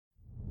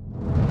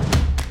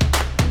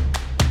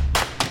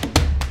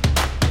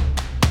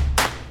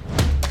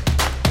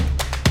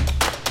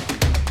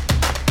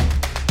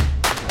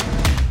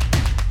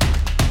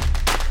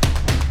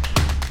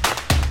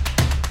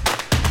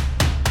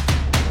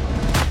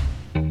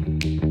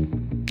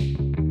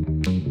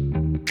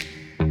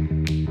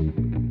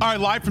right,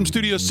 live from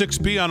Studio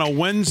 6B on a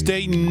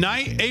Wednesday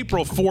night,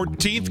 April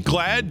 14th.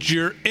 Glad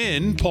you're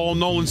in. Paul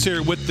Nolan's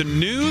here with the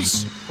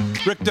news.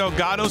 Rick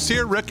Delgado's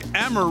here. Rick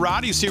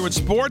Emirati's here with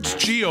sports.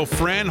 Gio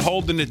Fran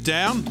holding it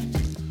down.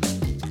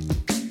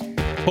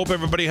 Hope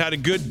everybody had a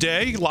good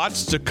day.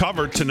 Lots to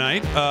cover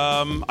tonight.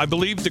 I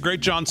believe the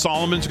great John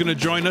Solomon's going to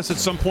join us at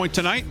some point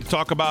tonight to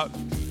talk about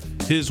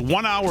his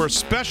 1 hour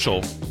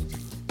special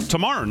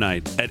tomorrow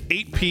night at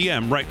 8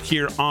 p.m. right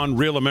here on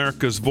Real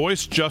America's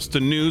Voice.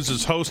 Justin News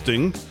is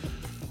hosting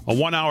a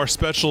 1 hour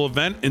special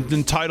event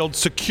entitled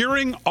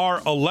Securing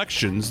Our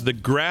Elections, the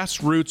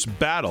Grassroots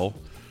Battle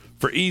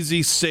for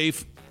Easy,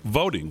 Safe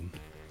Voting.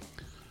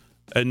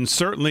 And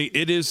certainly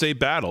it is a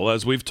battle.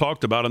 As we've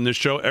talked about on this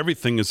show,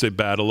 everything is a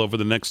battle over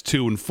the next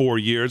 2 and 4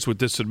 years with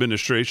this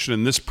administration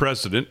and this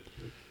president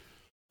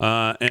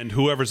and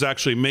whoever's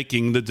actually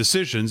making the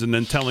decisions and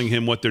then telling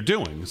him what they're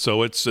doing.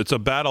 So it's a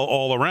battle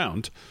all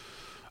around.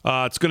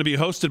 It's going to be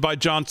hosted by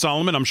John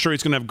Solomon. I'm sure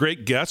he's going to have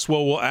great guests.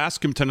 Well, we'll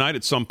ask him tonight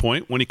at some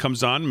point when he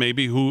comes on,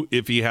 maybe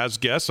if he has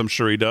guests. I'm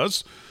sure he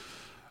does.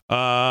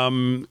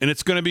 And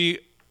it's going to be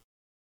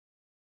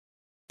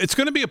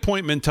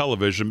appointment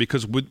television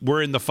because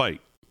we're in the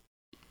fight.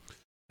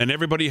 And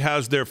everybody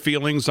has their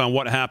feelings on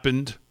what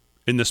happened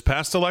in this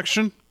past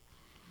election.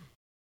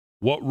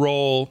 What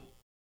role?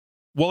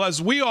 Well,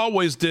 as we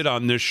always did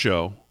on this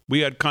show, we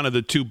had kind of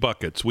the two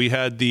buckets. We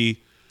had the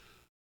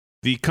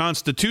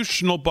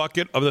constitutional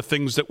bucket of the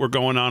things that were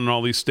going on in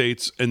all these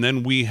states, and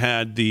then we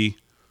had the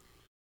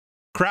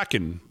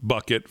Kraken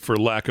bucket, for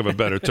lack of a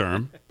better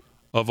term,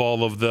 of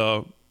all of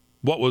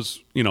what was,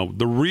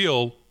 the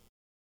real,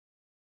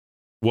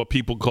 what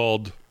people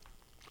called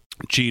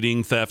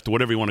cheating, theft,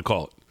 whatever you want to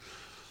call it.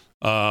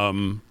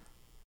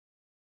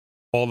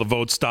 All the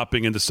votes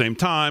stopping at the same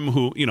time,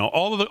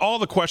 all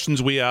the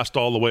questions we asked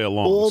all the way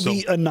along.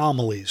 The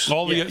anomalies.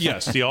 All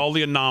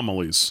the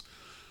anomalies.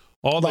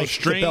 All like those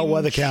strange the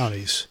bellwether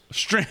counties.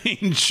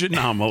 Strange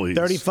anomalies.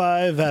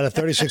 35 out of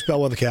 36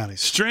 bellwether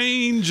counties.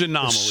 Strange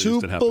anomalies.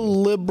 Super that happened.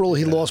 liberal.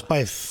 He lost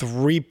by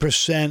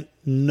 3%.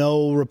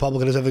 No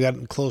Republican has ever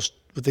gotten close.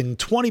 Within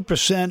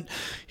 20%,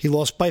 he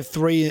lost by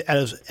 3,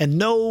 and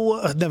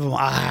no, never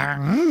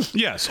mind.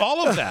 Yes,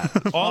 all of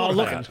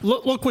that.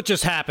 Look what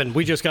just happened.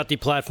 We just got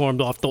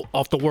deplatformed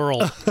off the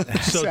world.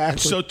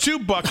 Exactly. So 2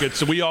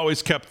 buckets we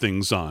always kept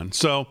things on.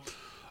 So,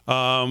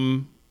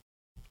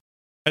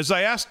 as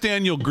I asked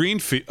Daniel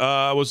Greenfield,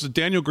 was it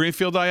Daniel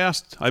Greenfield I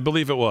asked? I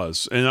believe it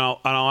was, and I'll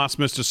ask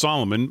Mr.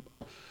 Solomon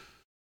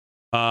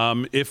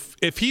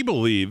if he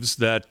believes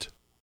that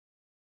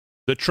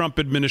the Trump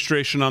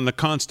administration on the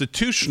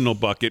constitutional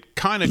bucket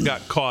kind of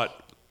got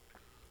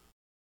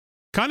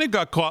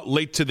caught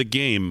late to the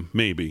game,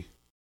 maybe,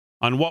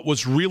 on what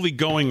was really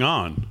going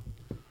on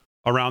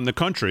around the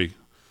country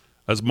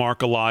as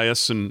Mark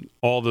Elias and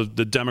all the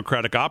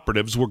Democratic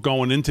operatives were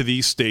going into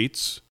these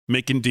states,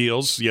 making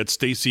deals. You had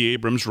Stacey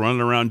Abrams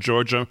running around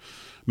Georgia,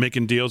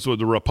 making deals with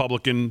the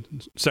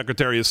Republican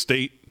Secretary of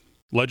State.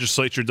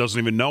 Legislature doesn't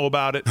even know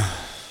about it.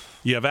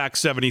 You have Act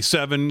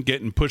 77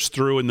 getting pushed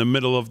through in the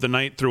middle of the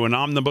night through an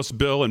omnibus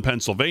bill in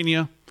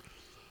Pennsylvania.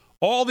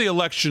 All the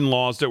election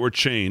laws that were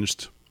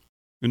changed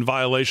in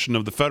violation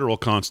of the federal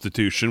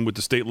Constitution, with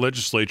the state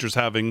legislatures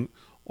having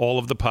all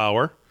of the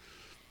power.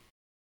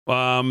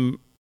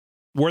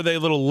 Were they a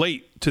little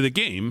late to the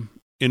game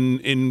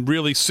in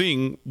really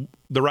seeing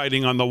the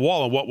writing on the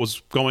wall of what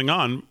was going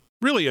on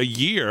really a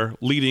year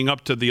leading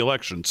up to the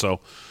election? So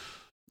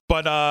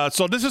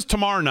this is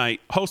tomorrow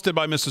night, hosted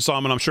by Mr.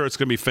 Solomon. I'm sure it's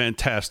going to be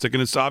fantastic,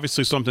 and it's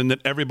obviously something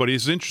that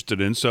everybody's interested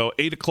in. So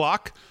 8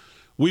 o'clock,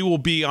 we will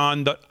be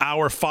on the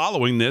hour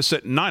following this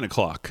at 9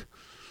 o'clock.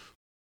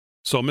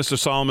 So Mr.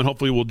 Solomon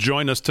hopefully will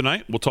join us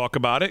tonight. We'll talk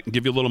about it and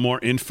give you a little more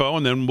info,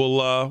 and then we'll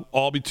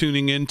all be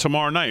tuning in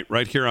tomorrow night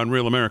right here on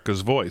Real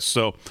America's Voice.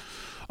 So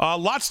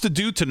lots to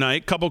do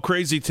tonight. Couple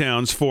crazy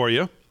towns for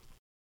you.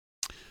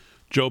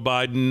 Joe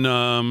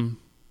Biden,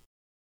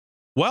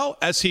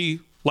 as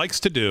he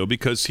likes to do,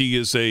 because he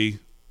is a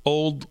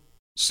old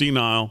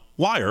senile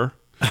liar,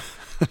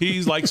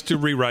 he likes to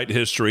rewrite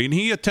history, and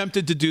he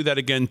attempted to do that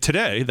again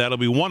today. That'll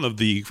be one of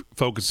the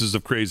focuses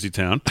of Crazy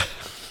Town.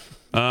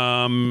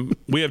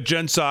 We have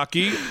Jen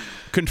Psaki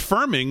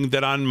confirming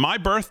that on my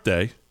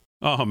birthday,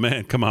 oh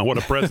man, come on, what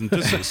a present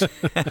this is.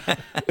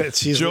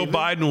 Joe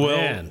Biden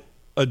will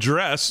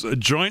address a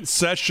joint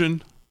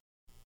session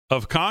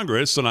of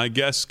Congress and I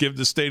guess give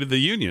the State of the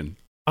Union.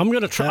 I'm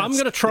gonna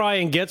try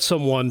and get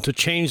someone to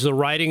change the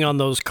writing on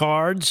those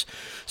cards,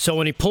 so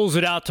when he pulls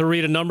it out to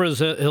read a number,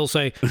 he'll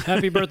say,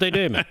 "Happy birthday,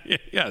 Damon."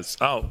 Yes.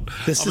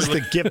 This is the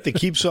gift that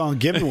keeps on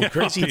giving with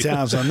Crazy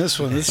Towns on this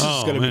one. This is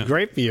going to be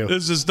great for you.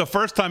 This is the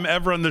first time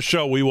ever on the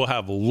show we will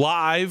have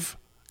live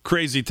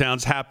Crazy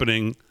Towns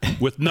happening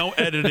with no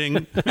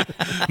editing,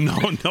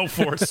 no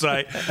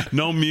foresight,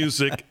 no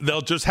music.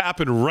 They'll just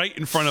happen right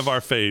in front of our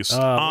face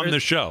on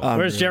the show.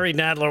 Where's Jerry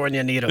Nadler when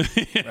you need him?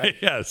 Right?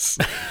 Yes.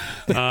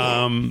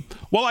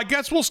 Well, I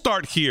guess we'll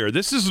start here.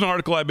 This is an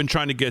article I've been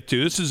trying to get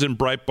to. This is in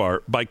Breitbart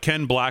by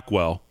Ken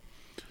Blackwell.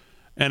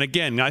 And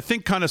again, I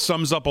think kind of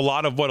sums up a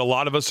lot of what a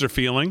lot of us are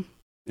feeling.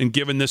 and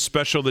given this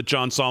special that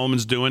John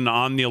Solomon's doing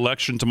on the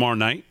election tomorrow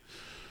night.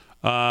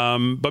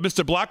 But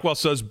Mr. Blackwell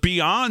says,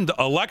 beyond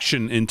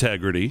election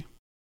integrity,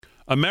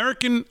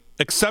 American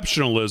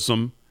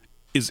exceptionalism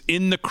is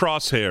in the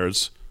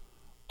crosshairs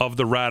of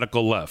the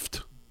radical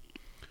left.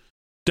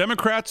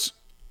 Democrats'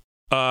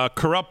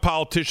 Corrupt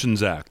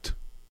Politicians Act,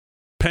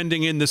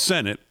 pending in the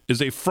Senate,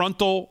 is a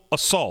frontal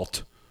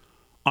assault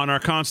on our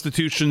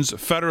Constitution's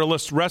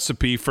Federalist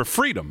recipe for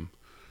freedom,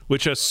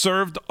 which has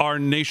served our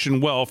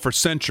nation well for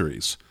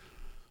centuries,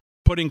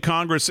 putting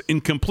Congress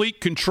in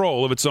complete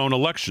control of its own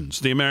elections.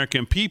 The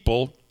American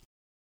people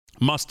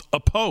must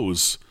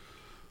oppose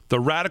the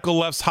radical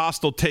left's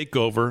hostile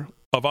takeover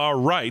of our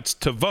rights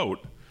to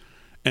vote,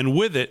 and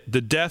with it,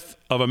 the death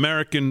of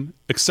American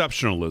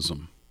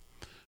exceptionalism.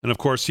 And of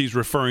course, he's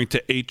referring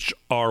to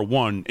H.R.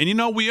 1. And you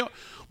know,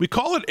 we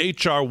call it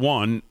H.R.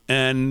 1,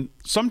 and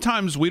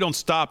sometimes we don't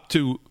stop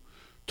to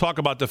talk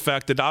about the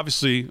fact that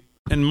obviously,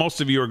 and most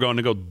of you are going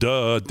to go,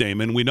 duh,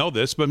 Damon, we know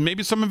this, but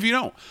maybe some of you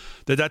don't,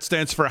 that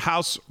stands for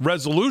House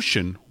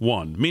Resolution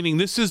 1, meaning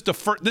this is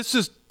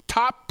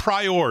top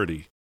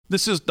priority.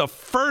 This is the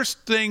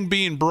first thing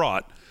being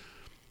brought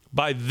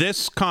by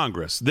this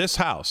Congress, this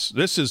House.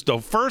 This is the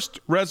first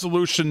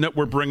resolution that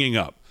we're bringing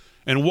up.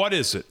 And what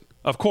is it?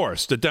 Of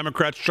course, the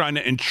Democrats trying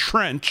to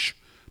entrench,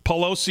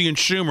 Pelosi and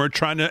Schumer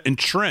trying to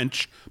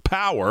entrench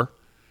power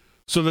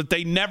so that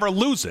they never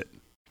lose it.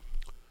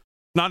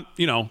 Not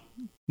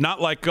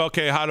like,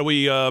 okay, how do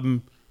we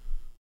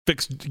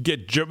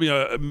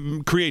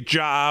create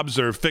jobs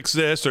or fix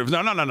this? Or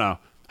no.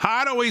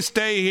 How do we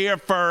stay here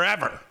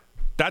forever?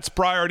 That's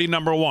priority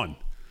number one.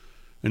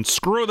 And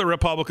screw the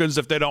Republicans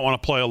if they don't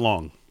want to play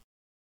along.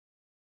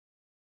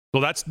 So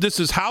this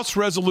is House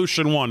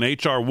Resolution 1,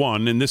 H.R.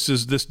 1, and this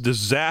is this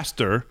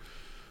disaster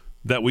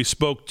that we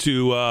spoke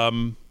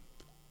to.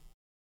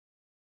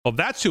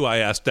 That's who I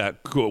asked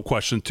that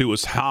question to,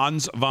 was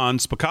Hans von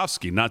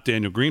Spakovsky, not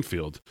Daniel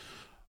Greenfield,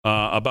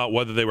 about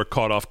whether they were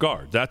caught off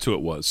guard. That's who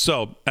it was.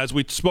 So as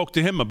we spoke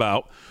to him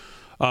about,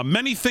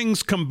 many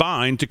things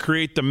combine to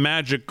create the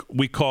magic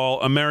we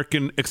call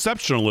American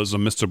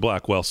exceptionalism, Mr.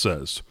 Blackwell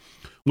says,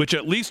 which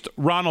at least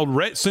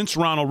since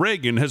Ronald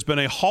Reagan has been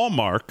a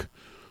hallmark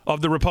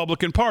of the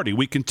Republican Party.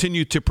 We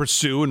continue to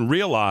pursue and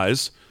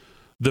realize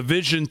the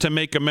vision to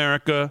make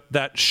America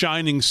that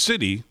shining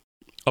city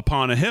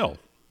upon a hill,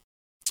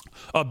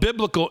 a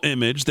biblical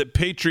image that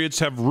patriots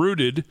have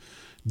rooted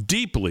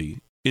deeply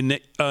in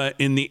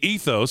the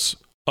ethos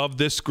of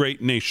this great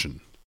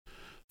nation.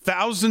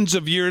 Thousands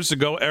of years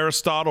ago,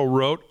 Aristotle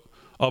wrote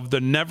of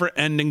the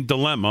never-ending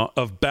dilemma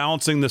of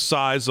balancing the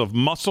size of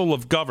muscle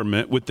of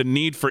government with the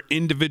need for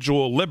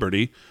individual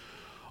liberty.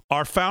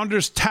 Our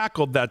founders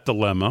tackled that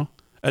dilemma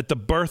at the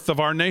birth of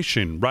our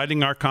nation,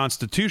 writing our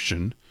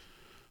Constitution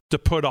to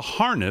put a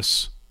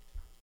harness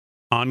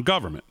on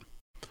government.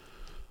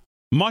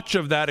 Much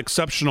of that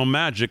exceptional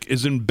magic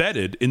is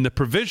embedded in the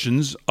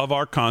provisions of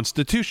our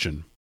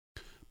Constitution.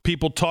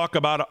 People talk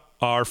about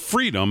our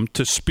freedom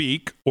to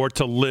speak or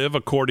to live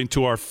according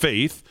to our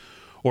faith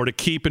or to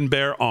keep and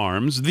bear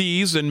arms.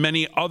 These and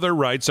many other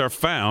rights are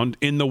found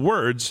in the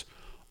words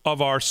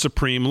of our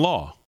supreme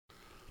law.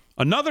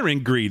 Another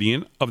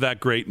ingredient of that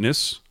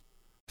greatness,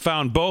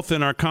 found both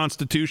in our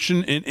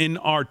Constitution and in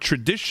our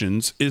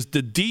traditions, is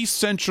the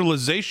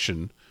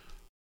decentralization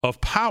of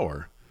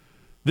power.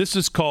 This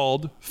is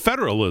called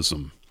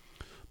federalism,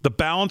 the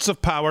balance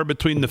of power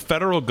between the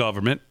federal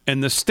government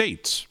and the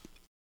states.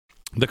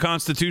 The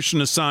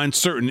Constitution assigns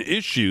certain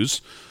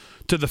issues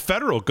to the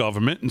federal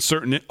government and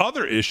certain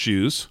other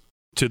issues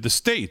to the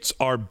states.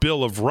 Our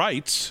Bill of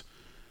Rights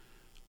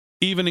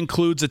even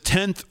includes a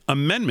 10th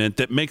Amendment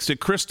that makes it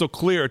crystal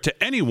clear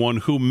to anyone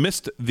who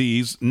missed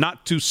these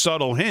not too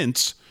subtle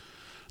hints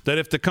that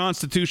if the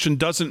Constitution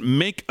doesn't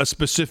make a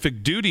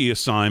specific duty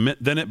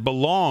assignment, then it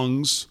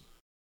belongs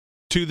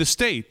to the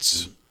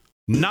states,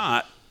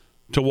 not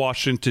to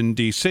Washington,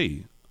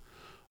 D.C.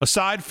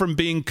 Aside from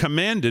being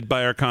commanded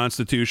by our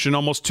Constitution,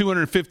 almost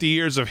 250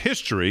 years of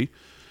history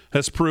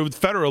has proved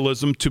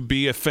federalism to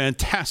be a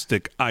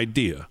fantastic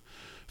idea.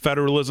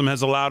 Federalism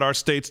has allowed our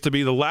states to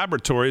be the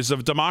laboratories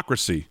of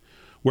democracy,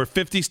 where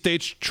 50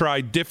 states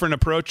try different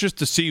approaches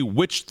to see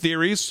which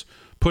theories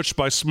pushed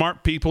by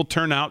smart people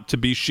turn out to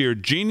be sheer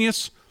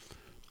genius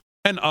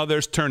and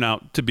others turn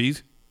out to be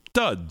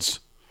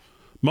duds.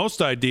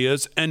 Most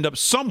ideas end up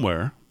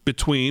somewhere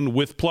between,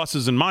 with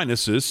pluses and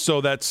minuses,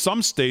 so that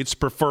some states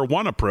prefer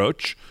one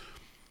approach,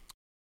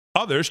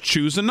 others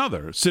choose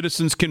another.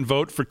 Citizens can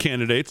vote for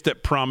candidates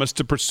that promise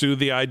to pursue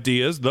the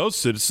ideas those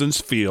citizens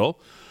feel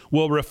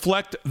will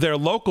reflect their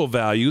local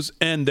values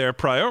and their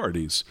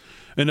priorities.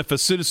 And if a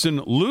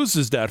citizen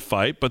loses that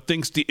fight but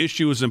thinks the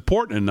issue is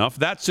important enough,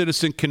 that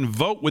citizen can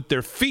vote with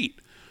their feet,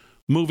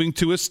 moving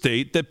to a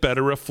state that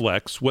better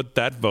reflects what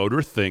that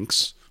voter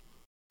thinks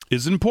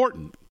is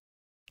important.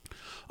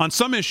 On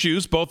some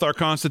issues, both our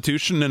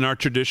Constitution and our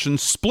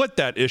traditions split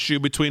that issue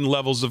between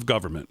levels of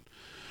government.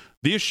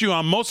 The issue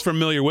I'm most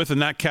familiar with in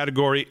that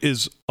category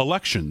is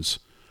elections.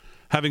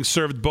 Having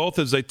served both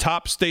as a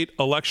top state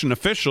election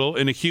official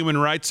and a human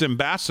rights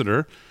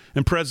ambassador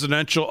and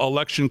presidential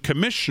election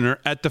commissioner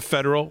at the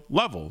federal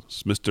level,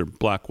 Mr.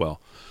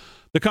 Blackwell.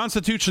 The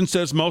Constitution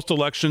says most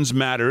election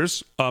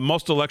matters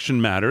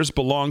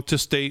belong to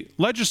state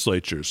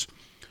legislatures,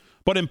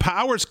 but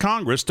empowers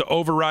Congress to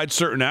override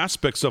certain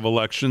aspects of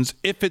elections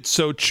if it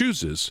so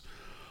chooses.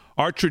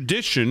 Our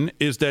tradition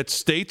is that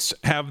states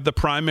have the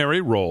primary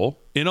role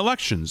in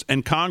elections,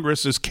 and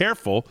Congress is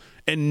careful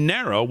and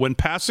narrow when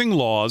passing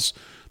laws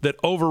that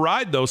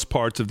override those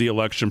parts of the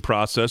election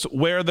process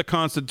where the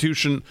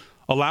Constitution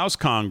allows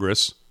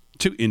Congress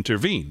to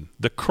intervene.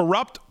 The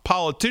Corrupt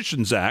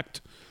Politicians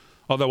Act,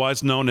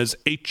 otherwise known as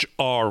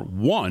H.R.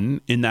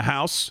 1 in the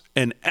House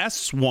and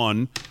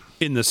S.1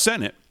 in the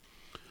Senate,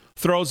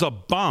 throws a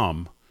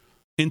bomb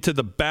into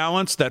the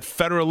balance that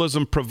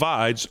federalism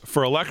provides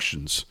for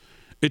elections.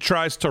 It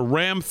tries to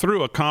ram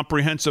through a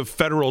comprehensive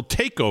federal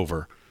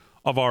takeover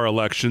of our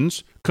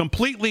elections,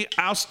 completely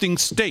ousting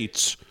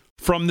states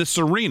from this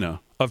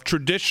arena of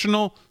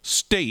traditional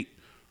state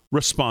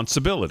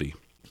responsibility.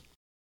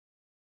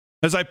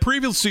 As I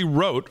previously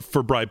wrote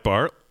for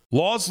Breitbart,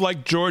 laws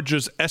like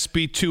Georgia's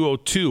SB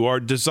 202 are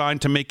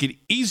designed to make it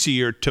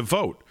easier to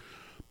vote,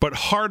 but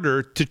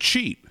harder to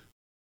cheat,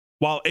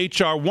 while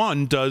H.R.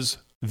 1 does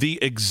the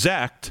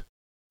exact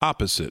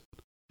opposite.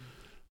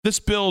 This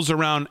bill's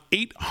around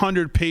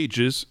 800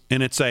 pages,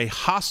 and it's a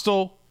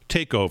hostile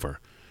takeover.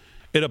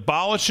 It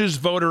abolishes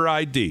voter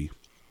ID,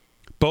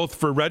 both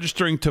for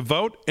registering to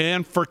vote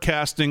and for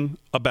casting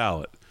a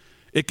ballot.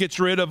 It gets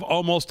rid of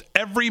almost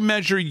every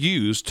measure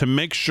used to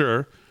make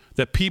sure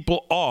that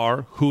people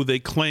are who they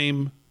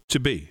claim to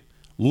be,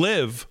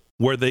 live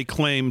where they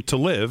claim to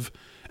live,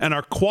 and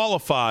are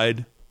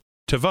qualified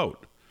to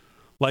vote,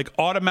 like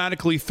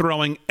automatically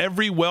throwing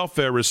every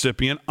welfare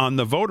recipient on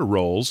the voter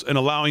rolls and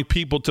allowing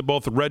people to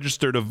both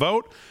register to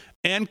vote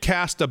and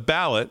cast a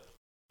ballot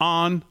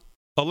on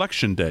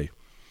Election Day.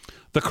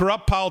 The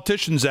Corrupt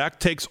Politicians Act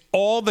takes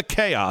all the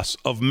chaos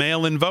of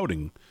mail-in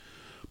voting,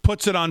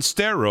 puts it on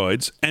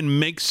steroids, and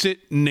makes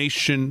it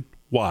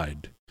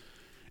nationwide.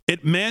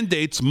 It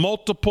mandates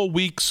multiple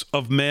weeks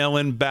of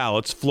mail-in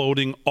ballots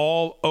floating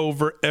all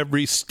over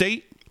every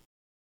state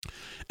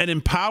and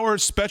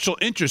empowers special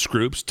interest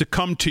groups to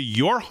come to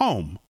your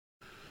home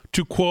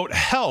to, quote,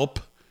 help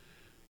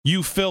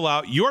you fill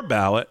out your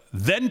ballot,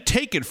 then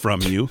take it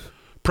from you,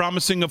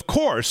 promising, of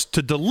course,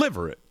 to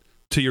deliver it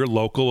to your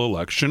local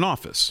election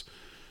office.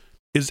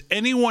 Is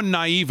anyone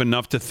naive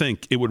enough to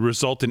think it would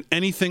result in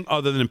anything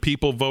other than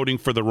people voting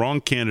for the wrong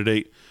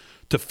candidate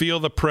to feel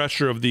the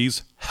pressure of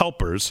these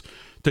helpers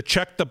to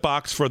check the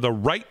box for the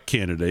right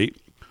candidate,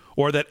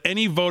 or that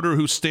any voter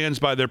who stands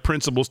by their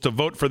principles to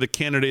vote for the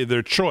candidate of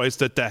their choice,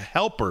 that the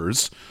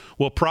helpers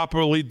will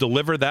properly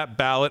deliver that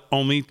ballot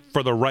only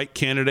for the right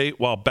candidate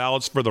while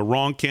ballots for the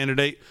wrong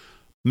candidate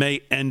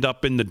may end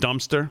up in the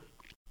dumpster?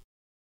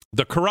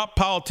 The Corrupt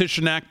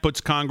Politician Act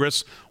puts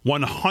Congress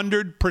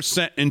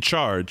 100% in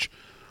charge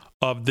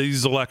of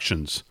these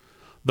elections.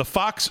 The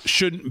fox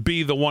shouldn't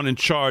be the one in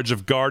charge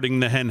of guarding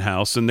the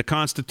henhouse, and the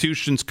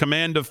Constitution's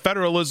command of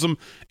federalism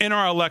in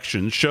our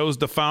elections shows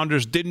the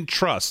founders didn't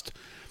trust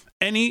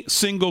any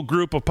single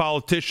group of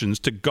politicians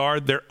to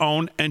guard their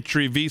own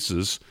entry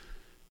visas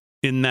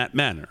in that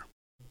manner.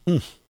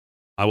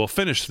 I will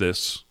finish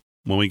this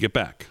when we get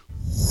back.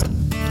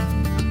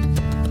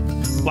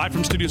 Live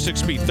from Studio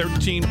 6B,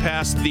 13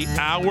 past the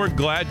hour.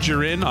 Glad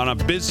you're in on a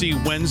busy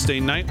Wednesday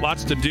night.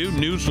 Lots to do.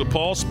 News with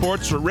Paul,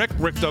 sports with Rick.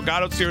 Rick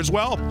Delgado's here as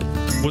well.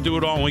 We'll do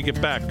it all when we get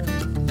back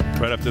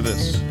right after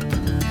this.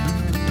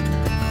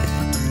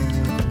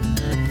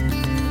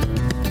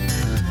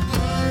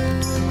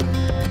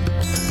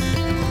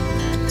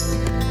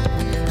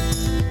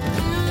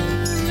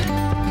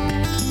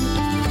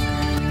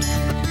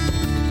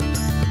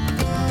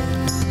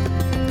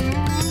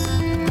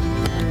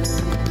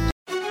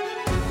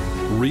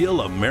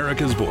 Real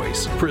America's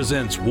Voice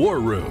presents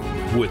War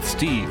Room with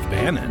Steve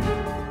Bannon.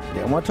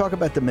 I want to talk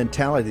about the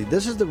mentality.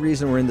 This is the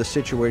reason we're in the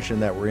situation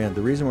that we're in.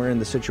 The reason we're in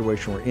the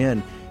situation we're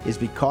in is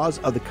because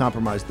of the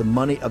compromise, the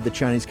money of the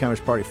Chinese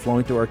Communist Party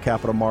flowing through our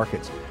capital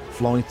markets,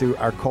 flowing through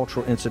our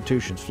cultural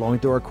institutions, flowing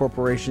through our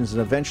corporations,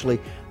 and eventually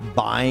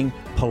buying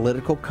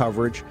political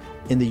coverage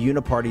in the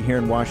uniparty here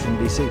in Washington,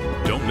 D.C.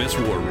 Don't miss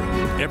War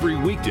Room every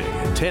weekday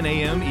at 10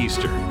 a.m.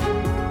 Eastern.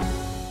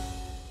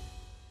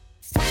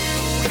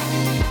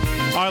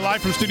 All right,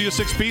 live from Studio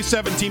 6B,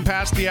 17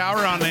 past the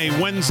hour on a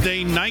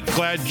Wednesday night.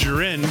 Glad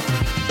you're in.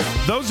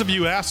 Those of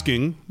you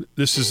asking,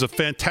 this is a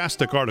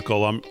fantastic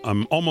article.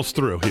 I'm almost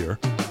through here.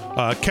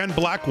 Ken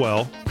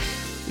Blackwell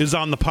is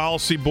on the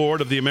policy board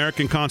of the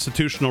American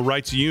Constitutional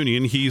Rights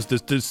Union. He's the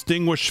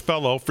Distinguished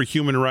Fellow for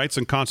Human Rights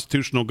and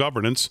Constitutional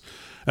Governance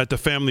at the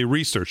Family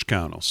Research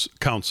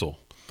Council.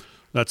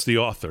 That's the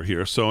author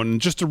here. So, and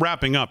just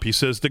wrapping up, he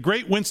says, the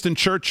great Winston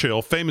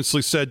Churchill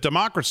famously said,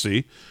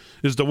 democracy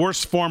is the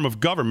worst form of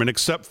government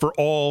except for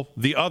all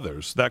the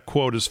others. That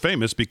quote is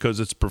famous because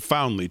it's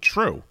profoundly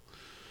true.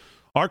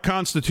 Our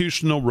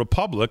constitutional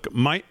republic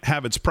might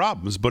have its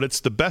problems, but it's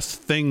the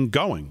best thing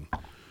going.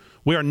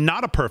 We are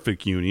not a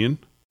perfect union,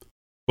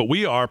 but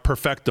we are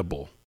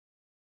perfectible.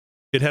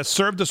 It has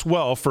served us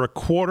well for a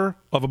quarter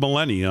of a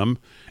millennium,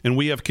 and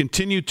we have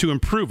continued to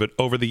improve it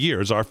over the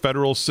years. Our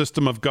federal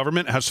system of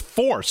government has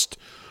forced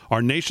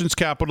our nation's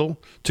capital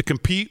to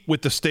compete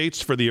with the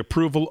states for the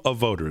approval of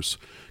voters,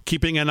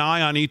 keeping an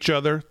eye on each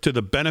other to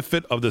the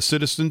benefit of the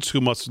citizens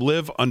who must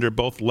live under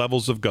both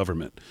levels of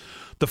government.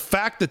 The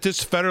fact that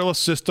this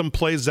federalist system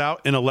plays out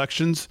in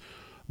elections,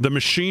 the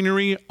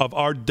machinery of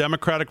our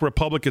democratic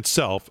republic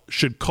itself,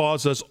 should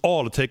cause us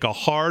all to take a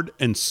hard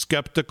and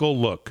skeptical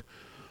look.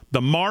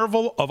 The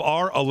marvel of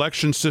our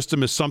election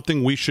system is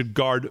something we should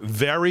guard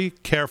very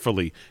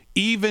carefully,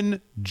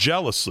 even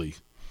jealously.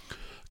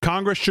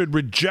 Congress should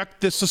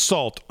reject this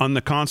assault on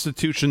the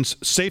Constitution's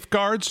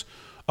safeguards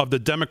of the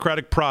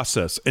democratic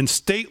process, and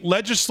state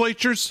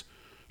legislatures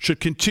should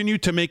continue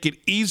to make it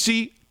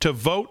easy to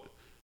vote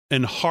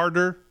and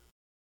harder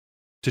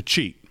to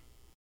cheat.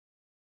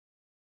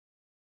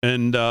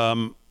 And,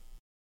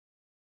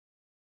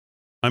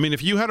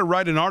 if you had to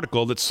write an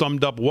article that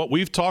summed up what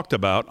we've talked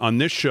about on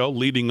this show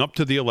leading up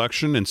to the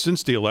election and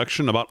since the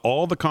election about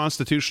all the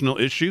constitutional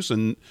issues,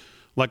 and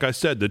like I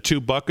said, the two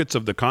buckets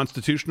of the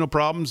constitutional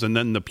problems and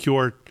then the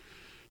pure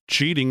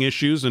cheating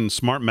issues and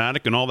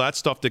Smartmatic and all that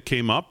stuff that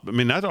came up,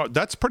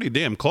 that's pretty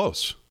damn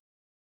close.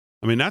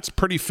 That's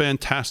pretty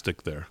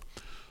fantastic there.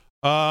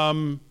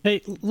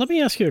 Hey, let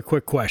me ask you a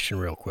quick question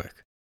real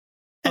quick.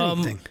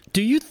 Anything.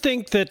 Do you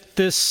think that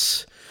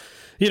this...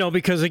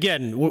 because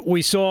again,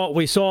 we saw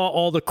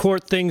all the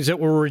court things that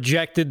were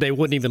rejected. They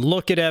wouldn't even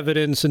look at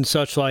evidence and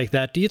such like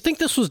that. Do you think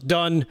this was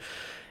done,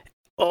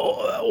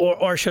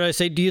 or should I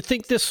say, do you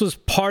think this was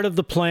part of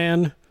the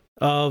plan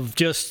of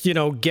just,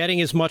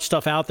 getting as much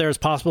stuff out there as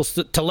possible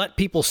to let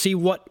people see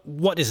what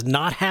is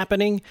not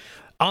happening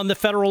on the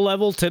federal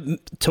level,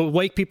 to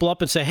wake people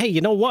up and say, hey,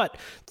 you know what?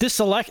 This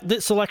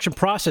election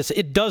process,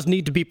 it does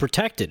need to be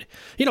protected.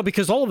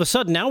 Because all of a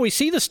sudden now we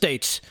see the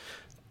states,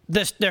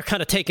 they're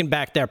kind of taking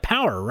back their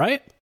power,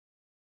 right?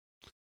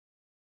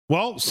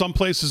 Well, some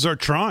places are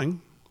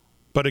trying,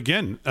 but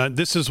again,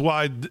 this is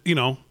why,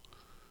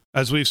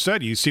 as we've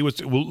said,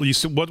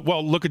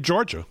 look at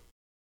Georgia.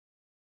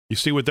 You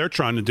see what they're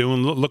trying to do,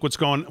 and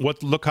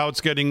look how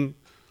it's getting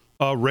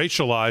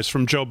racialized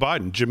from Joe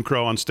Biden. Jim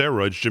Crow on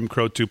steroids, Jim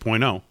Crow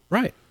 2.0.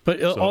 Right,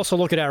 but also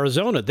look at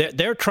Arizona.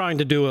 They're trying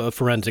to do a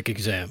forensic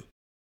exam.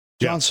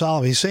 John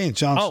Solomon. He's saying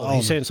John Solomon. Oh,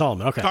 he's saying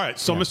Solomon. Okay. All right.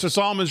 So Mr.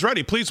 Solomon's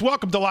ready. Please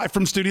welcome to live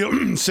from Studio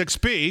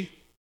 6B,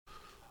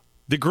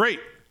 the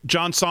great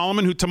John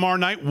Solomon, who tomorrow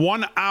night,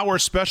 1 hour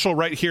special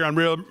right here on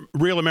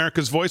Real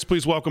America's Voice.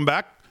 Please welcome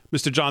back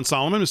Mr. John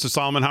Solomon. Mr.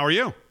 Solomon, how are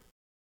you?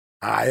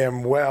 I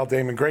am well,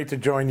 Damon. Great to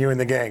join you and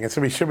the gang. It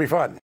should be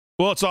fun.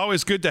 Well, it's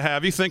always good to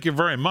have you. Thank you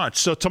very much.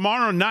 So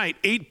tomorrow night,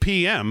 8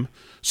 p.m.,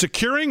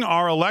 Securing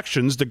Our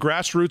Elections, the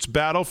Grassroots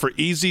Battle for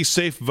Easy,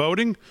 Safe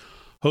Voting,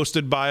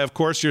 hosted by, of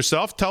course,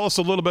 yourself. Tell us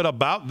a little bit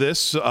about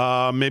this,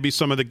 maybe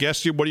some of the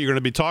guests. What are you going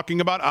to be talking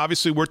about?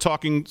 Obviously, we're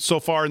talking so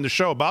far in the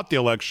show about the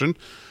election,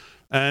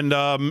 and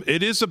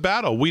it is a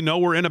battle. We know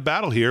we're in a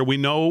battle here. We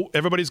know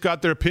everybody's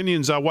got their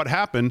opinions on what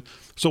happened.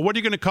 So what are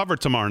you going to cover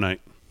tomorrow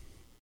night?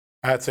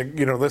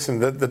 Listen,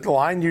 the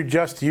line you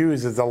just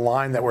used is the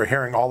line that we're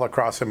hearing all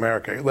across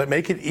America.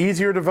 Make it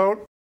easier to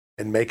vote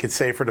and make it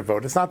safer to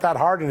vote. It's not that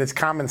hard, and it's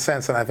common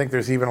sense, and I think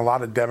there's even a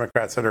lot of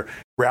Democrats that are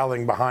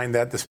rallying behind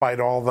that despite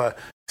all the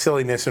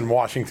silliness in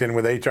Washington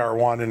with H.R.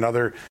 1 and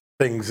other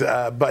things.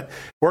 But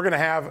we're going to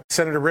have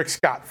Senator Rick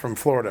Scott from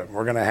Florida.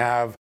 We're going to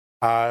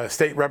have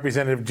State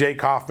Representative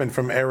Jake Hoffman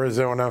from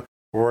Arizona.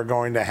 We're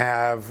going to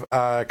have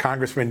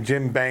Congressman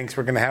Jim Banks.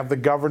 We're going to have the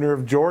governor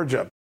of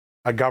Georgia,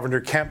 Governor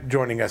Kemp,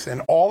 joining us.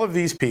 And all of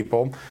these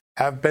people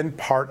have been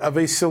part of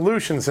a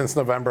solution since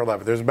November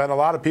 11th. There's been a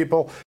lot of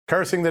people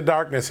cursing the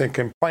darkness and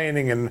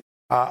complaining and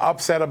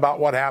upset about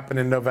what happened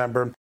in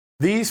November.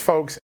 These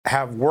folks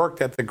have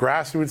worked at the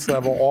grassroots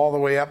level all the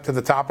way up to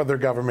the top of their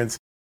governments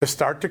to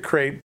start to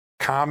create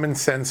common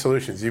sense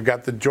solutions. You've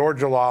got the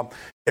Georgia law.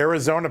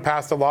 Arizona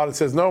passed a law that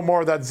says no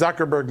more of that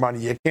Zuckerberg money.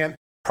 You can't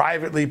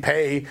privately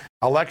pay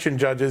election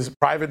judges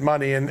private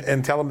money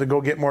and tell them to go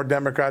get more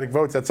Democratic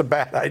votes. That's a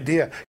bad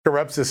idea.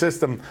 Corrupts the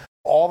system.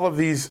 All of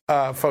these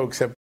folks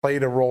have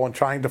played a role in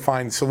trying to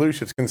find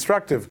solutions,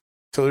 constructive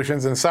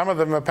solutions, and some of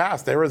them have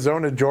passed.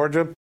 Arizona,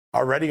 Georgia,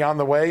 already on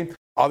the way.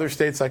 Other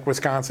states like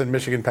Wisconsin,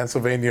 Michigan,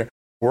 Pennsylvania,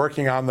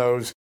 working on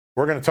those.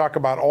 We're going to talk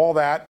about all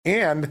that,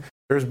 and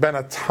there's been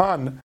a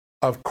ton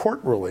of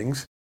court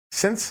rulings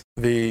since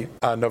the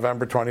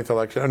November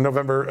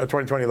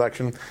 2020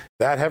 election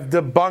that have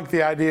debunked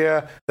the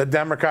idea, the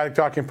Democratic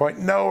talking point,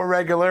 no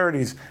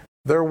irregularities.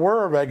 There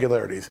were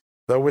irregularities.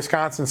 The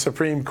Wisconsin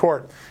Supreme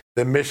Court,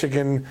 the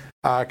Michigan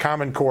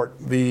Common Court,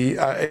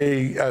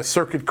 a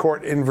circuit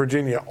court in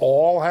Virginia,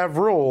 all have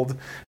ruled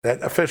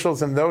that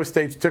officials in those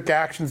states took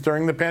actions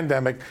during the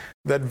pandemic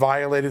that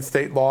violated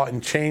state law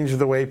and changed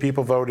the way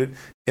people voted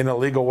in a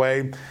legal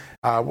way.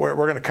 We're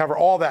going to cover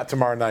all that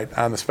tomorrow night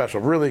on the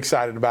special. Really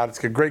excited about it.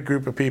 It's a great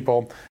group of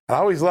people. And I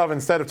always love,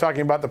 instead of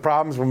talking about the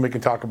problems, when we can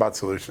talk about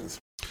solutions.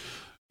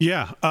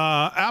 Yeah,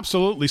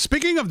 absolutely.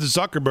 Speaking of the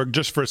Zuckerberg,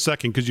 just for a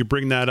second, because you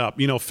bring that up,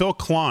 Phil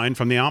Klein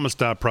from the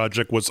Amistad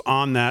Project was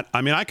on that.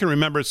 I mean, I can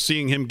remember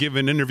seeing him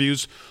giving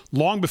interviews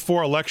long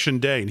before Election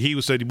Day, and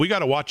he said, we got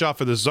to watch out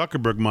for the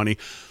Zuckerberg money.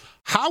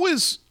 How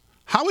is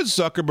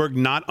Zuckerberg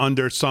not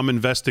under some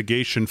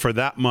investigation for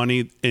that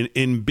money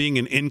in being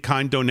an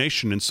in-kind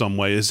donation in some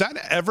way? Has that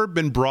ever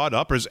been brought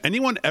up? Or has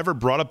anyone ever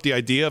brought up the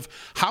idea of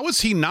how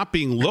is he not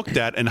being looked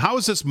at, and how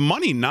is this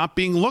money not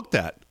being looked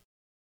at?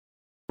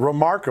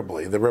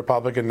 Remarkably, the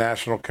Republican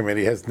National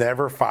Committee has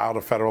never filed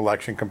a federal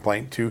election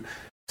complaint to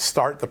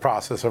start the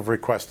process of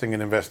requesting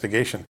an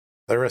investigation.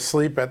 They're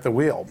asleep at the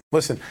wheel.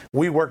 Listen,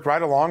 we worked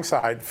right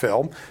alongside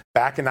Phil.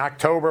 Back in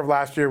October of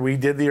last year, we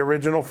did the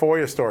original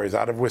FOIA stories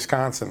out of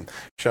Wisconsin,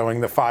 showing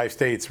the 5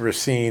 states,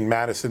 Racine,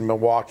 Madison,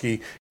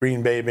 Milwaukee,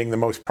 Green Bay being the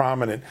most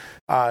prominent,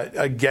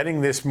 getting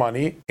this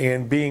money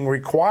and being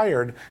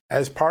required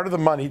as part of the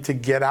money to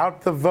get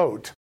out the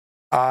vote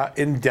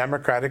in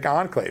Democratic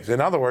enclaves.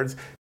 In other words,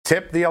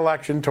 tip the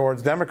election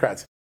towards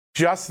Democrats.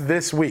 Just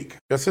this week,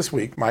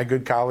 my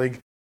good colleague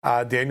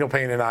Daniel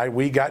Payne and I,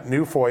 we got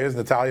new FOIAs,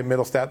 Natalia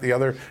Mittelstadt, the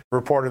other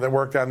reporter that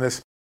worked on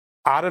this,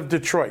 out of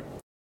Detroit.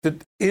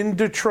 In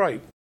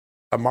Detroit,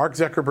 Mark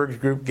Zuckerberg's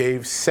group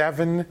gave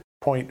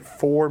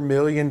 $7.4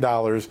 million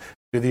to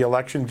the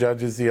election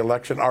judges, the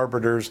election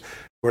arbiters,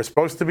 who are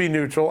supposed to be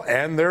neutral,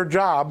 and their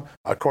job,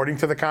 according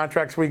to the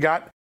contracts we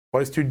got,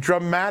 was to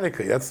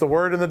dramatically, that's the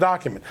word in the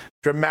document,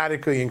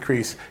 dramatically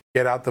increase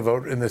get out the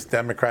vote in this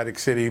Democratic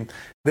city.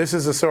 This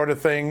is the sort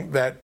of thing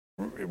that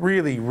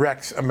really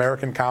wrecks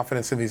American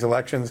confidence in these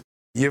elections.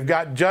 You've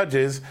got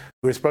judges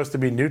who are supposed to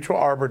be neutral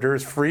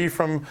arbiters, free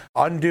from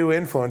undue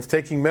influence,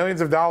 taking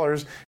millions of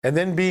dollars, and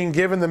then being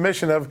given the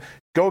mission of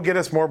go get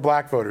us more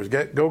black voters,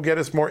 go get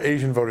us more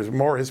Asian voters,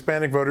 more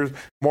Hispanic voters,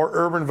 more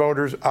urban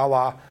voters, a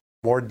la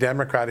more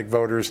Democratic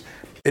voters.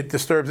 It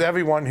disturbs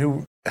everyone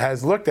who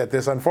has looked at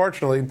this.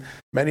 Unfortunately,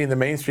 many in the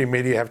mainstream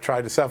media have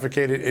tried to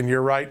suffocate it, and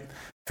you're right.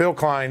 Phil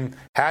Klein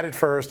had it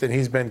first, and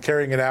he's been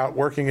carrying it out,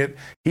 working it.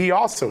 He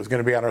also is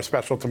going to be on our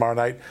special tomorrow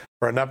night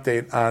for an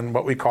update on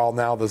what we call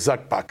now the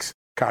Zuckbucks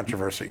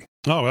controversy.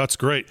 Oh, that's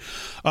great.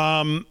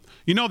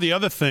 The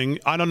other thing,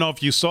 I don't know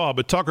if you saw,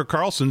 but Tucker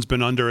Carlson's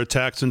been under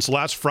attack since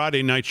last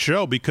Friday night's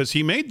show because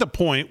he made the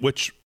point,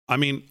 which,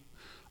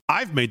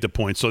 I've made the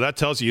point, so that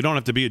tells you don't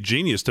have to be a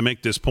genius to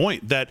make this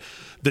point, that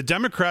the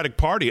Democratic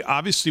Party,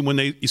 obviously, when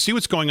you see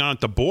what's going on at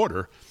the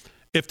border,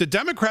 if the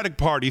Democratic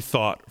Party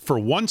thought for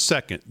 1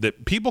 second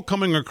that people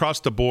coming across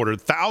the border,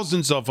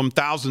 thousands of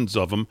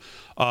them,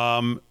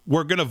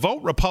 were going to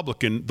vote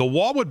Republican, the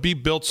wall would be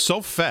built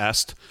so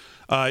fast,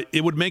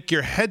 it would make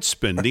your head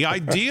spin. The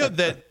idea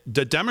that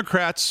the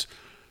Democrats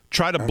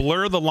try to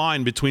blur the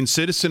line between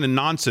citizen and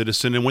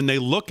non-citizen, and when they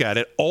look at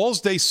it, all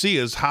they see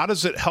is how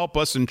does it help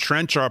us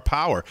entrench our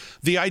power?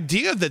 The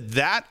idea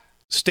that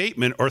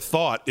statement or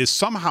thought is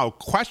somehow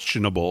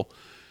questionable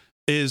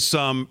is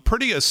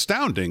pretty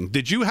astounding.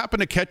 Did you happen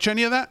to catch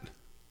any of that?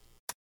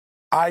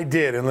 I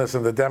did. And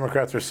listen, the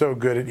Democrats are so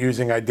good at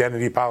using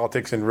identity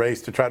politics and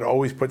race to try to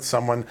always put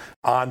someone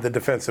on the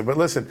defensive. But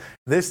listen,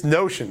 this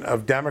notion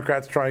of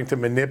Democrats trying to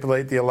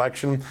manipulate the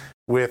election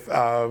with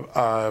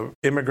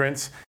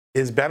immigrants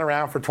has been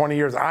around for 20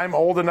 years. I'm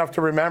old enough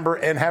to remember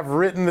and have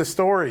written the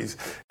stories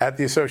at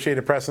the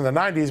Associated Press in the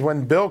 90s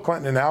when Bill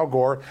Clinton and Al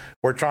Gore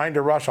were trying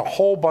to rush a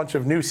whole bunch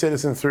of new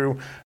citizens through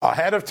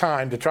ahead of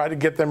time to try to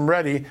get them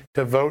ready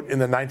to vote in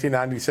the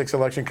 1996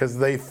 election because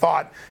they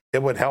thought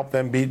it would help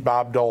them beat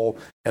Bob Dole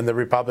and the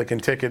Republican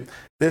ticket.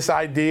 This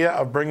idea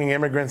of bringing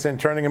immigrants in,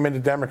 turning them into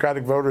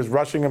Democratic voters,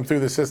 rushing them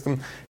through the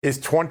system is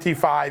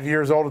 25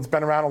 years old. It's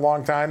been around a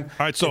long time.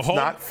 All right, so it's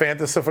not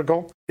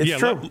fantastical. It's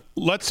true.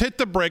 Let's hit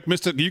the break.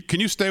 Can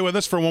you stay with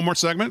us for one more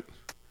segment?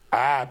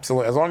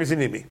 Absolutely, as long as you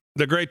need me.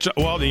 The great,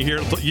 well,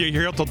 you're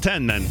here till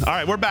 10 then. All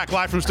right, we're back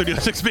live from Studio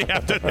 6B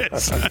after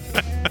this.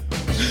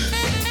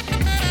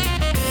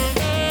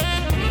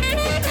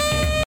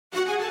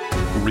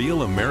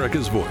 Real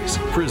America's Voice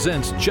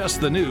presents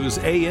Just the News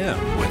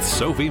AM with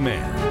Sophie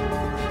Mann.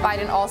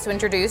 Biden also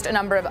introduced a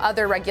number of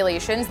other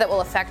regulations that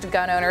will affect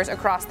gun owners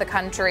across the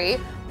country,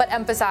 but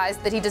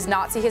emphasized that he does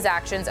not see his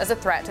actions as a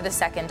threat to the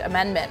Second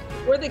Amendment.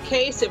 Were the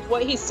case, if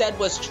what he said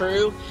was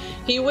true,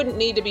 he wouldn't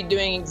need to be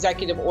doing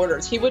executive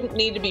orders. He wouldn't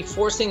need to be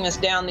forcing this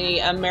down the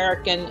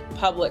American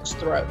public's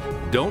throat.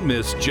 Don't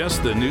miss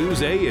Just the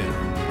News AM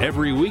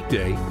every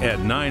weekday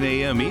at 9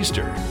 a.m.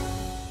 Eastern.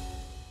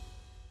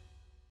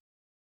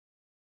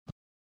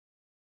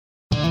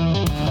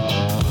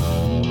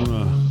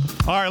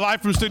 All right,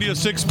 live from Studio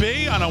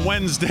 6B on a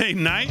Wednesday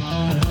night.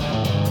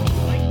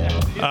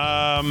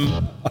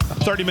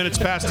 30 minutes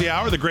past the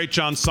hour. The great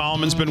John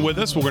Solomon's been with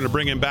us. We're going to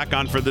bring him back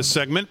on for this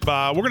segment.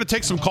 We're going to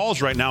take some calls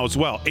right now as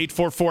well.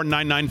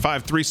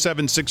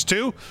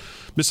 844-995-3762.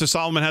 Mr.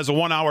 Solomon has a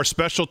 1-hour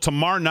special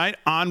tomorrow night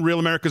on Real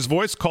America's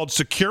Voice called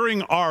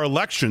Securing Our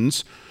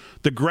Elections,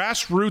 the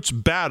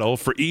Grassroots Battle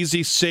for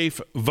Easy, Safe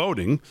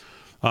Voting.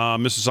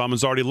 Mr.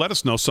 Solomon's already let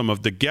us know some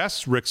of the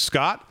guests. Rick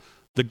Scott,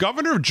 The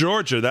governor of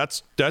Georgia,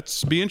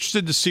 that's be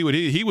interested to see what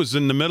he was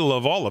in the middle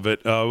of all of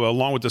it,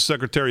 along with the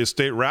Secretary of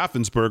State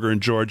Raffensperger in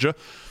Georgia.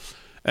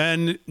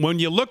 And when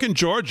you look in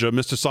Georgia,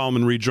 Mr.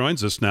 Solomon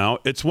rejoins us now,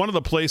 it's one of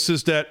the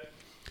places that,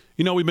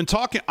 we've been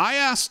talking. I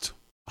asked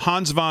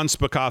Hans von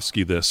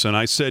Spakovsky this, and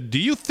I said, do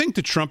you think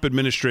the Trump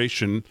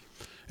administration,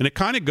 and it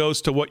kind of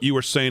goes to what you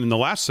were saying in the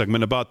last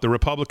segment about the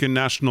Republican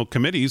National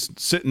Committees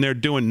sitting there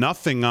doing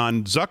nothing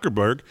on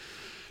Zuckerberg,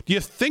 do you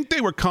think they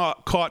were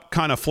caught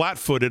kind of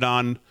flat-footed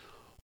on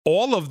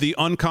all of the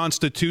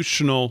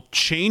unconstitutional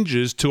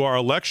changes to our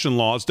election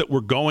laws that were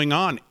going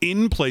on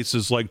in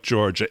places like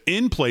Georgia,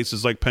 in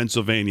places like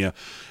Pennsylvania,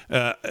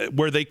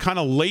 where they kind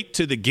of late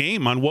to the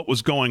game on what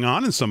was going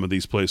on in some of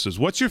these places?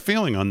 What's your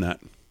feeling on that?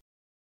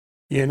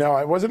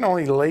 I wasn't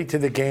only late to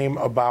the game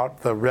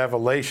about the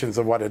revelations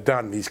of what had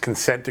done, these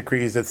consent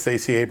decrees that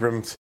Stacey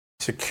Abrams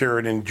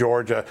secured in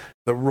Georgia,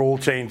 the rule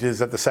changes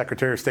that the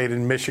Secretary of State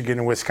in Michigan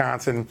and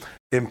Wisconsin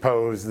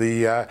imposed,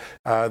 the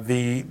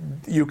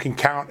you can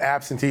count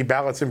absentee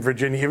ballots in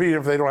Virginia even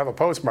if they don't have a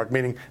postmark,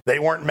 meaning they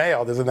weren't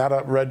mailed. Isn't that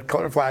a red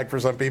flag for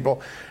some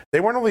people? They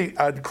weren't only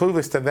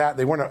clueless to that,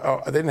 they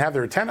didn't have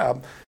their antenna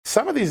up.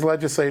 Some of these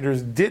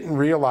legislators didn't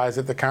realize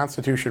that the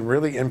Constitution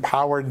really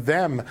empowered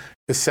them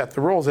to set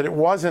the rules, and it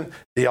wasn't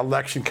the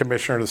election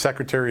commissioner or the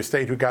Secretary of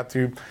State who got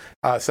to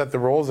set the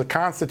rules. The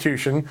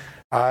Constitution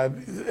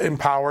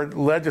empowered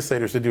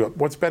legislators to do it.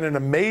 What's been an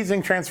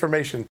amazing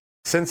transformation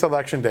since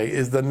Election Day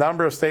is the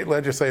number of state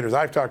legislators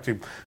I've talked to,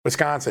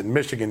 Wisconsin,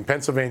 Michigan,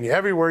 Pennsylvania,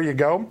 everywhere you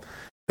go,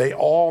 they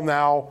all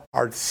now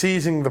are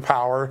seizing the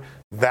power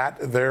that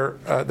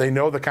they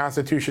know the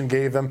Constitution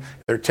gave them.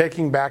 They're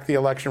taking back the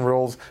election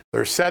rules.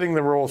 They're setting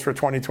the rules for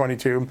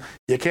 2022.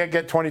 You can't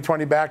get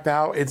 2020 back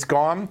now. It's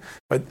gone.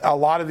 But a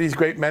lot of these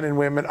great men and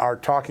women are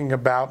talking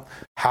about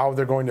how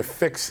they're going to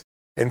fix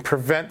and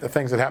prevent the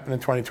things that happened in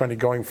 2020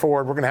 going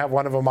forward. We're going to have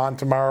one of them on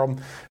tomorrow,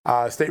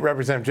 State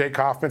Representative Jake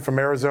Hoffman from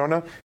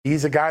Arizona.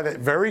 He's a guy that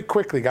very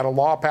quickly got a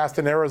law passed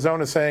in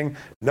Arizona saying,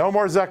 no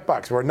more Zuck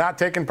bucks. We're not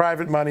taking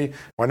private money.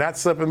 We're not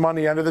slipping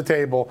money under the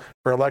table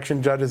for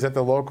election judges at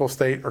the local,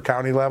 state, or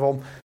county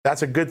level.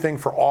 That's a good thing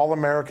for all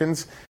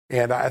Americans.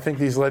 And I think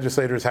these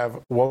legislators have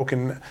woke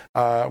up.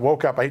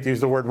 I hate to use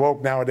the word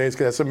woke nowadays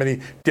because it has so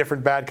many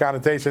different bad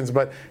connotations,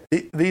 but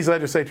these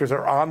legislators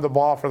are on the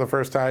ball for the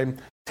first time,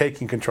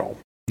 taking control.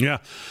 Yeah.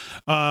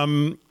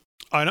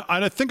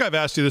 I think I've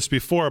asked you this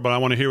before, but I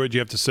want to hear what you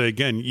have to say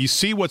again. You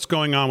see what's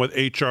going on with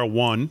H.R.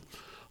 1.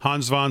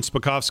 Hans von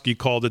Spakovsky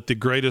called it the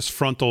greatest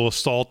frontal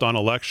assault on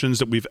elections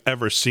that we've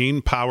ever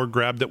seen, power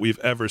grab that we've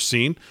ever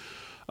seen.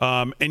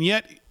 And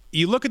yet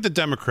you look at the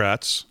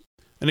Democrats,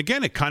 and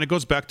again, it kind of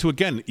goes back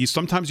to,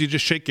 sometimes you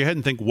just shake your head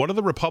and think, what are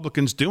the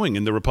Republicans doing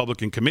in the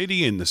Republican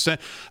committee, in the Senate?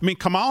 I mean,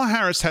 Kamala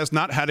Harris has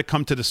not had to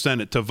come to the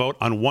Senate to vote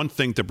on one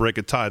thing to break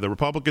a tie. The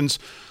Republicans,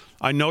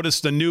 I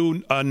noticed the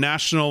new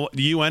national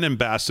UN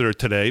ambassador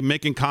today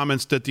making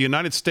comments that the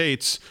United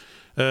States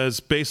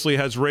basically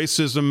has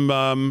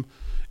racism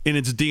in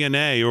its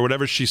DNA or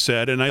whatever she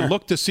said. And I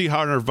looked to see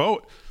how her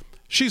vote.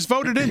 She's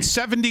voted in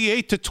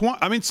 78 to 20.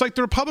 I mean, it's like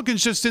the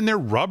Republicans just in there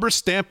rubber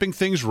stamping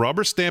things. You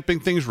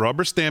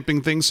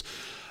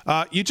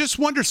just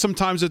wonder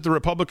sometimes if the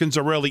Republicans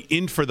are really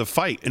in for the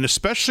fight, and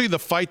especially the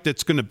fight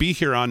that's going to be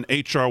here on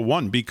H.R.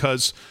 1,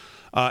 because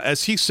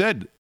as he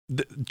said,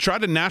 try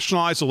to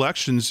nationalize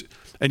elections,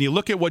 and you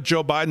look at what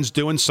Joe Biden's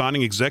doing,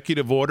 signing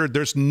executive order.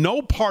 There's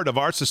no part of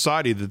our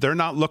society that they're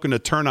not looking to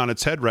turn on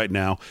its head right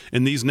now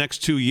in these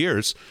next 2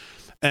 years.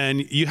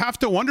 And you have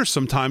to wonder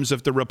sometimes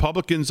if the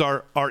Republicans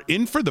are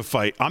in for the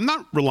fight. I'm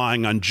not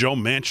relying on Joe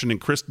Manchin and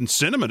Kristen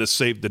Sinema to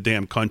save the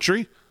damn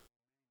country.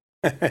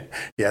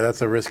 Yeah,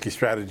 that's a risky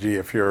strategy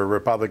if you're a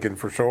Republican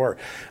for sure.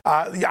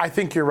 I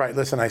think you're right.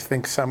 Listen, I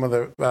think some of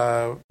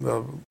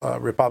the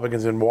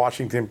Republicans in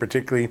Washington,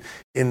 particularly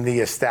in the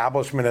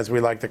establishment, as we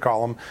like to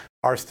call them,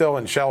 are still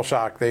in shell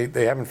shock.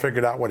 They haven't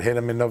figured out what hit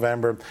them in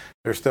November.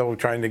 They're still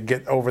trying to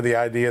get over the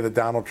idea that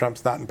Donald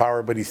Trump's not in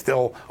power, but he's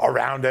still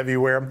around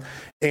everywhere.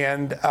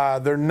 And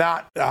they're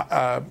not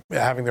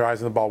having their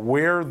eyes on the ball.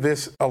 Where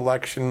this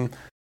election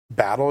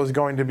battle is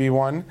going to be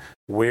won,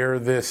 where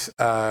this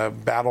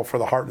battle for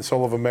the heart and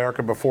soul of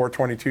America before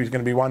 22 is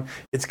going to be won,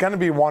 it's going to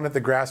be won at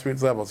the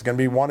grassroots level. It's going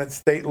to be won at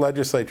state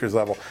legislatures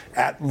level,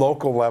 at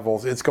local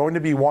levels. It's going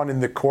to be won in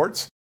the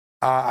courts.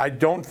 I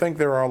don't think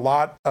there are a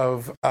lot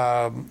of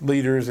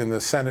leaders in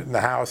the Senate and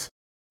the House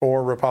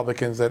or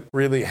Republicans that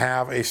really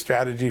have a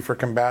strategy for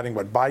combating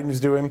what Biden's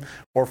doing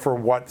or for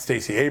what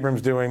Stacey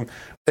Abrams doing.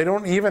 They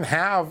don't even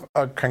have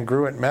a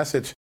congruent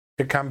message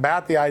to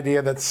combat the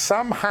idea that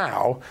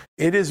somehow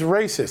it is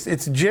racist.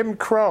 It's Jim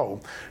Crow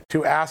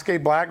to ask a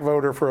black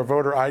voter for a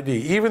voter ID,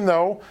 even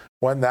though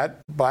when that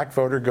black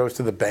voter goes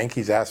to the bank,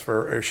 he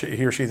or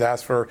she's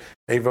asked for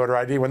a voter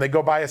ID. When they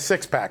go buy a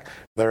six-pack,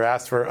 they're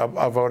asked for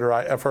a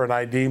voter for an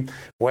ID.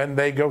 When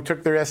they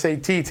took their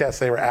SAT test,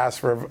 they were asked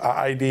for an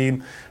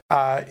ID.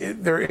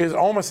 There is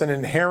almost an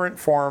inherent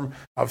form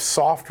of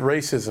soft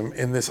racism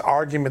in this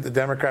argument the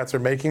Democrats are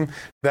making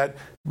that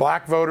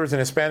black voters and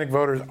Hispanic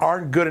voters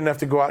aren't good enough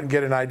to go out and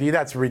get an ID.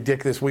 That's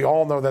ridiculous. We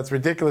all know that's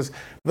ridiculous.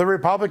 The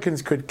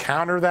Republicans could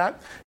counter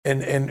that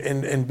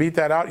and beat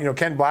that out. You know,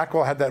 Ken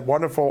Blackwell had that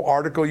wonderful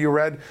article you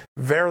read,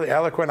 very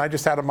eloquent. I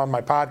just had him on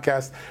my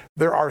podcast.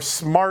 There are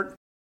smart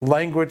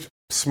language,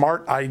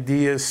 smart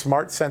ideas,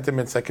 smart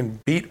sentiments that can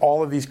beat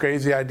all of these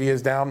crazy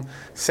ideas down.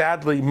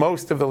 Sadly,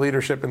 most of the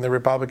leadership in the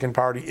Republican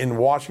Party in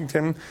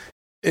Washington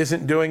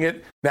isn't doing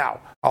it.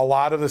 Now, a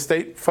lot of the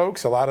state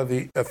folks, a lot of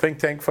the think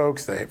tank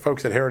folks, the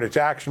folks at Heritage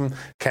Action,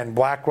 Ken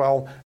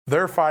Blackwell,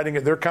 they're fighting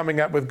it. They're coming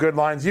up with good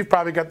lines. You've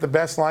probably got the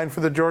best line for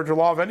the Georgia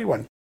law of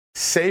anyone.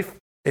 Safe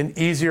and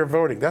easier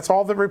voting. That's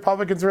all the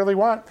Republicans really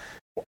want.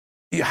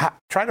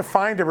 Try to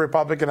find a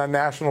Republican on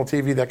national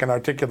TV that can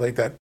articulate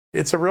that.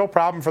 It's a real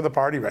problem for the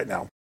party right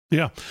now.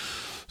 Yeah.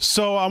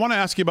 So I want to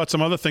ask you about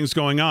some other things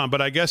going on,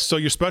 but I guess, so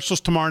your special's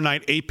tomorrow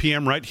night, 8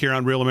 p.m. right here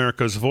on Real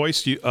America's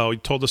Voice. You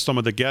told us some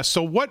of the guests.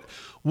 So what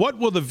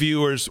will the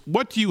viewers,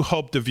 what do you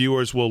hope the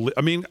viewers will,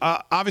 I mean,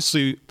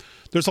 obviously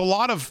there's a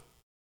lot of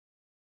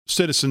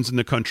citizens in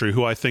the country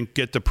who I think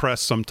get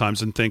depressed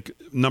sometimes and think,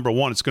 number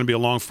one, it's going to be a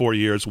long 4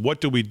 years.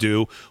 What do we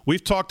do?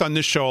 We've talked on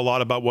this show a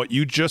lot about what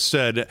you just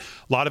said. A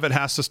lot of it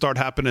has to start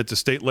happening at the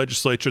state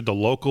legislature, the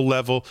local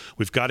level.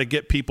 We've got to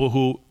get people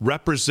who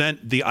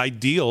represent the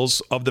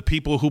ideals of the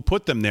people who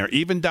put them there,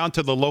 even down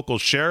to the local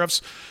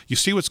sheriffs. You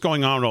see what's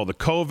going on with all the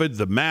COVID,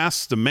 the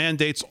masks, the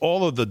mandates,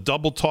 all of the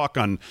double talk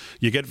on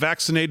you get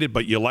vaccinated,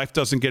 but your life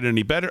doesn't get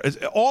any better.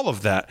 All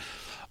of that.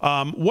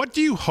 What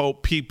do you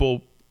hope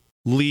people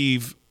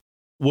leave?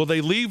 Will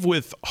they leave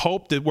with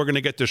hope that we're going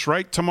to get this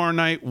right tomorrow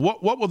night?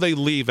 What will they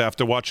leave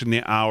after watching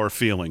the hour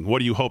feeling? What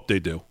do you hope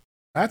they do?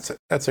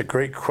 That's a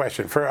great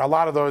question. For a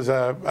lot of those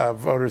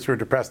voters who are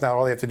depressed now,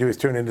 all they have to do is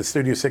tune into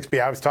Studio 6B.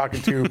 I was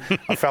talking to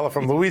a fellow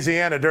from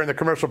Louisiana during the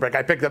commercial break.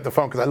 I picked up the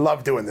phone because I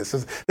love doing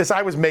this.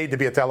 I was made to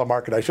be a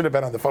telemarketer. I should have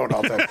been on the phone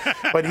all the time.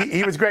 But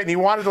he was great, and he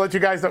wanted to let you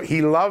guys know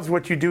he loves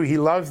what you do. He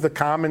loves the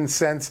common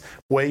sense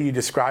way you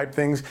describe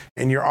things,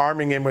 and you're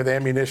arming him with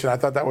ammunition. I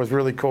thought that was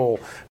really cool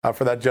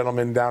for that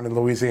gentleman down in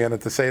Louisiana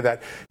to say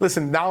that.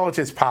 Listen, knowledge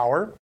is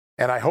power.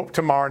 And I hope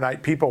tomorrow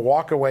night people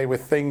walk away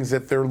with things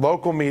that their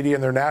local media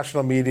and their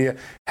national media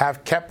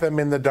have kept them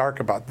in the dark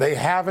about. They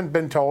haven't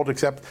been told,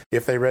 except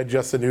if they read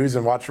just the news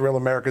and watched Real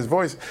America's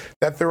Voice,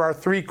 that there are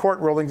 3 court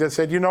rulings that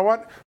said, you know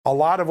what? A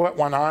lot of what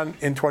went on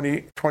in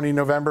 2020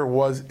 November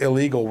was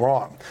illegal,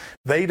 wrong.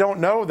 They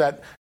don't know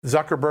that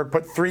Zuckerberg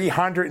put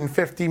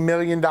 $350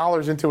 million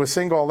into a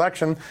single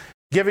election,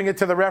 giving it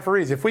to the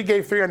referees. If we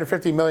gave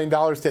 $350 million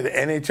to the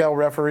NHL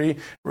referee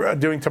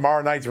doing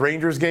tomorrow night's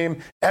Rangers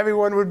game,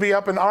 everyone would be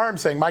up in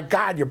arms saying, my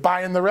God, you're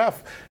buying the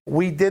ref.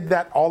 We did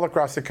that all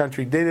across the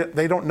country.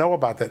 They don't know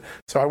about that.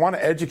 So I want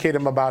to educate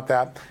them about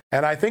that.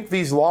 And I think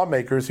these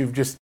lawmakers who've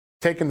just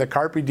taken the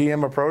carpe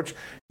diem approach,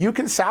 you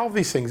can solve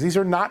these things. These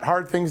are not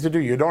hard things to do.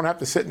 You don't have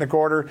to sit in a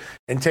corner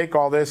and take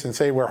all this and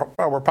say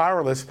we're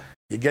powerless.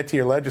 You get to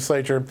your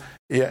legislature,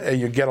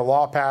 you get a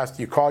law passed,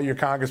 you call your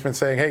congressman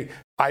saying, hey,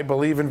 I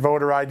believe in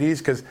voter IDs,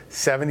 because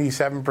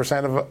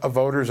 77% of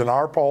voters in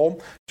our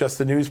poll, Just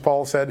the News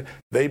poll, said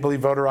they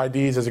believe voter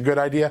IDs is a good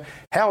idea.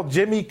 Hell,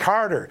 Jimmy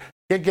Carter,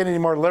 can't get any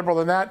more liberal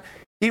than that.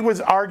 He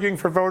was arguing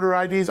for voter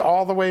IDs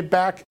all the way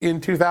back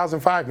in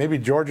 2005. Maybe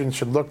Georgians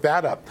should look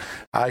that up.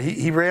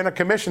 He ran a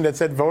commission that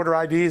said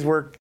voter IDs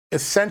were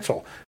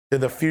essential to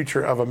the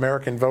future of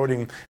American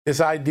voting. This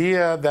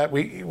idea that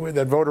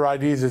that voter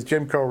IDs is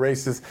Jim Crow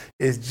racist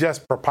is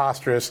just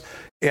preposterous.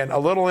 And a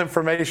little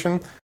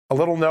information, a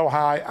little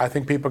know-how, I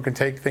think people can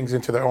take things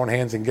into their own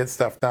hands and get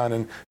stuff done.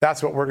 And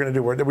that's what we're going to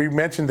do. We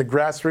mentioned the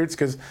grassroots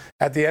because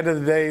at the end of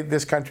the day,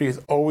 this country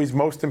is always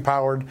most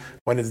empowered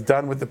when it's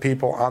done with the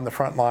people on the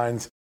front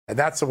lines. And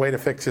that's the way to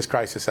fix this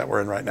crisis that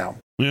we're in right now.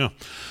 Yeah.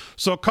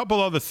 So a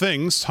couple other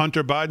things.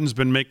 Hunter Biden's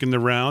been making the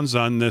rounds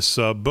on this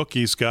book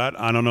he's got.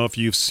 I don't know if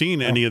you've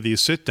seen any of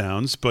these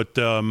sit-downs, but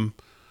I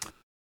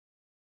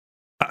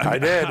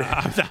did.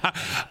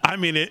 I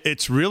mean,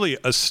 it's really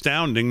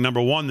astounding.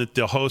 Number one, that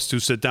the host who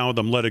sit down with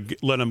him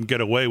let him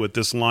get away with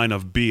this line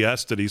of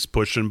BS that he's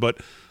pushing.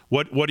 But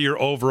what are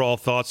your overall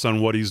thoughts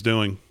on what he's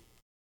doing?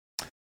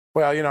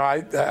 Well, you know,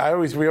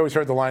 we always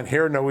heard the line,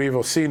 hear no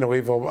evil, see no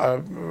evil.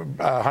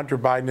 Hunter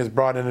Biden has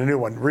brought in a new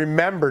one.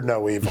 Remember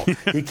no evil.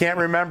 He can't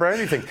remember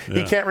anything. Yeah.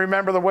 He can't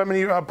remember the women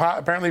he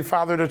apparently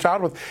fathered a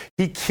child with.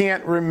 He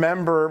can't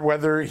remember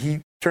whether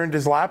he turned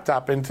his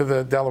laptop into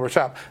the Delaware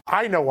shop.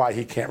 I know why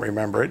he can't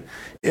remember it.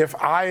 If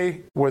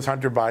I was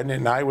Hunter Biden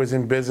and I was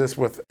in business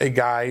with a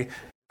guy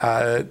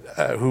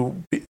who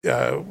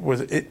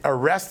was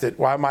arrested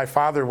while his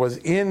father was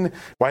in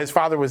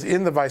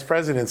the vice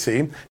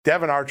presidency,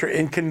 Devon Archer,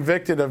 and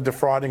convicted of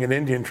defrauding an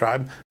Indian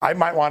tribe. I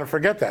might want to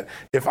forget that.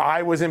 If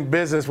I was in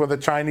business with a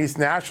Chinese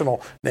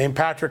national named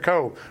Patrick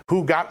Ho,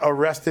 who got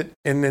arrested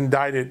and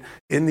indicted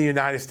in the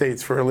United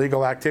States for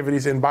illegal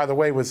activities, and by the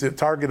way, was the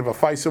target of a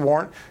FISA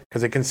warrant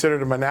because they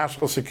considered him a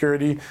national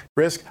security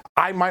risk,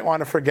 I might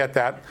want to forget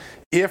that.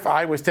 If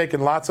I was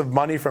taking lots of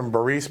money from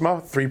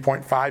Burisma,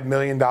 $3.5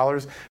 million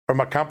from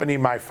a company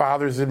my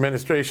father's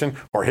administration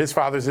or his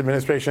father's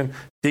administration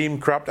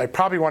deemed corrupt, I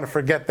probably want to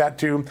forget that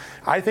too.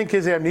 I think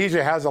his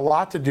amnesia has a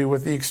lot to do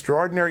with the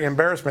extraordinary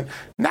embarrassment,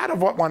 not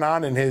of what went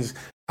on in his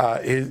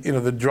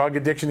the drug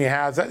addiction he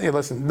has.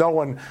 Listen, no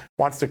one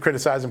wants to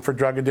criticize him for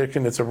drug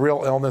addiction. It's a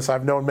real illness.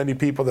 I've known many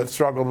people that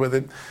struggled with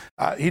it.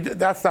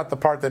 That's not the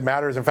part that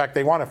matters. In fact,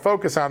 they want to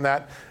focus on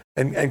that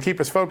and keep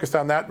us focused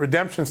on that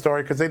redemption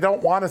story because they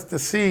don't want us to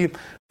see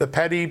the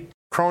petty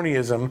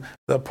cronyism,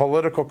 the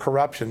political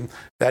corruption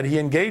that he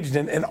engaged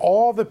in, and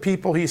all the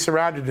people he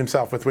surrounded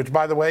himself with, which,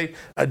 by the way,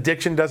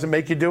 addiction doesn't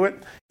make you do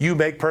it. You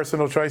make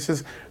personal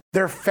choices.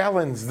 They're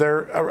felons.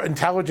 They're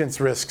intelligence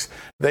risks.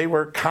 They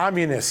were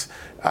communists.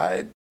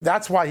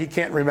 That's why he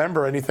can't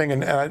remember anything.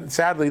 And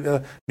sadly,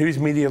 the news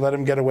media let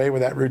him get away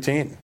with that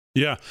routine.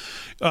 Yeah.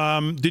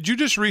 Did you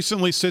just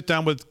recently sit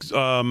down with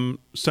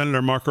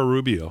Senator Marco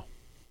Rubio?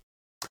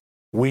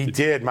 We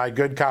did. My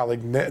good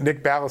colleague,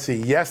 Nick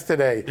Ballasy,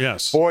 yesterday.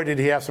 Yes. Boy, did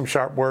he have some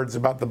sharp words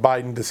about the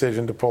Biden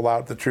decision to pull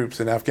out the troops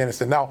in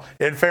Afghanistan. Now,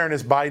 in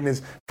fairness, Biden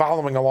is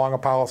following along a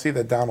policy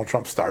that Donald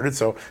Trump started.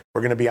 So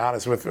we're going to be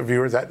honest with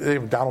viewers that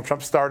Donald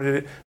Trump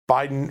started it.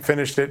 Biden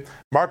finished it.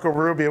 Marco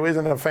Rubio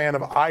isn't a fan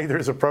of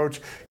either's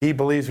approach. He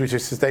believes we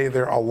should stay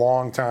there a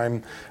long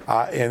time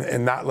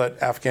and not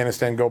let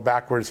Afghanistan go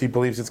backwards. He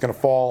believes it's going to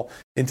fall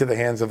into the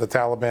hands of the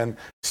Taliban.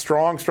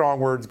 Strong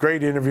words.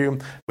 Great interview.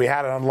 We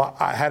had it on.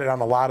 I had it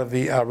on a lot of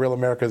the Real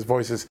America's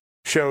Voices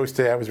shows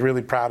today. I was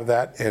really proud of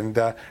that and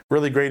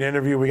really great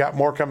interview. We got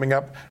more coming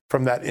up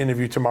from that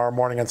interview tomorrow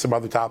morning on some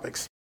other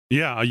topics.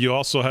 Yeah, you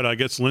also had, I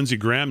guess, Lindsey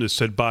Graham that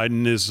said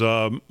Biden is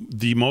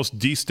the most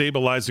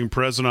destabilizing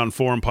president on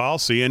foreign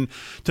policy. And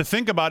to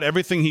think about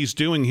everything he's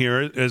doing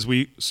here, as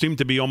we seem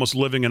to be almost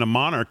living in a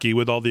monarchy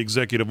with all the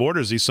executive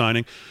orders he's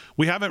signing,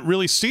 we haven't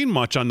really seen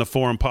much on the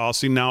foreign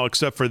policy now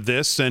except for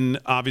this. And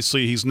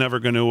obviously, he's never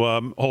going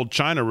to hold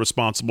China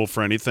responsible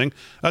for anything.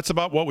 That's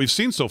about what we've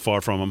seen so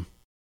far from him.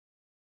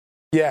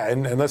 Yeah,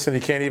 and listen, he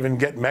can't even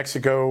get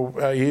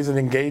Mexico. He isn't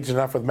engaged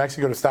enough with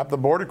Mexico to stop the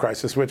border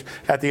crisis, which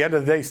at the end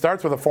of the day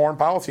starts with a foreign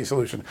policy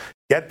solution.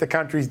 Get the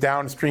countries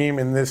downstream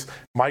in this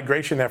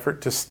migration effort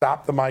to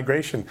stop the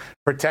migration,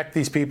 protect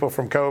these people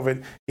from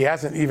COVID. He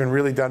hasn't even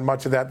really done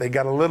much of that. They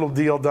got a little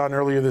deal done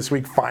earlier this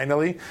week,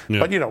 finally. Yeah.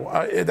 But,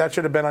 that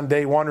should have been on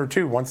day 1 or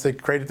 2 once they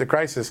created the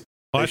crisis.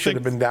 They should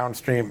have been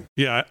downstream.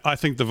 Yeah, I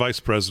think the vice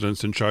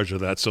president's in charge of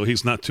that, so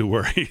he's not too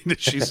worried.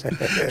 she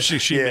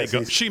may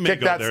go. She may kick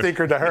go that there.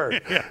 stinker to her.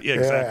 yeah,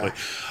 exactly.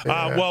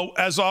 Yeah. Well,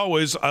 as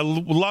always, I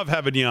love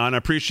having you on. I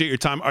appreciate your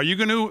time. Are you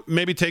going to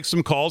maybe take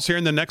some calls here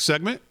in the next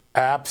segment?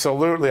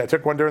 Absolutely. I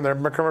took one during the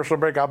commercial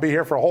break. I'll be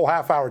here for a whole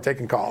half hour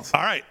taking calls.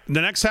 All right. The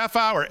next half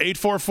hour,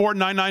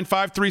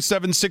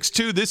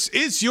 844-995-3762. This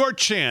is your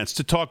chance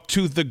to talk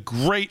to the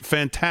great,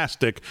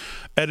 fantastic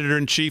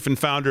editor-in-chief and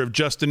founder of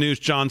Just the News,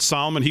 John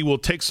Solomon. He will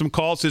take some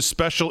calls. His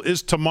special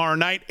is tomorrow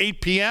night,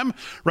 8 p.m.,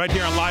 right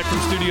here on Live from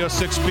Studio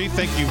 6B.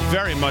 Thank you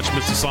very much,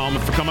 Mr.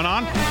 Solomon, for coming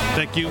on.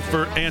 Thank you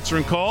for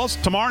answering calls.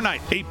 Tomorrow night,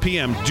 8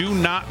 p.m. Do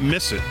not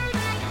miss it.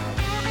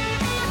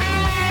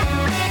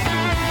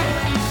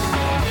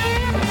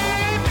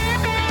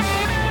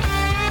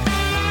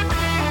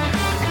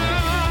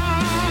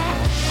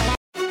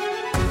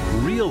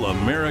 Real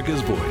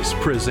America's Voice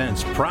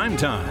presents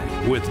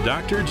Primetime with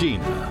Dr.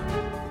 Gina.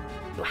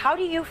 How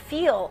do you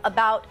feel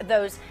about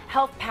those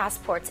health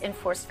passports in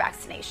forced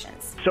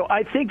vaccinations? So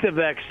I think the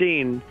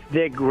vaccine,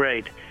 they're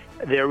great.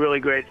 They're really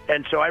great.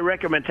 And so I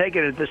recommend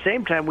taking it. At the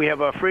same time, we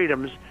have our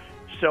freedoms.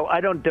 So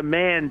I don't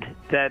demand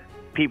that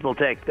people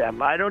take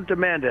them. I don't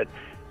demand it.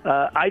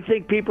 I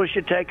think people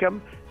should take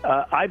them.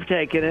 I've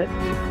taken it.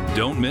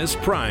 Don't miss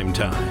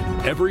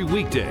Primetime every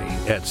weekday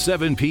at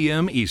 7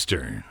 p.m.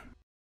 Eastern.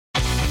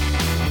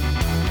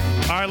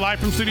 All right, live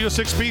from Studio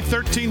 6B,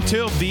 13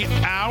 till the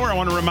hour. I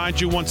want to remind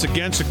you once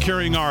again,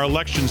 securing our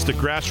elections, the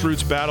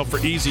grassroots battle for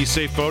easy,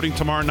 safe voting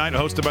tomorrow night,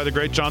 hosted by the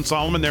great John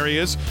Solomon. There he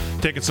is,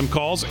 taking some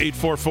calls,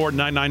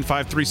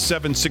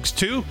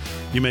 844-995-3762.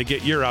 You may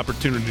get your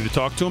opportunity to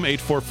talk to him,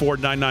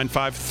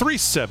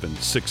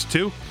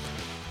 844-995-3762.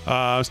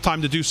 It's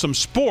time to do some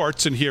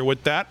sports, and here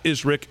with that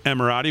is Rick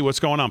Emirati. What's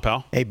going on,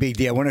 pal? Hey, big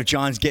deal. I wonder if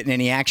John's getting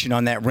any action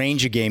on that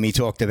Ranger game he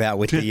talked about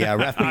with the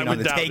ref being on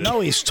the tape. No,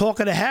 he's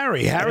talking to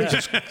Harry. Harry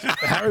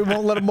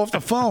won't let him off the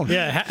phone.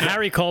 Yeah,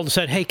 Harry called and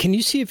said, hey, can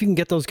you see if you can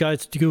get those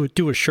guys to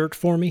do a shirt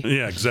for me?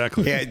 Yeah,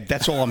 exactly. Yeah,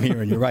 that's all I'm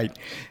hearing. You're right.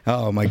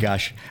 Oh, my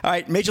gosh. All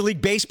right, Major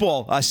League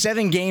Baseball.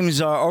 7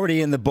 games are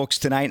already in the books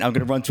tonight. I'm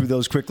going to run through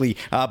those quickly.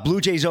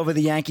 Blue Jays over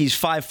the Yankees,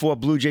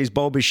 5-4. Blue Jays,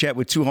 Bo Bichette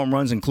with 2 home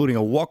runs, including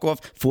a walk-off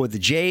for the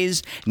Jays.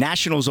 Jays.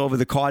 Nationals over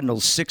the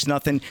Cardinals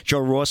 6-0. Joe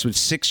Ross with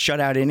 6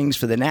 shutout innings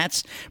for the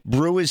Nats.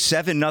 Brewers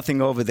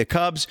 7-0 over the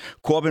Cubs.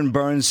 Corbin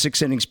Burns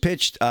 6 innings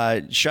pitched,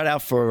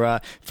 shutout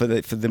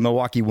for the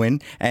Milwaukee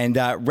win. And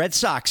Red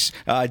Sox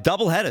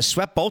doubleheader,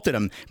 swept both of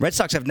them. Red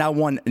Sox have now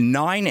won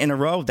 9 in a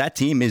row. That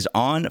team is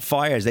on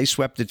fire as they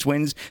swept the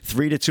Twins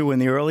 3-2 in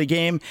the early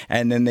game,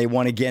 and then they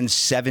won again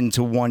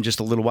 7-1 just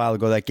a little while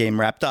ago. That game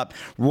wrapped up.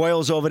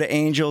 Royals over the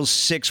Angels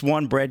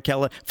 6-1. Brad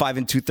Keller 5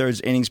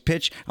 2/3 innings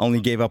pitch, only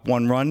gave up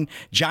 1 run.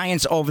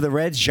 Giants over the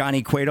Reds.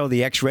 Johnny Cueto,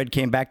 the ex-Red,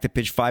 came back to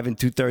pitch 5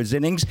 2/3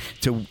 innings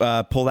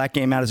to pull that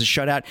game out as a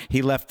shutout.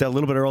 He left a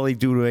little bit early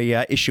due to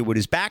a issue with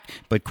his back,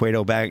 but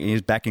Cueto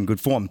is back in good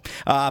form.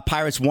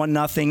 Pirates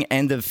 1-0,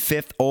 end of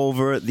 5th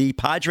over the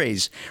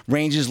Padres.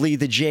 Rangers lead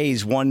the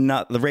Rays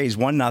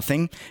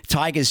 1-0.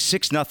 Tigers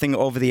 6-0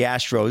 over the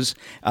Astros.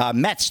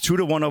 Mets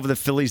 2-1 over the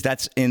Phillies.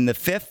 That's in the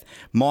 5th.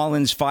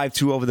 Marlins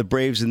 5-2 over the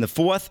Braves in the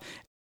 4th.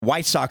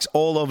 White Sox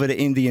all over the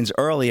Indians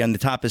early on the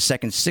top of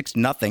second,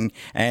 6-0.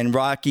 And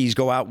Rockies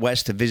go out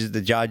west to visit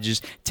the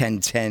Dodgers,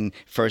 10-10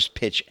 first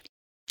pitch.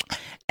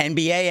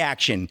 NBA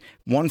action,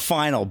 one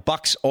final.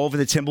 Bucks over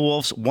the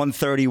Timberwolves,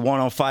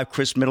 130-105.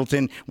 Chris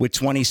Middleton with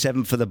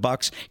 27 for the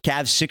Bucks.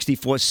 Cavs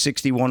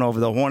 64-61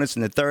 over the Hornets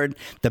in the third.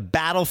 The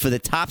battle for the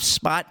top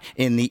spot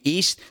in the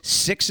East,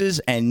 Sixers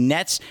and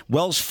Nets.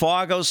 Wells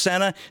Fargo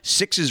Center,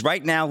 Sixers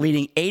right now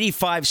leading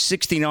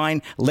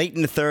 85-69 late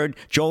in the third.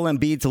 Joel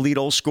Embiid to lead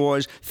all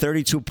scorers,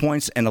 32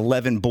 points and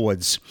 11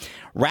 boards.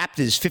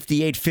 Raptors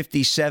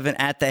 58-57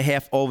 at the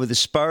half over the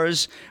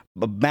Spurs.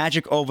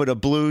 Magic over the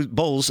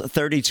Bulls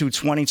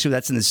 32-22.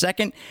 That's in the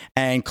second.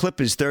 And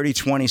Clippers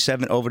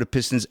 30-27 over the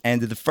Pistons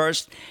end of the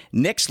first.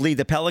 Knicks lead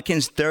the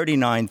Pelicans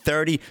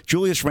 39-30.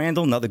 Julius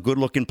Randle, another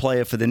good-looking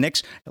player for the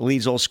Knicks,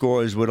 leads all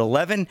scorers with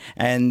 11.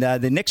 And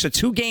the Knicks are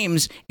 2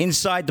 games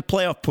inside the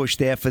playoff push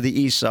there for the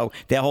East, so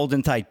they're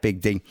holding tight,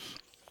 Big D.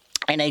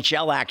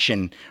 NHL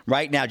action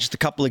right now, just a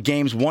couple of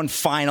games, one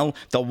final.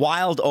 The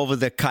Wild over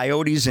the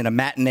Coyotes in a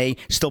matinee,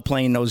 still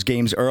playing those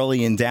games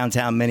early in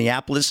downtown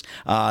Minneapolis.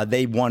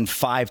 They won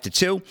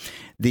 5-2.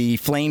 The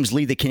Flames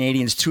lead the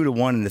Canadiens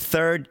 2-1 in the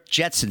third.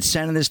 Jets and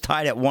Senators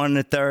tied at 1 in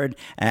the third.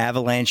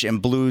 Avalanche and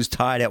Blues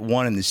tied at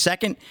 1 in the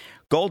second.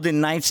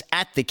 Golden Knights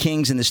at the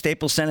Kings in the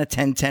Staples Center,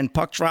 10-10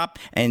 puck drop.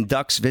 And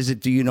Ducks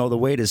visit Do You Know the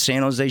Way to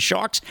San Jose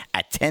Sharks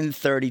at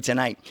 10:30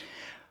 tonight.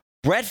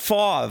 Brett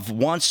Favre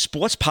wants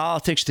sports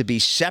politics to be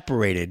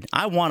separated.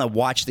 I want to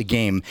watch the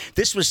game.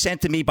 This was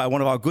sent to me by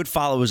one of our good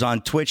followers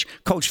on Twitch,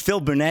 Coach Phil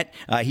Burnett.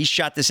 He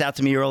shot this out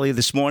to me earlier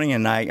this morning,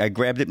 and I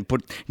grabbed it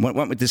and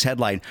went with this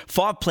headline.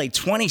 Favre played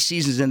 20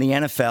 seasons in the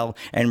NFL,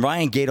 and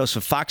Ryan Gatos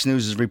of Fox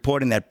News is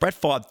reporting that Brett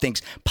Favre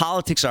thinks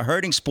politics are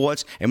hurting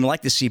sports and would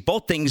like to see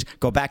both things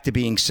go back to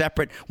being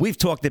separate. We've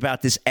talked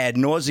about this ad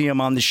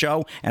nauseum on the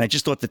show, and I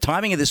just thought the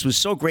timing of this was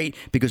so great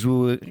because we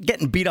were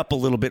getting beat up a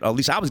little bit, or at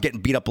least I was getting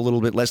beat up a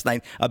little bit last night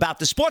about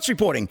the sports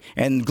reporting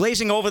and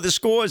glazing over the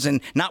scores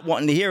and not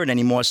wanting to hear it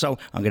anymore, so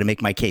I'm going to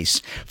make my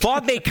case.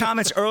 Favre made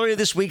comments earlier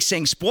this week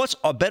saying sports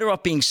are better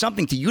off being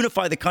something to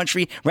unify the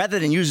country rather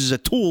than used as a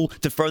tool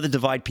to further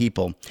divide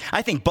people.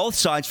 I think both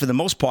sides, for the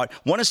most part,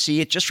 want to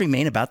see it just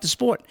remain about the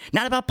sport,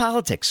 not about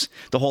politics,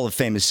 the Hall of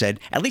Famers said.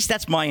 At least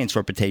that's my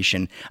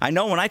interpretation. I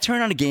know when I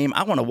turn on a game,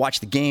 I want to watch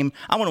the game.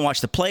 I want to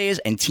watch the players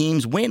and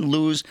teams win,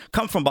 lose,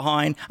 come from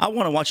behind. I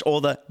want to watch all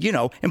the,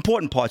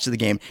 important parts of the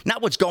game,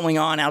 not what's going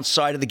on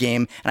outside of the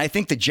game. And I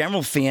think the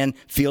general fan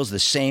feels the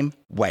same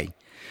way.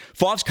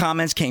 Favre's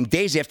comments came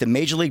days after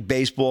Major League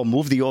Baseball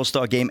moved the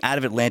All-Star game out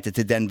of Atlanta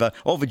to Denver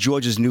over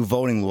Georgia's new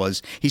voting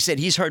laws. He said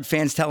he's heard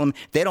fans tell him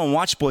they don't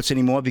watch sports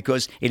anymore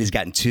because it has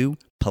gotten too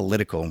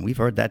political. And we've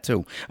heard that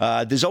too.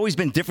 There's always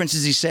been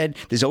differences, he said.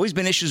 There's always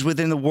been issues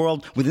within the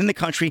world, within the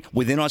country,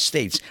 within our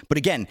states. But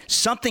again,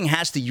 something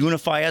has to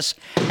unify us.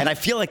 And I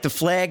feel like the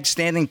flag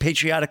standing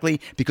patriotically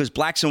because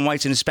blacks and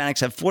whites and Hispanics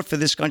have fought for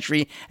this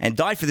country and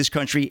died for this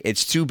country.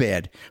 It's too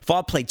bad.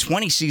 Favre played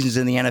 20 seasons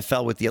in the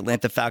NFL with the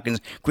Atlanta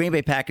Falcons, Green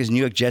Bay Packers,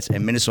 New York Jets,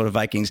 and Minnesota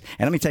Vikings.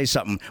 And let me tell you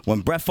something.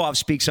 When Brett Favre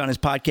speaks on his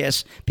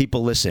podcast,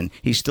 people listen.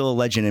 He's still a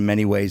legend in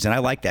many ways. And I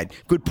like that.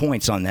 Good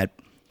points on that.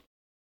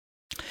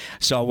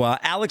 So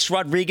Alex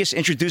Rodriguez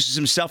introduces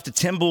himself to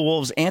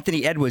Timberwolves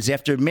Anthony Edwards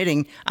after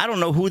admitting, I don't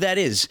know who that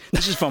is.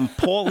 This is from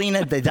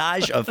Paulina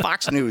Dadaj of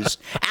Fox News.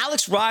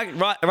 Alex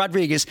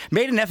Rodriguez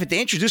made an effort to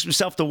introduce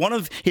himself to one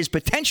of his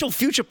potential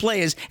future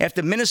players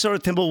after Minnesota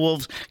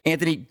Timberwolves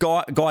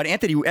guard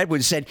Anthony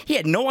Edwards said he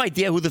had no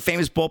idea who the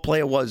famous ball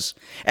player was.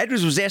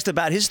 Edwards was asked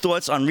about his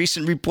thoughts on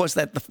recent reports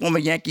that the former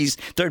Yankees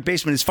third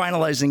baseman is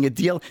finalizing a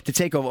deal to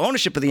take over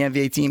ownership of the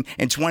NBA team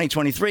in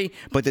 2023,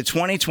 but the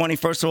 2020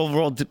 first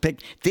overall pick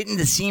didn't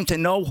seem to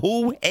know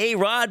who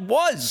A-Rod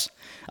was.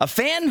 A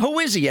fan? Who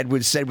is he?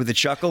 Edwards said with a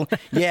chuckle.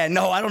 Yeah,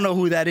 no, I don't know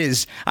who that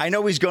is. I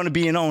know he's going to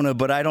be an owner,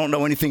 but I don't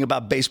know anything everything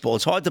about baseball.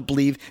 It's hard to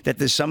believe that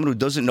there's someone who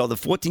doesn't know the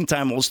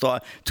 14-time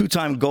All-Star,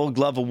 2-time Gold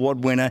Glove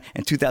Award winner,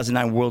 and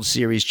 2009 World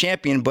Series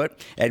champion, but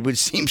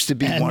Edwards seems to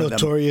be and one of them.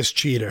 Notorious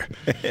cheater.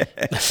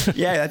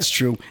 Yeah, that's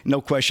true.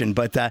 No question.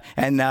 But,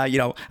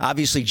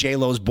 obviously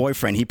J-Lo's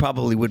boyfriend, he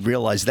probably would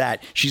realize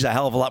that. She's a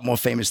hell of a lot more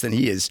famous than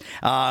he is.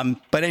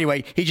 But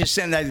anyway, he just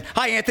sent that.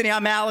 Hi, Anthony,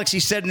 I'm Alex. He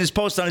said in his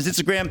post on his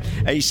Instagram,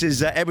 he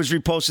says, Edwards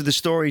reposted the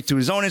story to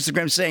his own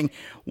Instagram saying,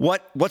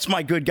 what's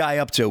my good guy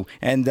up to?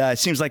 And it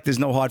seems like there's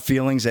no hard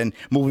feelings and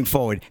moving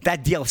forward.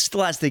 That deal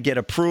still has to get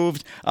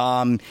approved.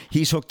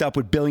 He's hooked up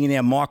with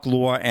billionaire Mark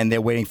Lore, and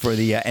they're waiting for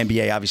the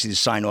NBA, obviously, to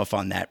sign off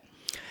on that.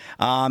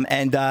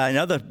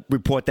 Another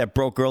report that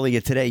broke earlier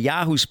today,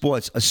 Yahoo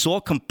Sports,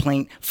 assault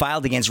complaint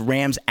filed against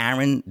Rams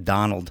Aaron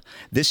Donald.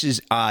 This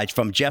is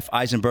from Jeff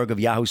Eisenberg of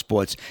Yahoo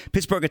Sports.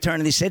 Pittsburgh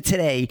attorney said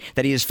today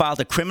that he has filed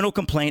a criminal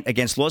complaint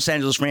against Los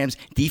Angeles Rams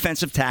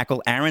defensive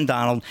tackle Aaron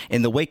Donald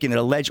in the wake of an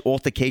alleged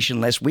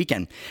altercation last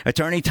weekend.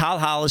 Attorney Tal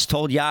Hollis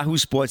told Yahoo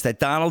Sports that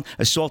Donald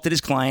assaulted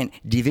his client,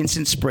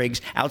 DeVincent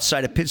Spriggs,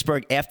 outside a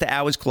Pittsburgh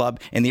after-hours club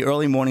in the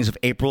early mornings of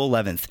April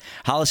 11th.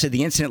 Hollis said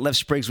the incident left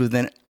Spriggs with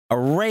an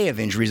array of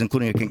injuries,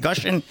 including a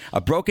concussion, a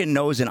broken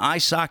nose and eye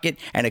socket,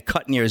 and a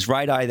cut near his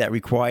right eye that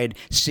required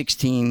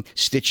 16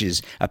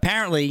 stitches.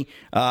 Apparently,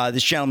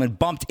 this gentleman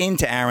bumped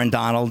into Aaron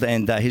Donald,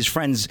 and his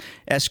friends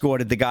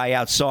escorted the guy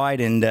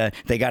outside, and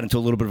they got into a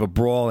little bit of a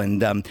brawl,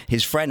 and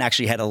his friend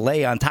actually had to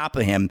lay on top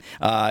of him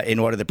in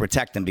order to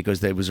protect him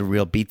because there was a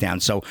real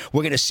beatdown. So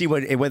we're going to see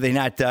whether or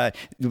not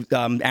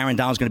Aaron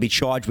Donald's going to be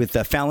charged with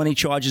felony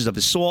charges of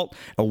assault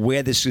or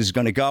where this is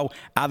going to go.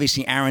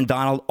 Obviously, Aaron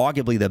Donald,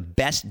 arguably the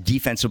best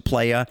defensive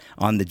player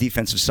on the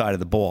defensive side of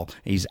the ball.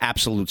 He's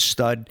absolute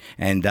stud,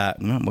 and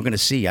we're going to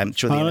see. I'm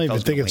sure. I don't even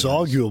think it's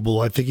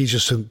arguable. I think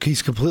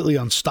he's completely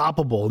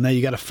unstoppable. Now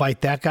you got to fight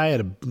that guy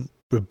at a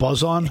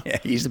buzz on. Yeah,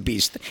 he's a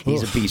beast.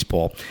 He's a beast,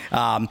 Paul. You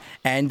know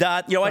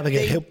what? They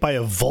get hit by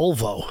a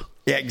Volvo.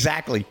 Yeah,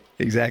 exactly.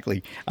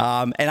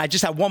 And I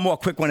just have one more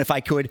quick one, if I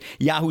could.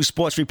 Yahoo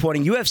Sports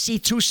reporting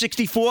UFC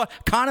 264,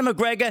 Conor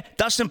McGregor,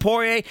 Dustin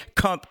Poirier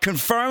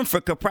confirmed for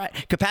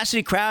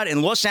capacity crowd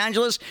in Los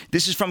Angeles.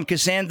 This is from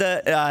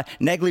Cassandra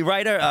Negley,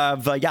 writer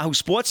of Yahoo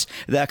Sports.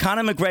 The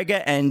Conor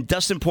McGregor and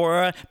Dustin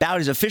Poirier bout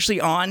is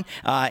officially on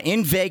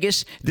in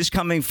Vegas. This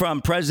coming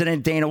from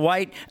President Dana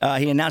White.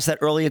 He announced that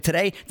earlier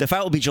today. The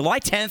fight will be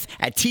July 10th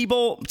at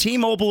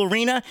T-Mobile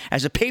Arena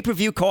as a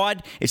pay-per-view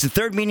card. It's the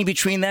third meeting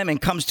between them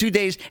and comes 2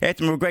 days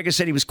after McGregor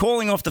said he was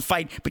calling off the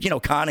fight, but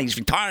Conor, he's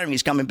retiring,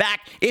 he's coming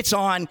back. It's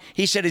on.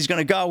 He said he's going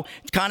to go.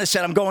 Conor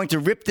said, I'm going to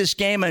rip this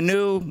game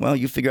anew. Well,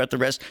 you figure out the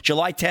rest.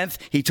 July 10th,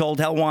 he told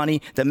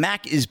Helwani, the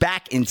Mac is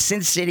back in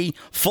Sin City,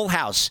 full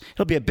house.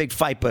 It'll be a big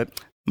fight, but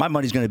my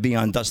money's going to be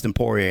on Dustin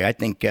Poirier. I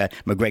think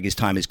McGregor's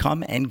time has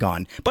come and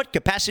gone. But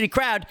capacity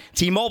crowd,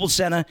 T-Mobile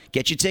Center,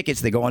 get your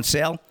tickets. They go on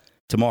sale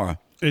tomorrow.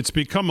 It's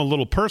become a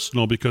little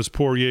personal because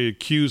Poirier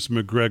accused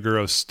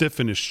McGregor of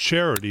stiffing his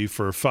charity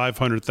for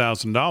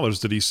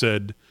 $500,000 that he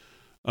said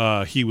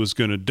he was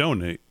going to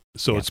donate.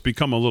 So it's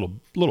become a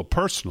little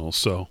personal.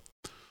 So,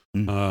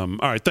 all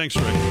right, thanks,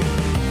 Ray.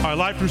 All right,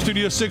 live from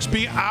Studio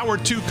 6B, Hour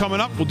 2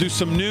 coming up. We'll do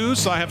some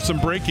news. I have some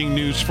breaking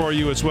news for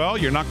you as well.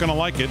 You're not going to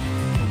like it.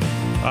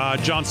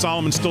 John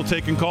Solomon's still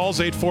taking calls,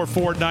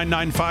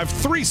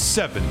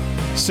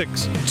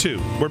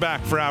 844-995-3762. We're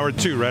back for Hour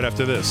 2 right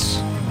after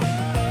this.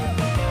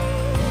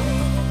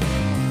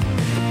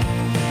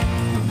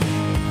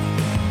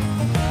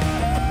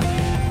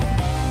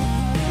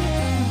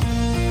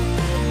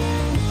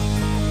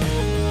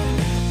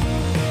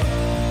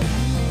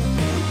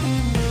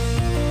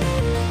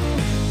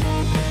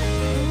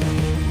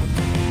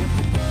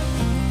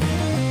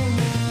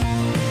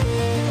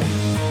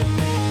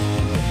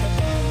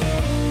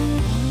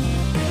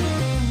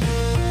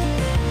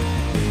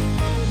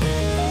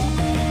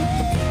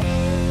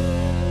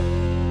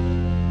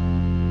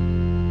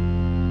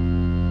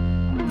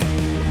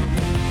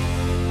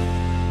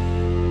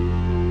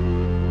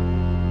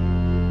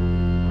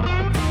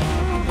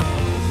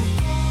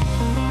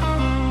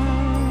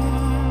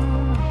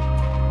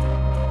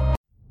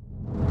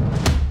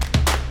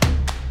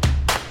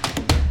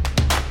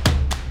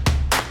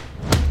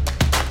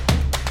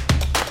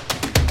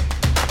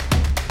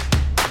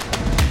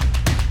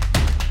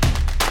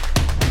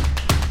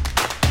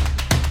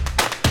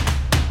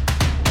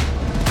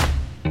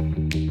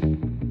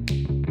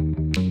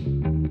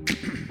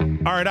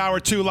 All right, Hour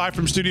 2 live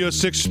from Studio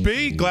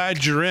 6B.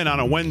 Glad you're in on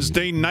a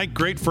Wednesday night.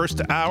 Great first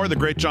hour. The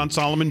great John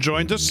Solomon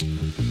joined us.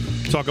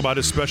 Talk about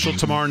his special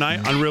tomorrow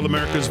night on Real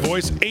America's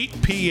Voice,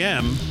 8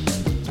 p.m.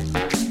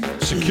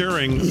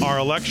 Securing our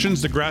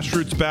elections, the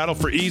grassroots battle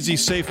for easy,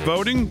 safe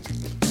voting.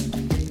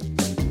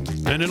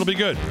 And it'll be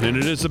good. And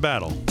it is a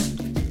battle.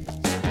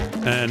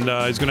 And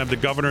he's going to have the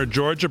governor of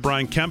Georgia,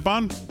 Brian Kemp,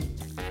 on.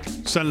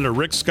 Senator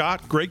Rick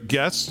Scott, great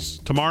guests.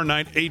 Tomorrow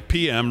night, 8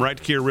 p.m., right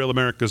here, Real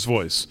America's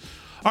Voice.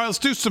 All right, let's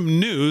do some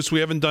news. We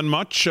haven't done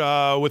much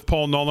with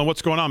Paul Nolan.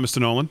 What's going on, Mr.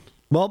 Nolan?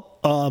 Well,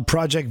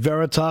 Project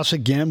Veritas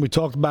again. We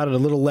talked about it a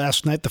little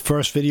last night. The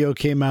first video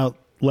came out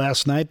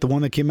last night. The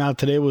one that came out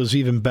today was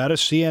even better.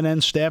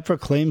 CNN staffer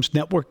claims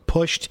network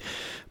pushed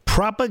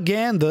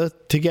propaganda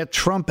to get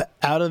Trump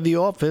out of the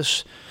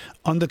office.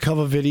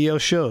 Undercover video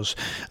shows.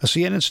 A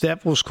CNN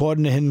staffer was caught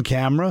in a hidden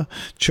camera.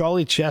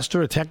 Charlie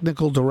Chester, a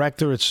technical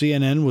director at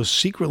CNN, was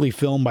secretly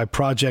filmed by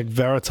Project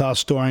Veritas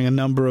storing a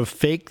number of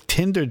fake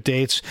Tinder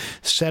dates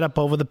set up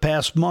over the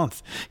past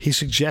month. He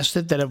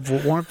suggested that if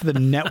it weren't for the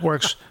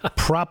network's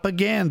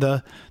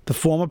propaganda, the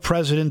former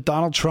president,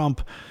 Donald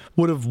Trump,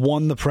 would have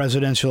won the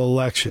presidential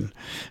election.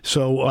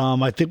 So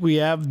I think we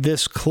have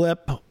this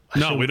clip.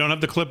 No, we don't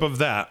have the clip of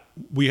that.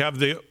 We have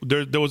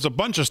there was a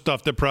bunch of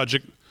stuff that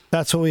Project...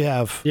 That's what we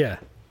have. Yeah.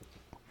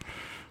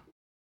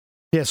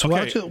 Yeah. So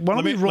okay,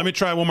 let me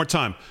try one more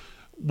time.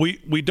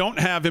 We don't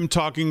have him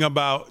talking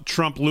about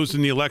Trump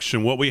losing the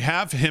election. What we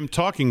have him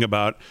talking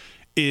about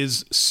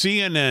is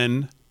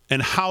CNN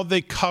and how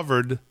they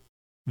covered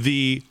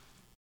the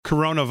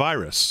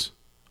coronavirus.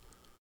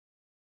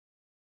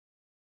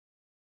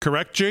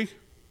 Correct, G?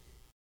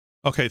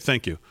 Okay,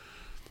 thank you.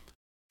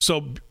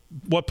 So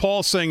what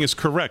Paul's saying is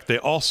correct. They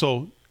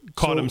also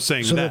caught him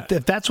saying that.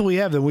 If that's what we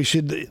have, then we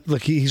should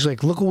look. He's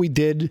like, look what we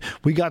did.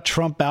 We got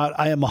Trump out.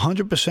 I am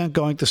 100%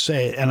 going to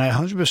say it, and I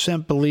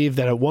 100% believe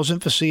that it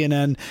wasn't for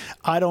CNN.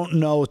 I don't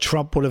know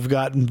Trump would have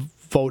gotten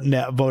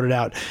voted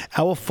out.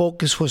 Our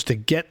focus was to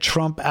get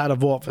Trump out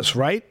of office,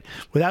 right?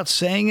 Without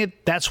saying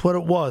it, that's what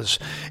it was.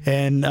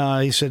 And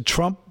he said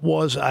Trump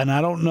was, and I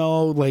don't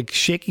know, like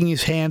shaking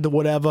his hand or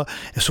whatever.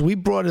 So we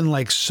brought in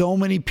like so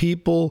many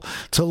people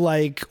to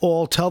like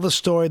all tell the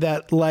story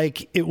that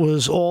like it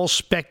was all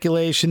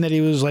speculation, that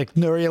he was like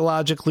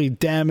neurologically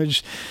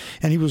damaged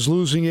and he was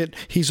losing it.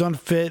 He's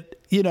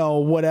unfit. You know,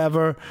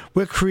 whatever.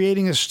 We're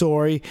creating a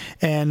story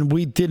and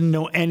we didn't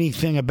know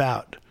anything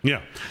about.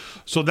 Yeah.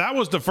 So that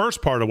was the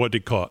first part of what they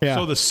caught. Yeah.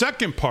 So the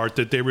second part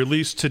that they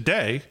released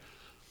today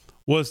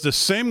was the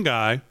same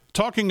guy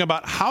talking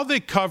about how they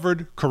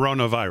covered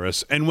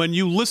coronavirus. And when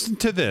you listen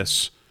to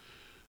this,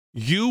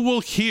 you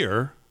will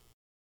hear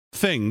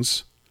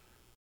things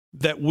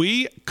that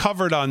we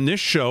covered on this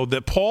show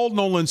that Paul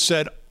Nolan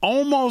said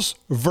almost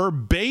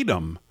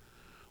verbatim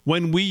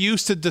when we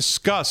used to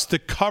discuss the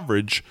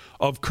coverage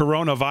of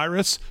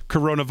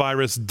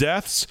coronavirus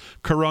deaths,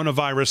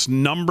 coronavirus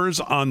numbers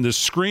on the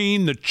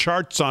screen, the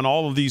charts on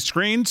all of these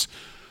screens.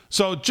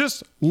 So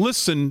just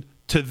listen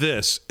to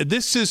this.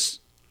 This is,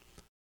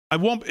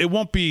 it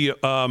won't be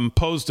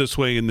posed this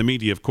way in the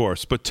media, of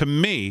course, but to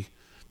me,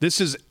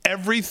 this is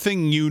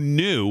everything you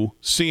knew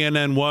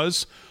CNN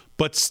was,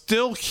 but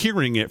still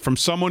hearing it from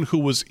someone who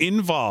was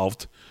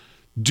involved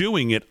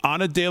doing it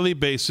on a daily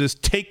basis,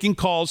 taking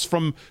calls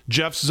from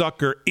Jeff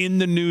Zucker in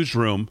the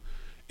newsroom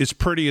is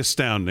pretty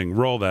astounding.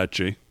 Roll that,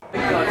 G.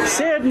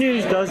 Sad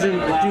news doesn't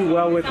do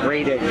well with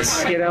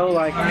ratings. You know,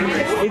 like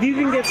if you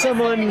can get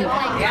someone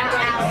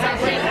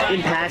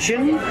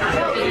impassioned,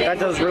 that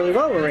does really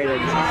well with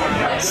ratings.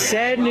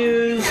 Sad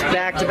news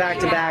back to back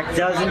to back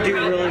doesn't do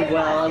really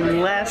well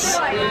unless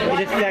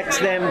it affects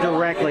them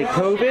directly.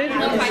 COVID,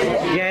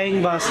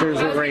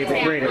 gangbusters with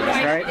ratings,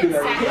 right?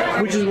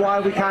 Which is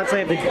why we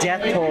constantly have a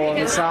death toll on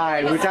the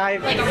side, which I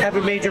have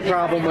a major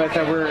problem with,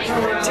 that we're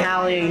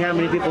tallying how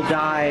many people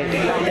die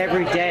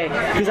every day.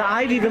 Because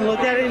I've even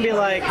looked at it and be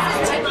like,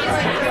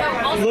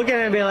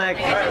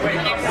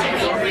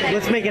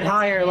 let's make it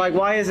higher. Like,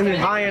 why isn't it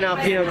high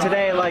enough? You know,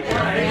 today, like,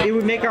 it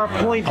would make our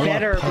point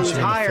better if it was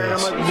higher. And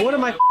I'm like, what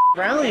am I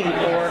rallying for?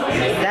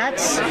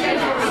 That's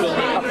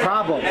a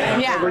problem. Yeah.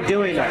 That we're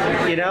doing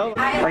that, you know,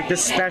 like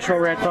this special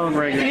red phone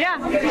ring. Yeah.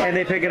 And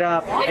they pick it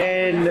up,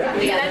 and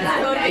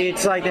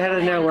it's like the head of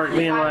the network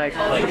being like,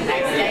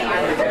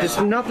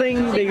 there's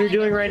nothing that you're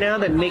doing right now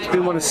that makes me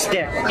want to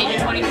stick.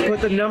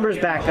 Put the numbers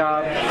back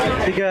up,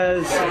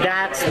 because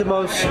that's the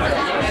most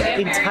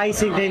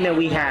enticing thing that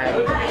we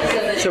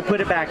have. So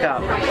put it back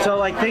up. So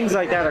like things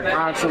like that are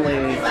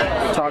constantly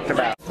talked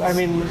about. I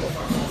mean,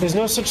 there's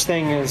no such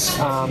thing as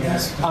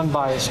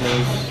unbiased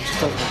news.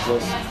 Just like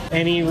this.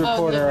 Any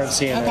reporter on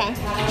CNN,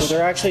 what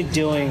they're actually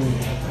doing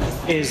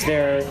is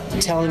they're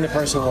telling the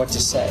person what to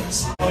say.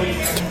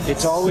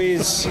 It's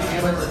always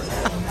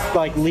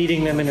like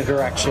leading them in a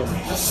direction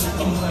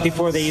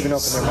before they even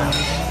open their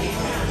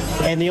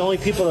mouth. And the only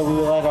people that we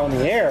will let on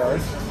the air,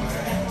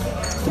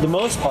 for the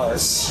most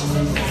part,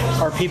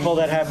 are people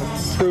that have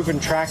a proven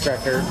track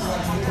record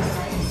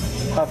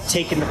of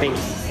taking the bait.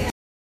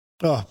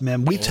 Oh,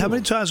 man. How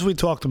many times have we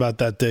talked about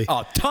that, D?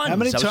 Oh, tons. How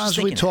many times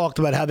have we talked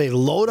about how they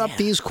load up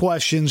these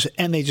questions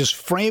and they just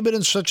frame it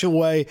in such a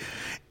way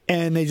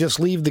and they just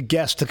leave the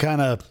guest to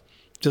kind of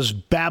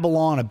just babble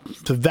on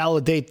to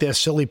validate their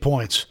silly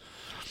points?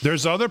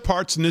 There's other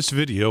parts in this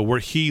video where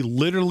he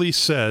literally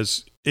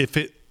says, if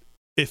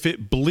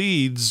it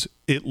bleeds,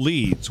 it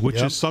leads, which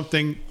is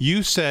something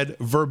you said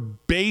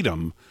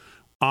verbatim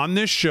on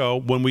this show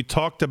when we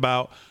talked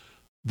about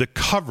the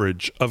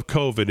coverage of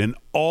COVID, and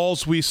all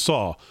we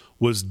saw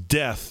was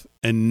death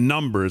and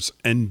numbers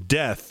and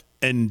death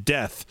and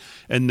death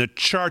and the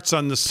charts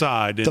on the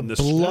side and the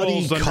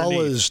bloody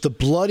colors, the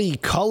bloody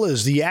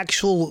colors, the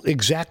actual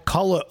exact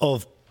color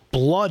of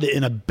blood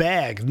in a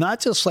bag, not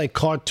just like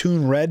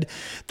cartoon red.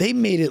 They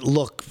made it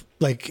look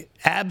like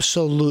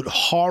absolute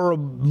horror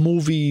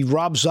movie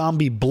Rob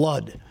Zombie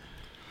blood.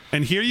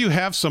 And here you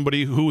have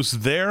somebody who's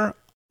there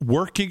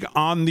working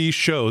on these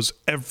shows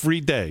every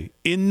day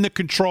in the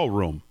control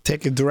room.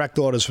 Taking direct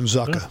orders from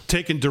Zucker.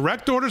 Taking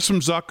direct orders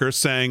from Zucker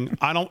saying,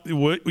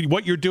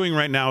 what you're doing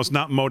right now is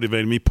not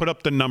motivating me. Put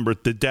up the number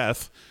to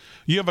death.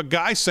 You have a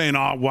guy saying,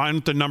 why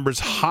aren't the numbers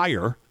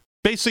higher?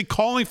 Basically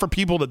calling for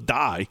people to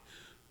die.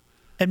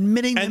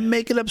 Admitting and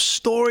making up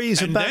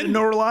stories about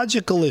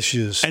neurological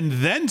issues. And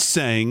then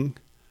saying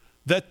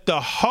that the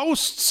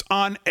hosts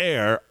on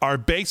air are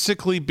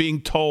basically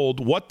being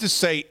told what to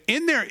say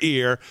in their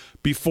ear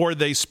before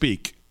they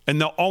speak.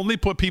 And they'll only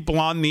put people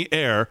on the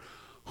air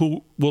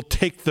who will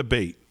take the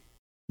bait.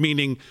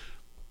 Meaning,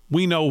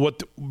 we know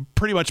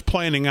pretty much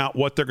planning out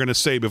what they're going to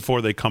say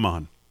before they come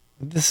on.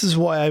 This is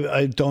why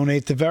I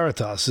donate to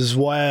Veritas. This is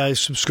why I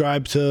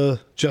subscribe to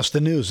Just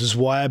the News. This is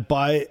why I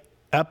buy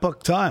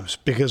Epoch Times,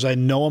 because I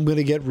know I'm going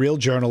to get real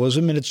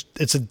journalism, and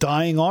it's a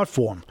dying art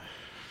form.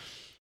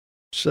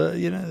 So,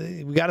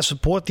 we got to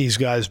support these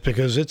guys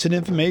because it's an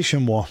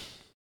information war.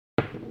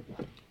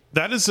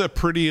 That is a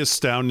pretty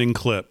astounding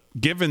clip,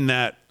 given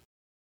that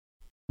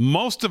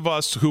most of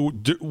us who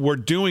were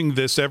doing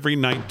this every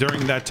night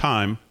during that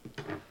time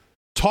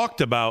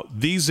talked about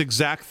these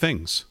exact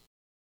things.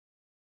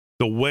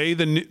 The way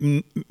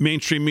the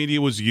mainstream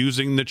media was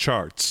using the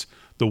charts,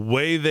 the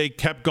way they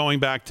kept going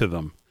back to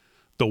them,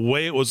 the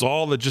way it was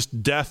all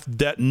just death,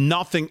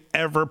 nothing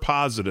ever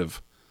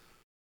positive.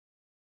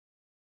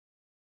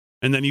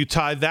 And then you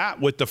tie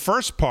that with the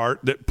first part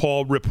that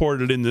Paul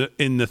reported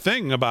in the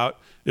thing about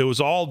it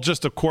was all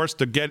just, of course,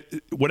 to get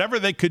whatever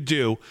they could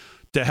do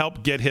to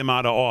help get him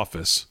out of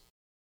office.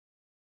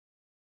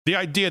 The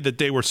idea that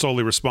they were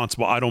solely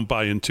responsible, I don't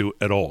buy into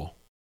at all.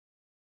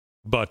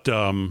 But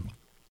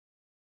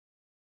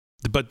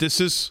this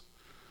is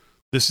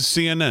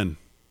CNN.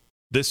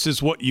 This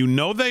is what you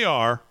know they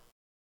are,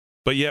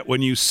 but yet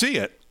when you see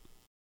it,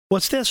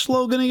 what's their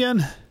slogan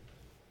again?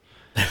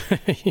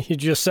 You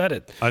just said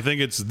it. I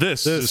think it's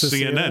this is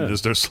CNN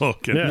is their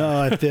slogan. Yeah.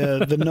 No,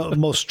 the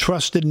most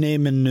trusted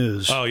name in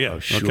news. Oh, yeah.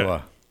 Sure.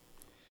 Okay.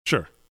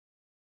 Sure.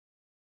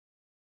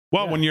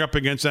 Well, when you're up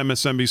against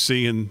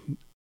MSNBC, and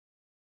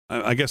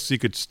I guess you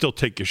could still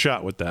take your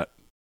shot with that.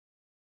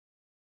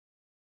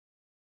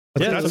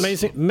 Yeah,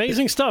 it's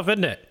amazing stuff,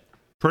 isn't it?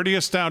 Pretty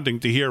astounding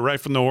to hear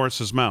right from the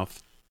horse's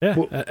mouth. Yeah,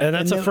 and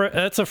that's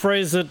a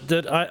phrase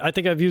that I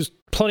think I've used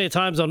plenty of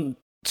times on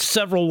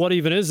several What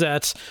Even Is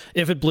That's.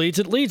 If it bleeds,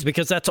 it leads,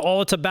 because that's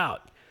all it's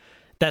about.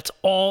 That's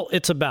all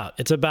it's about.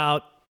 It's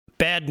about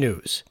bad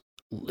news.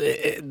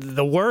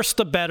 The worse,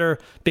 the better,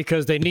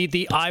 because they need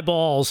the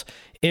eyeballs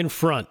in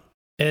front.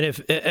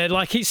 And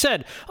like he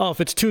said,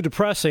 if it's too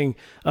depressing,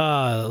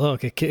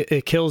 look,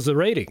 it kills the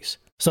ratings.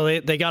 So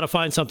they got to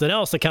find something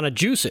else to kind of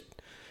juice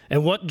it.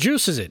 And what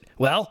juices it?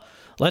 Well,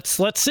 let's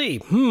see.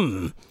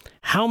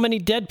 How many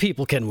dead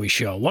people can we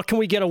show? What can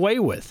we get away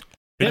with?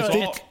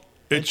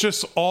 It's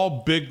just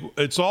all big.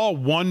 It's all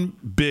one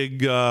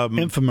big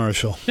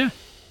infomercial.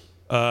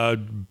 Yeah.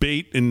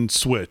 Bait and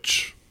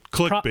switch.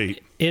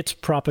 Clickbait. It's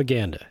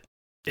propaganda.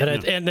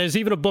 And there's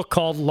even a book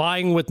called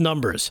Lying with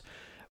Numbers,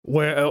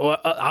 where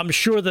I'm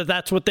sure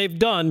that's what they've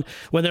done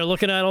when they're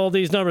looking at all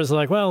these numbers. They're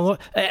like, well,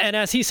 and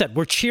as he said,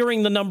 we're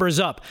cheering the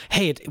numbers up.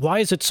 Hey, why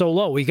is it so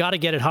low? We got to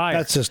get it higher.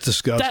 That's just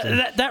disgusting.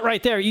 That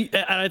right there, and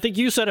I think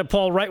you said it,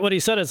 Paul, right when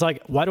he said it. It's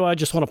like, why do I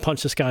just want to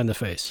punch this guy in the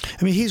face?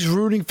 I mean, he's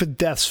rooting for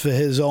deaths for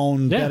his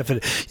own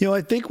benefit.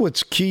 I think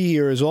what's key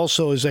here is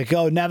like,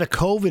 now the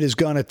COVID is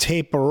going to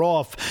taper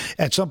off.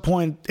 At some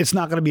point, it's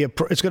not going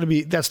to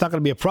be that's not going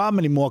to be a problem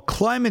anymore.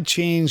 Climate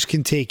change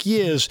can take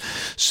years,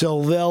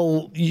 so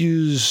they'll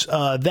use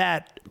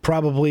that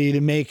probably to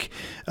make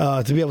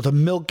to be able to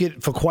milk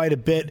it for quite a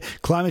bit.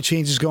 Climate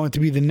change is going to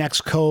be the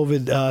next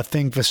COVID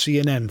thing for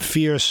CNN.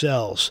 Fear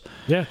sells.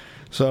 Yeah.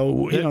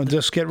 So,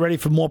 just get ready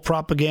for more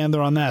propaganda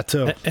on that,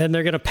 too. And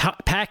they're going to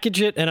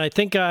package it. And I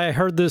think I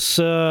heard this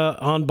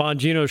on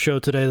Bongino's show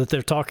today that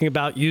they're talking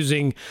about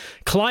using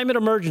climate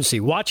emergency.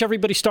 Watch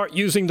everybody start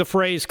using the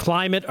phrase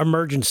climate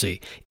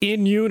emergency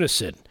in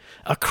unison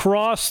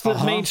across the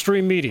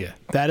mainstream media.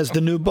 That is the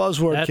new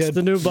buzzword, That's kid.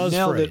 the new buzz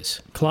phrase.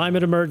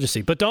 Climate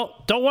emergency. But don't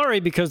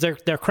worry, because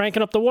they're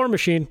cranking up the war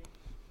machine.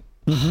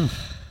 Mm-hmm.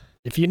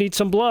 If you need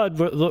some blood,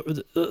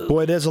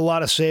 boy, there's a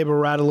lot of saber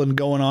rattling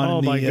going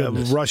on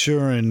in Russia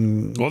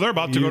and they're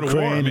about to Ukraine go to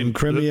war. And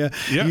Crimea.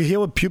 You hear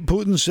what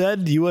Putin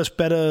said? The U.S.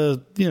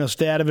 better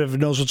stay out of it if it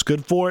knows what's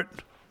good for it.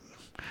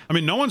 I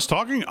mean, no one's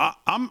talking.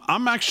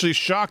 I'm actually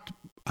shocked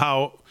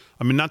how.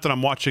 I mean, not that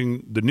I'm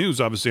watching the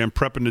news. Obviously, I'm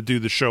prepping to do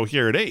the show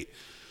here at 8.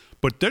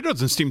 But there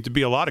doesn't seem to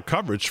be a lot of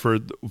coverage for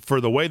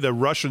the way the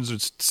Russians are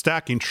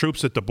stacking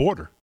troops at the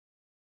border.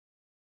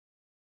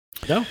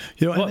 No,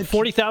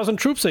 40,000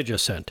 troops they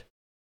just sent.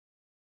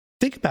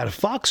 Think about it.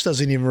 Fox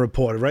doesn't even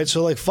report it, right?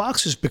 So, like,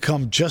 Fox has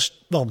become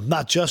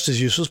not just as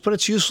useless, but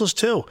it's useless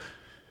too.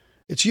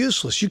 It's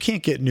useless. You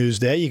can't get news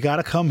there. You got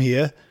to come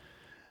here.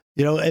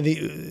 You know, and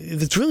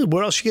it's really,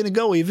 where else are you going to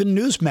go? Even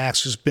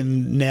Newsmax has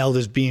been nailed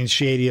as being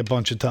shady a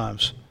bunch of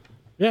times.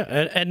 Yeah,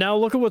 and now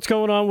look at what's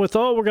going on with,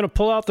 we're going to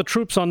pull out the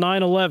troops on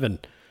 9/11.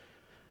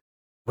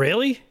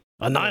 Really?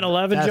 On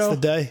 9/11, Joe? That's the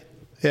day?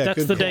 Yeah,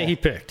 that's the day he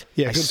picked.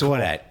 Yeah, I saw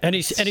that. And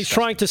he's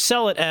trying to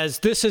sell it as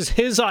this is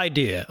his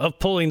idea of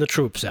pulling the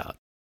troops out.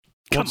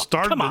 It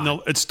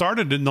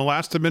started in the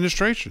last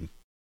administration.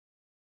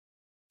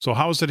 So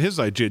how is it his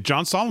idea?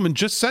 John Solomon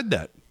just said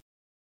that.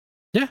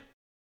 Yeah.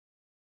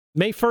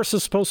 May 1st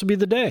is supposed to be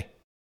the day.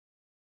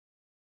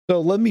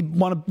 So you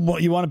want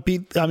to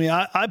beat, I mean,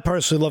 I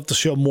personally love to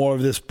show more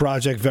of this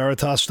Project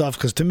Veritas stuff,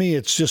 because to me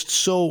it's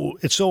so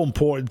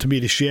important to me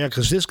to share,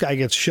 because this guy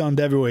gets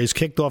shunned everywhere. He's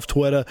kicked off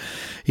Twitter.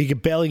 He can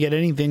barely get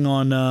anything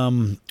on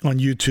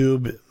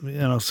YouTube. You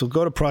know, so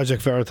go to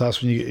Project Veritas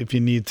if you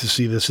need to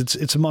see this.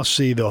 It's a must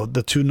see though.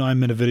 The 2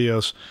 9-minute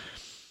videos.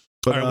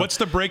 But, all right, what's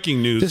the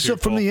breaking news? This here,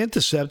 is from The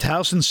Intercept.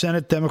 House and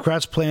Senate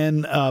Democrats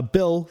plan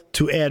bill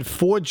to add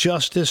 4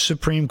 Justice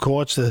Supreme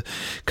Courts. The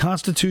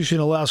Constitution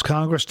allows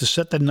Congress to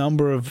set the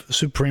number of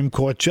Supreme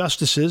Court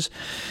justices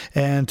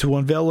and to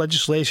unveil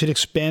legislation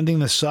expanding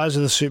the size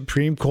of the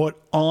Supreme Court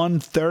on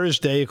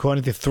Thursday,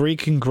 according to 3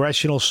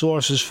 congressional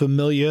sources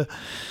familiar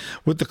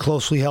with the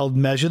closely held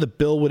measure. The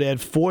bill would add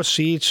 4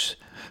 seats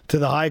to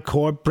the High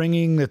Court,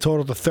 bringing the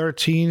total to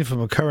 13 from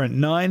a current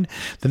 9.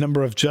 The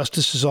number of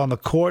justices on the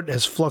court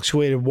has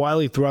fluctuated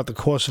wildly throughout the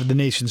course of the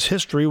nation's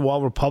history.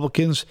 While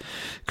Republicans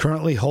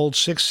currently hold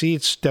 6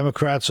 seats,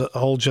 Democrats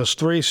hold just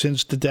 3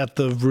 since the death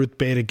of Ruth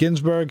Bader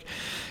Ginsburg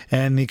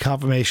and the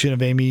confirmation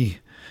of Amy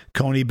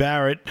Coney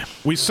Barrett.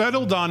 We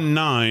settled on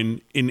 9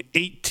 in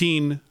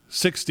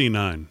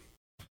 1869.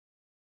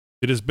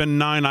 It has been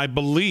 9, I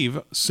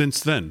believe, since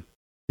then.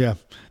 Yeah,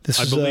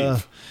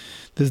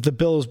 the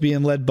bill is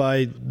being led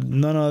by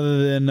none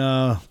other than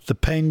the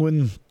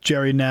Penguin,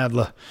 Jerry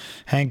Nadler,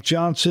 Hank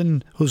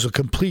Johnson, who's a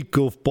complete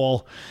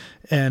goofball,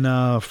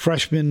 and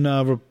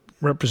freshman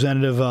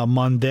Representative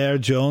Mondaire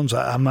Jones.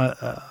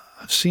 I've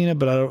seen it,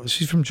 but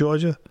she's from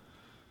Georgia.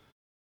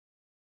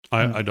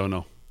 I don't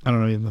know. I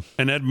don't know either.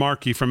 And Ed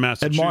Markey from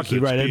Massachusetts. Ed Markey,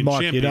 right? Ed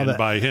Markey, championed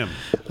by him.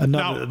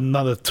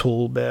 Another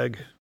tool bag.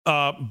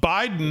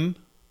 Biden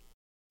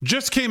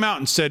just came out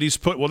and said he's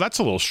put. Well, that's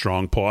a little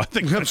strong, Paul. I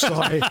think. I'm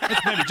sorry.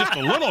 That's maybe just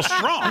a little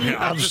strong.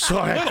 I'm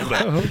sorry. A little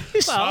bit.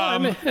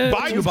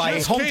 Biden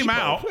just came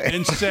out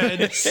and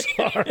said,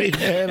 "Sorry,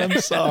 man.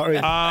 I'm sorry."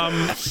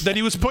 That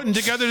he was putting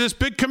together this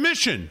big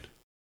commission.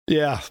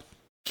 Yeah.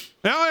 Oh,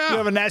 yeah. We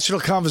have a national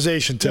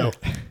conversation too.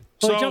 Yeah.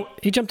 So well,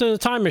 he jumped in the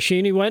time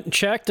machine. He went and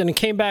checked and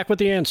came back with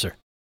the answer.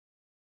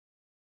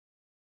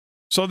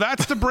 So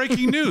that's the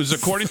breaking news,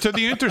 according to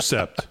The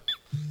Intercept.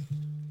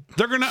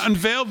 They're going to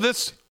unveil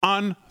this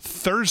on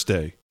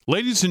Thursday.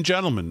 Ladies and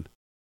gentlemen,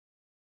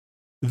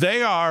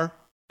 they are,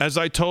 as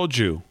I told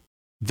you,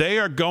 they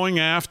are going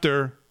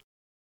after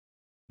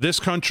this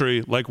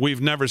country like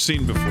we've never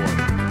seen before.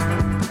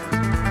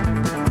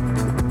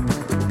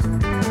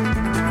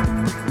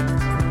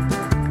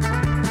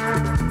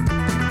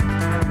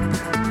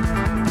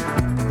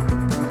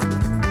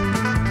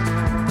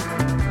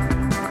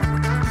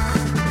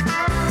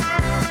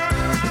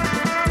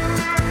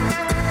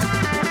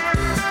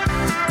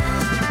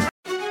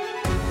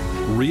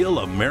 Real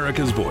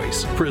America's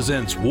Voice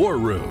presents War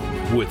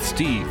Room with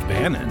Steve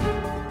Bannon.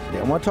 Yeah,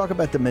 I want to talk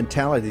about the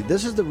mentality.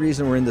 This is the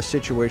reason we're in the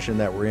situation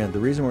that we're in. The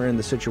reason we're in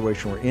the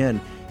situation we're in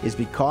is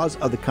because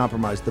of the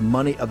compromise, the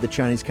money of the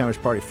Chinese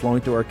Communist Party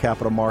flowing through our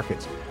capital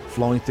markets,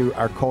 flowing through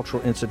our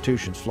cultural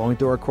institutions, flowing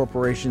through our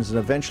corporations, and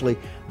eventually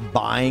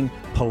buying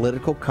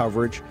political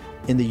coverage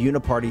in the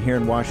uniparty here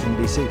in Washington,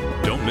 D.C.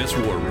 Don't miss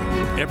War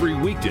Room every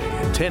weekday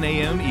at 10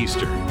 a.m.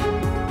 Eastern.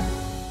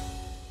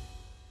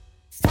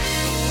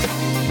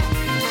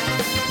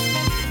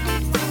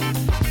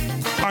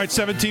 All right,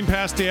 17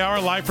 past the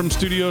hour, live from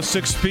Studio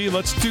 6P.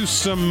 Let's do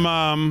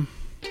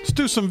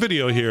some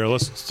video here.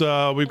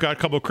 We've got a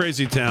couple of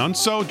crazy towns.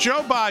 So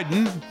Joe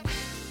Biden.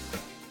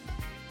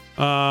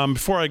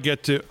 Before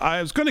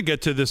I was going to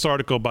get to this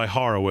article by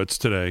Horowitz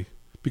today,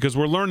 because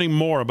we're learning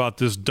more about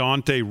this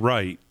Daunte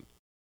Wright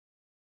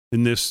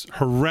in this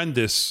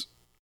horrendous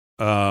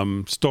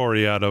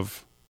story out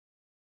of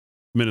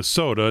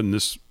Minnesota, and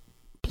this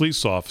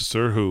police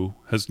officer who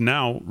has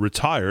now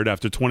retired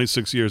after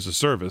 26 years of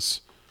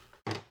service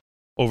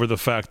over the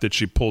fact that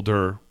she pulled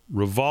her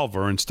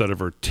revolver instead of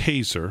her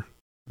taser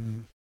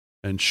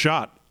and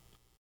shot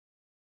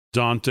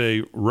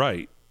Daunte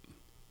Wright,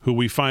 who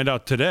we find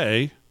out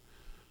today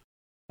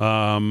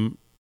has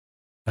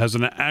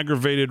an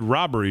aggravated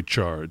robbery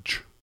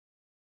charge.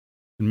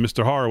 And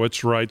Mr.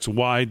 Horowitz writes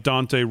why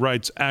Daunte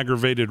Wright's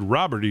aggravated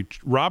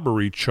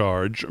robbery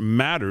charge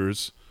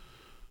matters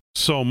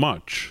so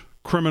much.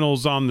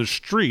 Criminals on the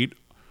street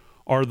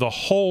are the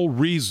whole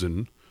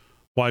reason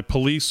why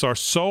police are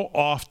so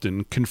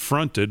often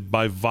confronted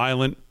by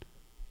violent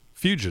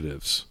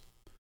fugitives.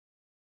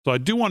 So I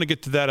do want to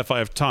get to that if I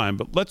have time,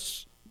 but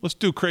let's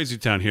do Crazy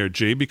Town here,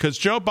 G, because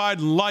Joe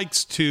Biden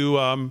likes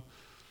to,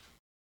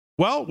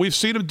 we've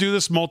seen him do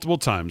this multiple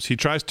times. He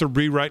tries to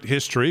rewrite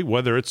history,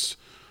 whether it's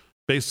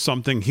based on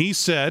something he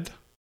said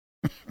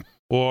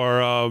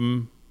or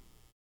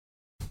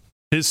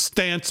his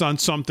stance on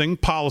something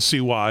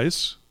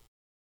policy-wise.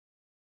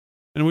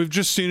 And we've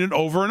just seen it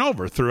over and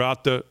over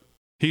throughout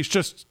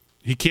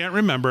he can't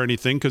remember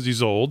anything because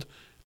he's old.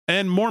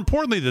 And more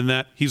importantly than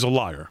that, he's a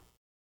liar.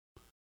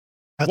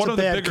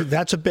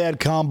 That's a bad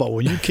combo.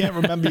 When you can't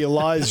remember your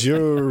lies,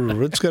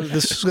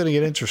 this is going to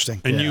get interesting.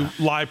 And you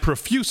lie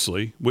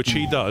profusely, which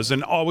he does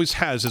and always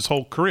has his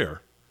whole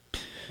career.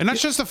 And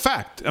that's just a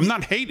fact. I'm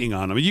not hating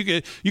on him. You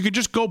could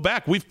just go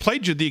back. We've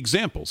played you the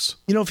examples.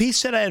 You know, if he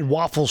said I had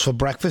waffles for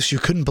breakfast, you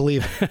couldn't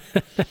believe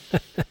it.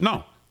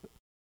 No,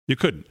 you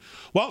couldn't.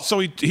 Well, so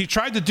he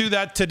tried to do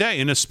that today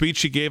in a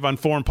speech he gave on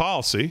foreign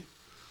policy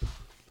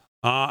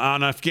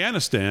on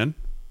Afghanistan.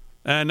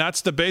 And that's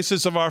the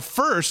basis of our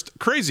first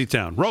Crazy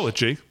Town. Roll it,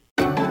 G.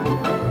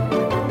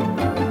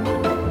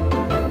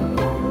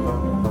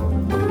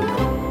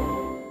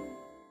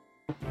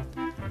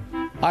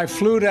 I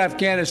flew to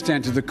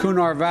Afghanistan to the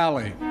Kunar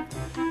Valley,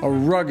 a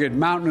rugged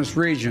mountainous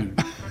region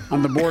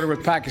on the border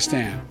with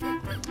Pakistan.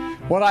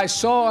 What I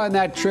saw on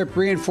that trip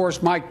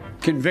reinforced my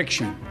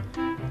conviction.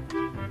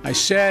 I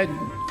said,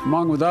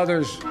 among with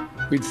others,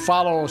 we'd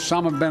follow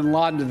Osama bin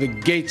Laden to the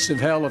gates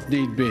of hell if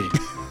need be.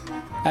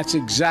 That's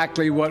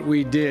exactly what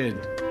we did,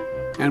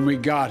 and we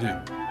got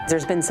him.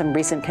 There's been some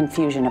recent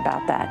confusion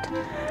about that,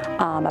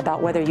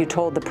 about whether you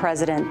told the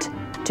president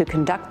to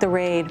conduct the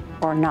raid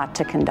or not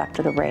to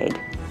conduct the raid.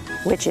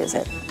 Which is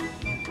it?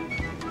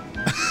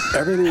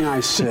 Everything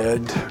I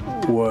said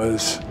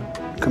was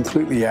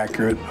completely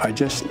accurate. I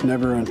just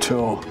never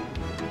until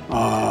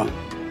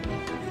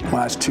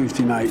last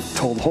Tuesday night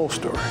told the whole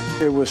story.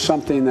 It was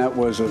something that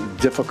was a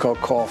difficult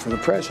call for the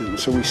president.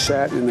 So we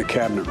sat in the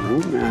cabinet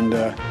room and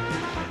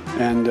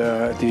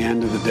at the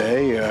end of the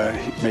day,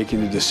 making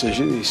the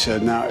decision, he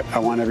said, now I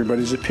want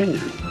everybody's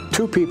opinion.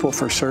 Two people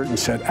for certain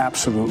said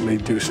absolutely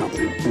do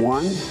something.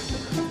 One,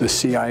 the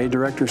CIA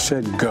director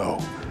said go.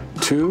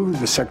 Two,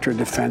 the Secretary of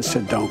Defense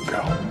said don't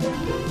go.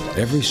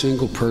 Every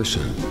single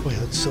person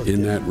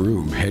in that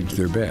room hedged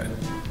their bet,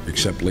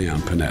 except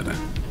Leon Panetta.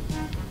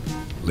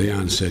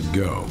 Leon said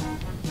go.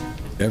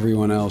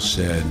 Everyone else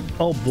said,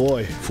 oh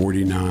boy,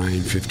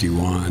 49,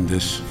 51,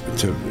 this.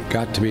 So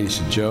got to me and he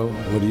said, Joe,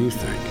 what do you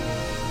think?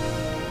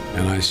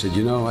 And I said,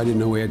 I didn't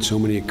know we had so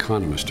many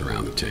economists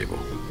around the table.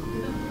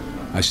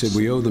 I said,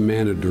 we owe the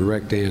man a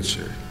direct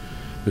answer.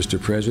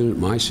 Mr. President,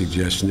 my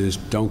suggestion is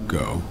don't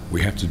go.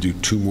 We have to do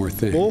two more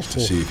things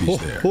to see if he's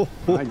there.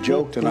 I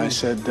joked and I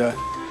said,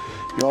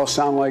 you all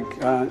sound like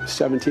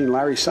 17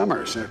 Larry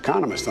Summers, an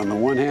economist on the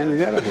one hand and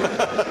the other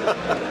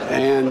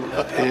hand.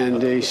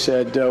 And he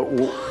said, Joe,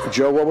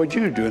 what would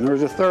you do? And there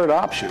was a third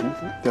option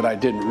that I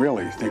didn't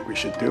really think we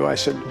should do. I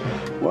said,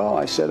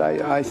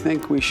 I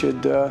think we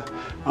should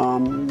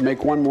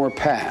make one more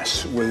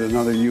pass with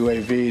another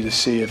UAV to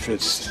see if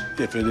it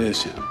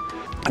is him.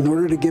 In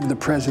order to give the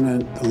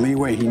president the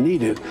leeway he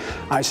needed,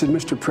 I said,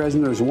 Mr.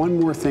 President, there's one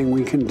more thing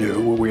we can do,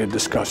 what we had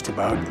discussed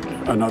about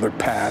another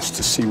pass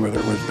to see whether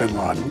it was bin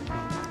Laden.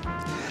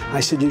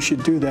 I said, you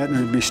should do that, and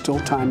there'd be still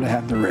time to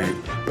have the raid,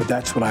 but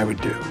that's what I would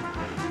do.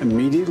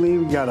 Immediately,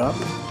 we got up,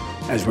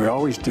 as we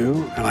always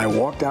do, and I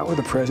walked out with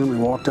the president.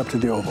 We walked up to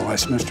the Oval. I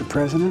said, Mr.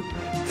 President,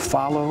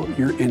 follow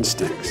your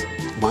instincts.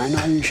 Mind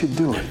how you should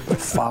do it, but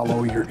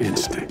follow your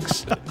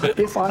instincts. So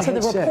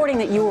the reporting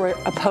that you were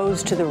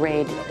opposed to the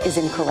raid is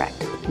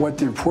incorrect. What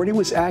the reporting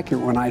was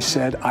accurate when I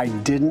said I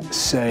didn't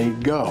say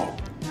go,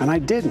 and I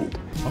didn't.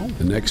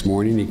 The next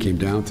morning, he came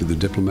down through the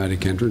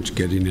diplomatic entrance,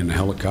 getting in a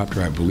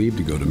helicopter, I believe,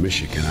 to go to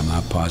Michigan. I'm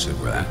not positive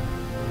of that.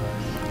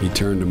 He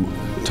turned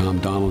to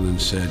Tom Donilon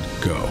and said,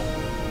 go.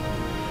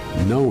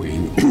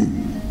 Knowing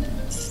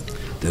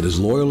that as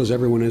loyal as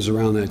everyone is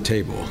around that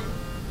table,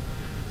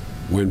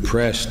 when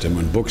pressed and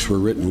when books were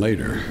written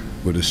later,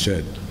 would have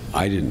said,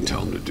 I didn't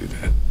tell him to do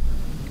that.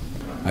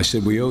 I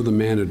said, we owe the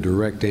man a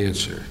direct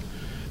answer.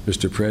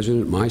 Mr.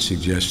 President, my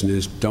suggestion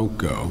is don't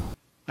go.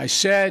 I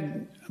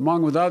said,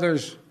 among with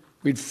others,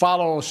 we'd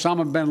follow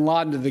Osama bin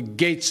Laden to the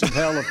gates of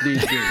hell if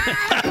need be.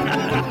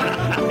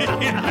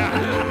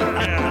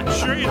 Yeah,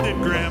 sure you did,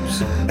 Gramps.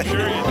 Sure you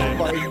did. Oh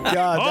my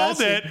God,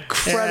 that's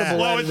incredible.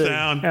 Slow it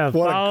down. Yeah,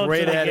 what follow a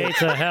great to the edit.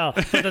 gates of hell.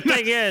 But the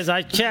thing is,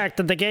 I checked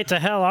that the gates of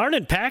hell aren't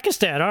in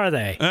Pakistan, are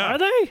they? Yeah. Are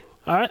they?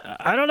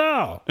 I don't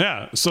know.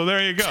 Yeah, so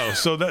there you go.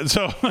 So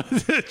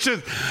it's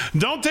just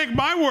don't take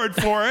my word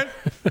for it.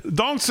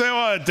 Don't say,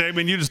 "Oh,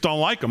 Damon, you just don't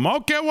like him."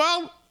 Okay,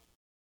 well,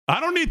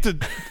 I don't need to.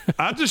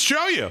 I'll just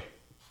show you.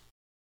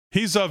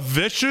 He's a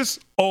vicious,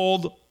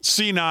 old,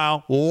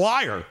 senile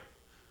liar,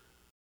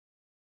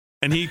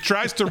 and he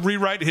tries to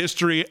rewrite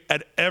history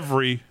at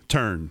every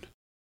turn.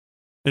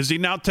 As he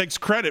now takes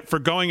credit for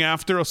going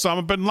after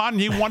Osama bin Laden,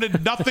 he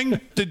wanted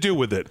nothing to do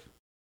with it.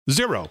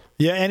 Zero.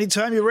 Yeah,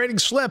 anytime your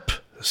ratings slip,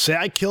 say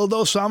I killed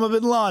Osama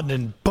bin Laden,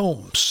 and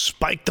boom,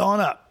 spiked on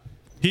up.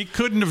 He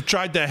couldn't have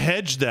tried to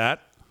hedge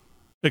that,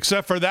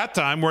 except for that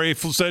time where he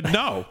said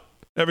no.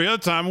 Every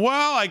other time,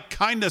 well, I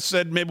kind of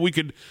said maybe we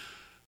could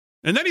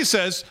And then he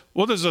says,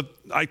 well,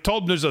 I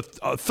told him there's a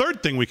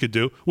third thing we could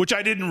do, which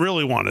I didn't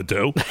really want to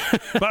do.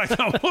 But I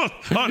thought, oh,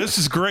 this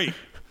is great.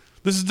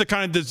 This is the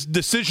kind of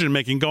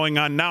decision-making going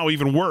on now,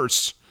 even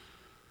worse,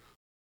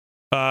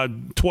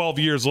 12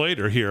 years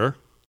later here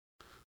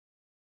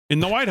in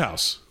the White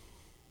House.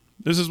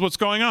 This is what's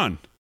going on.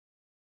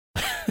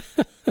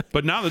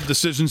 But now the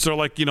decisions are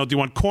like, do you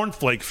want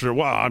cornflakes or,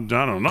 well, I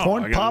don't know.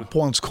 Corn Pop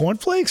wants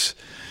cornflakes?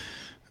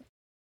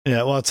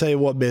 Yeah, well, I'll tell you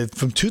what, man.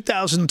 From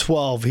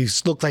 2012, he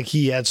looked like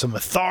he had some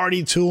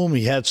authority to him.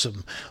 He had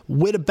some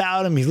wit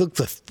about him. He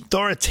looked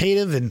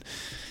authoritative, and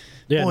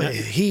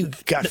he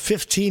got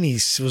 15. He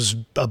was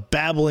a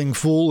babbling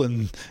fool,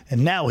 and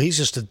now he's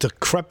just a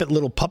decrepit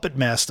little puppet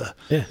master.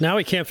 Yeah, now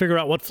he can't figure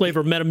out what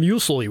flavor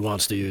Metamucil he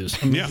wants to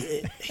use. Yeah,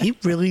 he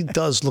really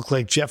does look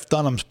like Jeff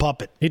Dunham's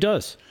puppet. He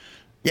does.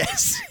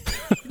 Yes.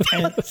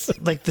 And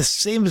like the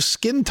same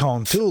skin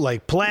tone, too,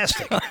 like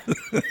plastic.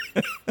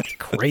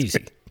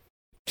 Crazy.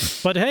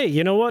 But hey,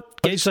 you know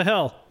what? Gates of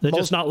hell. They're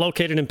just not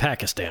located in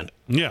Pakistan.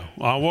 Yeah.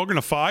 We're going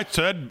to fight,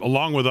 Ted,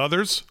 along with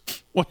others.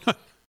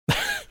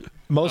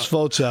 Most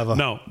votes ever.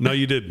 No,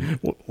 you didn't.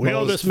 We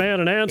owe this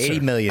man an answer. 80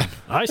 million.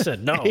 I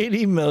said no.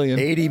 80 million.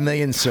 80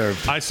 million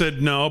served. I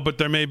said no, but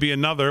there may be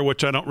another,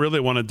 which I don't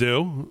really want to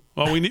do.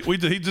 Well,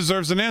 he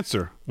deserves an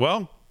answer.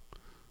 Well,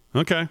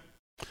 okay.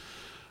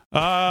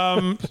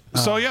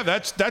 So yeah,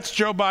 that's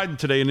Joe Biden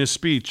today in his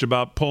speech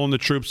about pulling the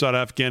troops out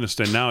of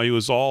Afghanistan. Now he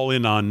was all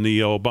in on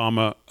the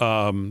Osama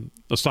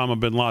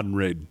bin Laden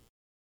raid.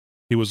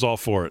 He was all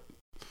for it.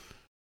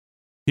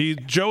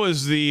 Joe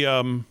is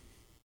the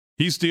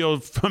he's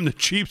the from the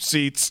cheap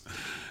seats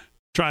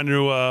trying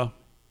to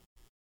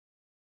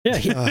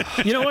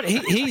you know what?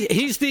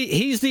 He's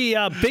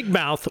the big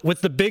mouth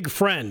with the big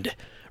friend,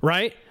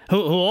 right?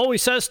 Who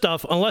always says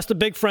stuff unless the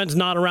big friend's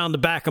not around to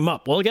back him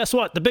up. Well, guess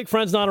what? The big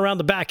friend's not around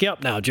to back you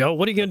up now, Joe.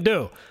 What are you going to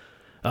do?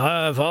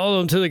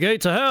 Follow him to the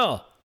gates of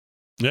hell.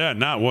 Yeah,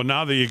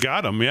 now that you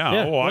got him,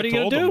 yeah. What are you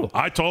going to do?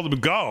 I told him to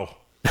go.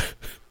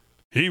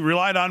 He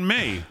relied on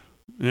me.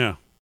 Yeah.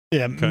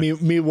 Yeah, okay.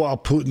 Meanwhile,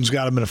 Putin's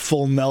got him in a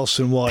full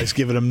Nelson while he's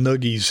giving him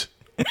noogies.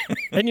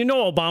 And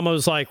Obama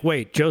was like,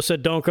 wait, Joe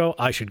said don't go,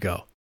 I should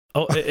go.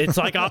 Oh, it's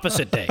like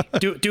opposite day.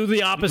 Do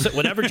the opposite.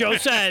 Whatever Joe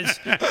says,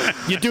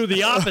 you do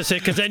the opposite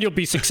because then you'll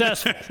be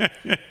successful.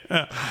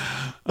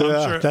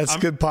 Sure, that's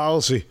good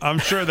policy. I'm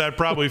sure that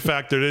probably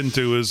factored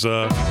into his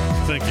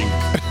thinking.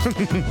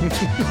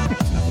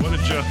 What a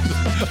joke.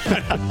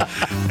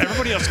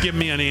 Everybody else give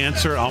me an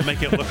answer. I'll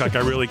make it look like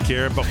I really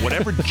care. But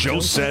whatever Joe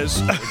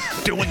says,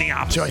 doing the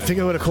opposite. Joe, I think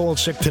I'm going to call in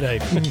sick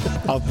today.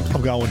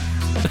 I'm going.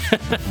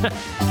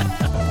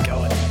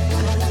 Going.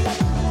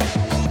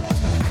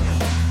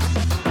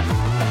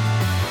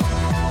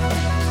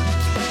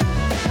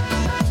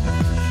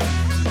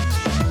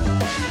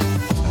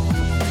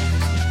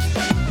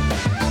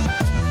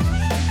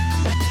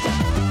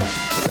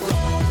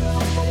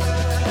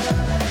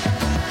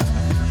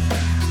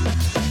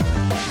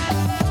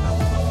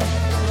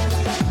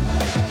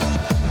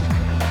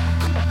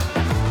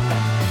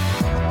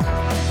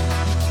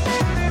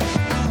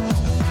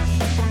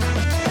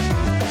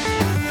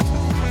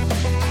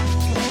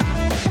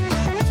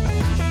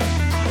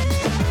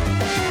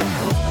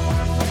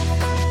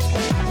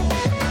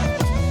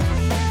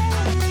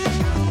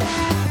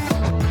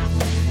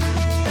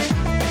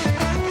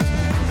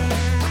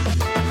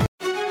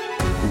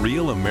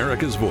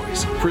 America's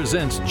Voice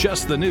presents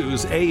Just the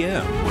News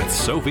AM with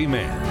Sophie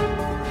Mann.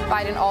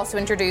 Biden also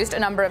introduced a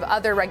number of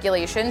other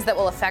regulations that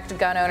will affect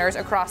gun owners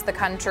across the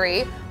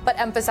country, but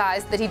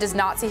emphasized that he does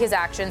not see his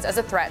actions as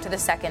a threat to the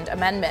Second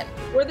Amendment.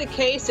 Were the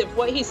case, if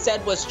what he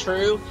said was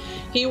true,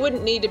 he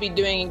wouldn't need to be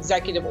doing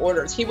executive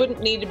orders. He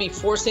wouldn't need to be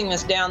forcing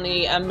this down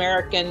the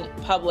American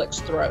public's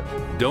throat.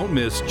 Don't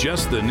miss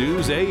Just the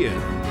News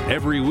AM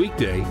every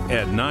weekday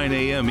at 9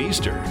 a.m.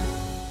 Eastern.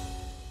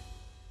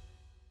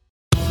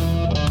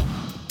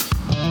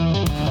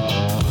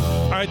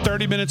 All right,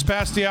 30 minutes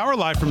past the hour,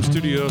 live from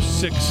Studio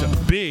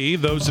 6B.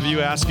 Those of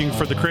you asking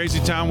for the Crazy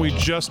Town we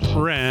just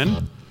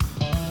ran,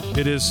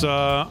 it is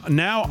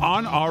now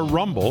on our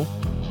Rumble,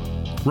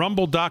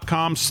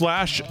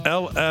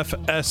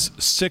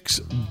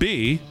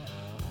 rumble.com/LFS6B.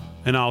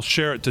 And I'll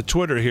share it to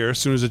Twitter here as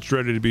soon as it's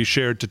ready to be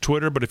shared to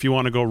Twitter. But if you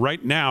want to go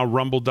right now,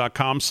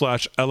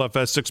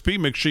 rumble.com/LFS6B,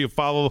 make sure you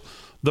follow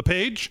the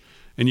page.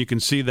 And you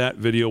can see that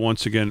video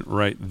once again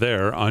right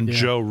there on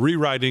Joe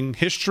rewriting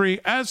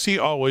history as he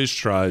always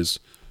tries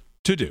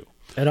to do.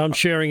 And I'm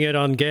sharing it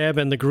on Gab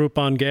and the group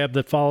on Gab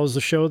that follows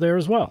the show there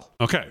as well.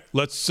 Okay,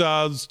 let's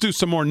do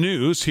some more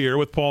news here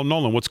with Paul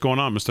Nolan. What's going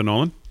on, Mr.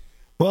 Nolan?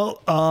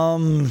 Well,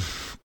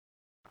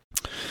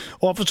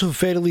 officer who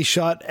fatally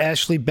shot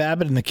Ashley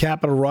Babbitt in the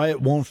Capitol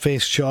riot won't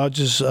face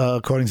charges,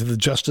 according to the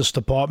Justice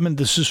Department.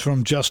 This is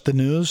from Just the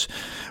News,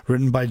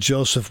 written by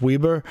Joseph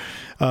Weber.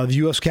 The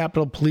U.S.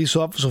 Capitol Police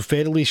officer who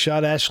fatally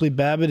shot Ashley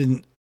Babbitt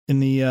in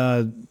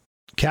the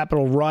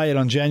Capitol riot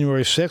on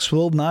January 6th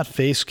will not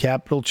face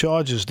capital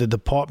charges. The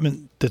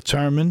department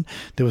determined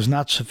there was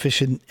not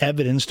sufficient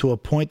evidence to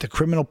appoint the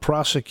criminal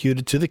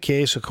prosecutor to the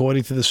case,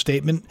 according to the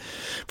statement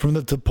from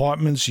the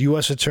department's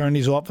U.S.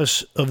 Attorney's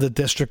Office of the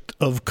District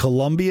of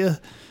Columbia.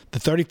 The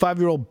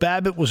 35-year-old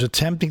Babbitt was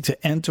attempting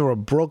to enter a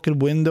broken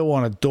window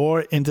on a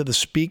door into the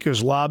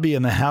Speaker's lobby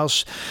in the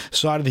House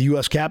side of the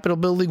U.S. Capitol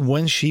building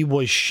when she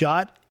was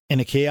shot. In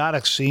a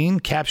chaotic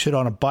scene captured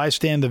on a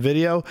bystander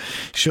video,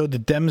 showed the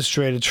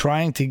demonstrator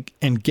trying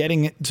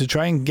getting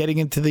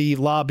into the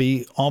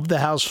lobby of the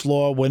House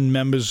floor when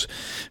members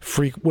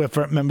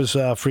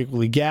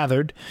frequently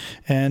gathered,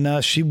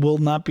 and she will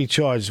not be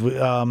charged.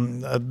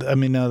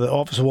 The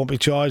officer won't be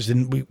charged,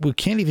 and we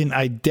can't even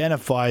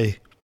identify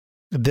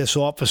this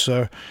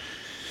officer.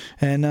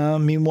 And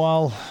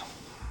meanwhile,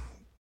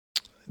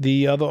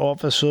 the other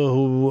officer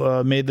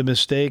who made the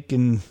mistake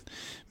in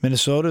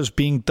Minnesota is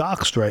being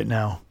doxxed right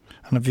now.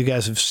 I don't know if you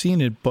guys have seen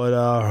it, but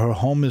her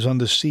home is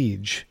under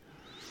siege.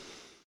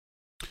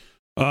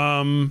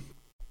 Multiple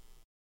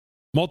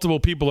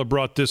people have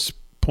brought this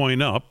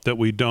point up that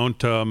we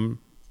don't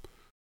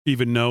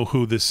even know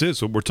who this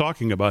is, what we're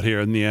talking about here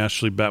in the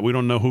Ashley Babbitt. We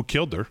don't know who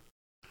killed her.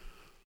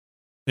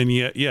 And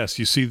yet, yes,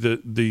 you see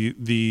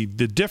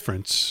the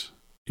difference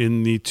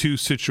in the two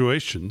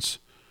situations.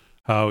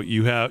 How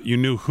you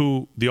knew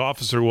who the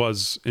officer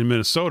was in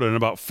Minnesota in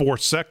about 4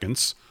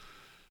 seconds.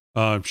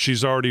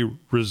 She's already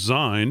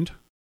resigned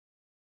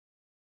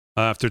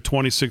after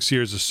 26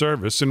 years of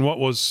service in what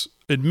was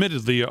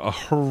admittedly a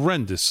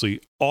horrendously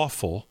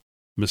awful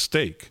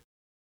mistake.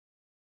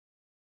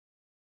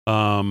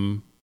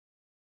 And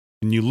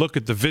you look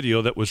at the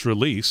video that was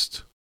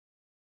released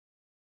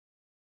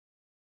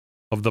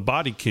of the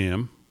body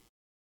cam,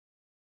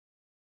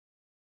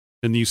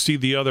 and you see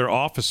the other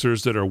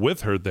officers that are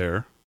with her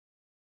there,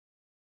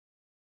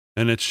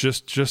 and it's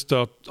just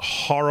a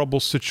horrible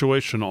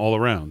situation all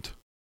around.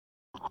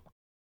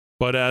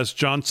 But as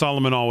John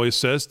Solomon always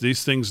says,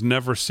 these things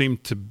never seem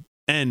to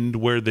end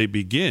where they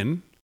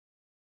begin.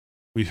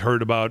 We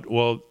heard about,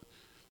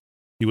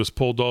 he was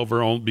pulled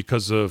over only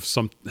because of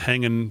some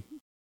hanging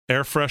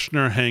air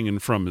freshener hanging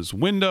from his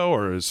window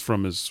or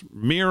from his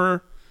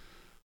mirror,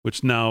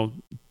 which now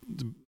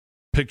the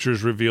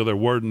pictures reveal there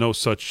were no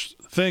such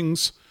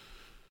things.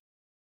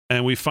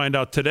 And we find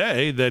out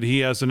today that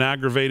he has an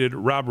aggravated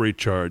robbery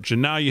charge. And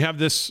now you have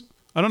this,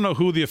 I don't know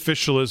who the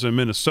official is in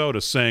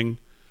Minnesota, saying,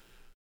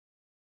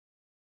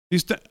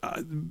 it's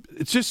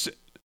just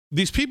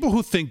these people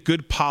who think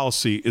good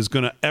policy is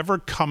going to ever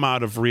come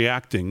out of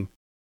reacting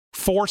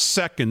 4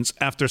 seconds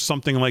after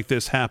something like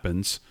this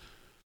happens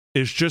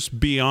is just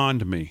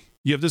beyond me.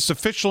 You have this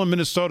official in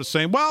Minnesota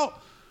saying,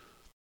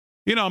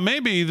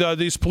 maybe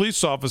these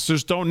police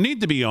officers don't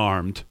need to be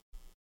armed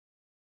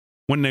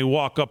when they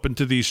walk up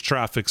into these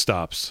traffic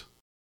stops.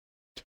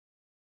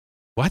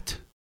 What?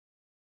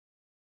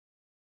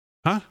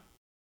 Huh?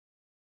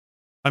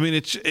 I mean,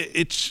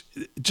 it's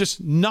just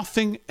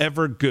nothing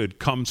ever good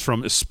comes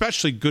from,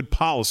 especially good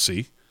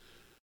policy,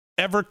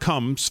 ever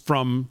comes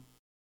from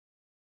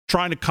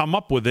trying to come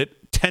up with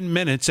it 10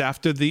 minutes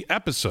after the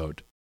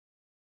episode.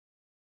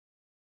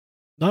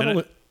 Go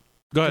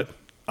ahead.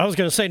 I was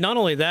going to say, not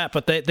only that,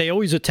 but they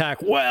always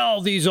attack,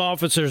 these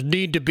officers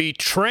need to be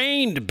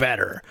trained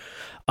better.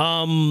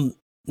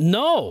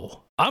 No.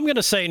 I'm going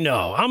to say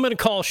no. I'm going to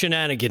call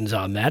shenanigans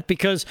on that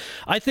because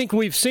I think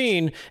we've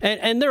seen,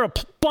 and there are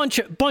a bunch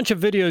of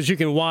videos you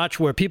can watch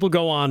where people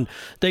go on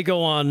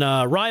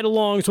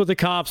ride-alongs with the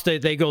cops.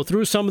 They go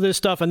through some of this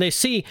stuff and they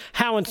see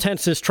how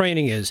intense this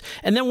training is.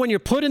 And then when you're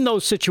put in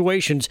those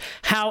situations,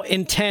 how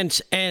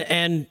intense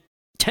and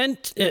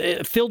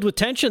filled with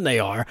tension they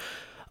are.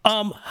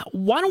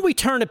 Why don't we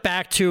turn it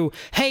back to,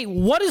 hey,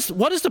 what is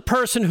the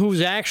person who's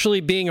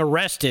actually being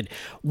arrested?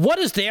 What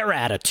is their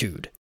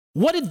attitude?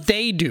 What did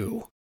they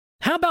do?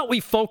 How about we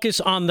focus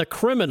on the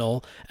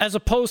criminal as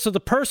opposed to the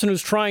person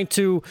who's trying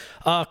to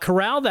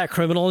corral that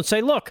criminal and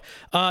say, look,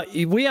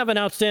 we have an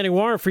outstanding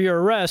warrant for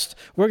your arrest.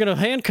 We're going to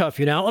handcuff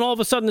you now. And all of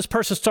a sudden this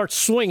person starts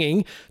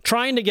swinging,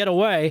 trying to get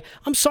away.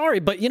 I'm sorry,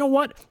 but you know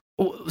what?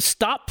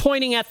 Stop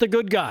pointing at the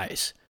good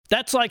guys.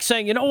 That's like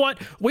saying, you know what?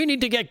 We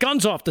need to get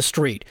guns off the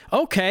street.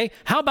 Okay,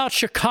 how about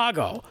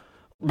Chicago?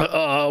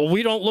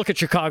 We don't look at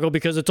Chicago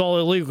because it's all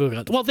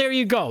illegal. Well, there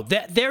you go.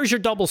 There's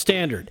your double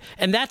standard.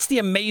 And that's the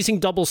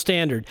amazing double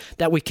standard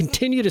that we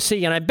continue to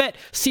see. And I bet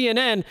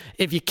CNN,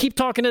 if you keep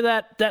talking to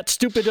that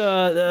stupid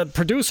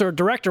producer,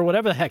 director,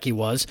 whatever the heck he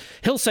was,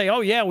 he'll say,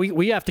 oh, yeah,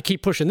 we have to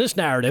keep pushing this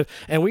narrative,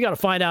 and we got to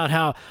find out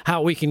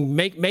how we can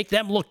make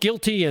them look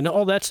guilty and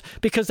all that,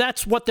 because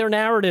that's what their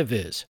narrative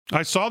is.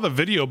 I saw the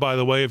video, by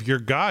the way, of your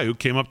guy who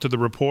came up to the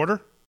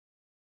reporter.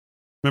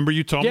 Remember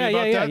you told me about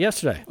that? Yeah,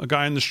 yesterday. A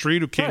guy in the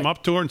street who came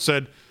up to her and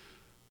said,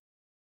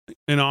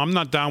 I'm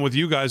not down with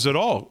you guys at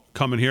all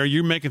coming here.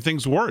 You're making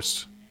things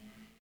worse.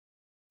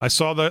 I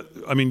saw that.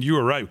 I mean, you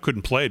were right. We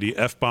couldn't play it. He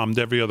F-bombed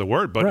every other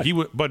word, but he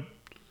was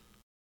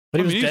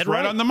dead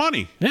right on the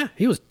money. Yeah,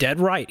 he was dead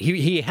right.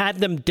 He had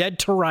them dead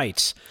to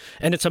rights.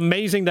 And it's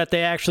amazing that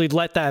they actually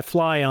let that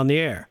fly on the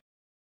air.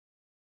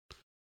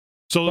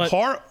 So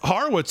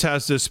Horowitz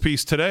has this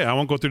piece today. I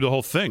won't go through the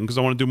whole thing because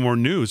I want to do more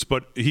news,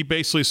 but he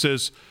basically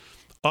says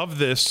of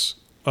this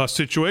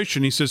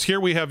situation, he says, here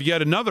we have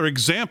yet another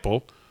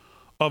example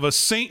of a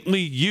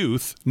saintly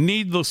youth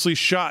needlessly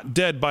shot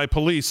dead by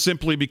police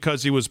simply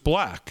because he was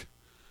black.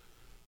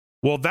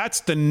 Well, that's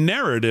the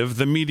narrative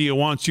the media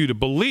wants you to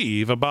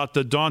believe about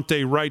the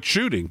Daunte Wright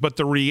shooting. But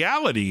the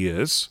reality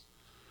is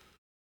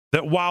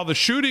that while the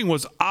shooting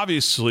was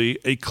obviously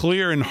a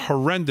clear and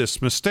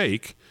horrendous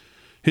mistake,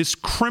 his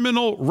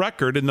criminal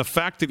record and the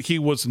fact that he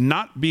was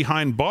not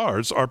behind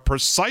bars are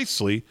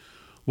precisely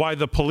why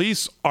the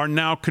police are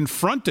now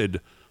confronted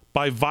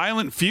by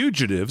violent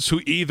fugitives who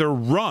either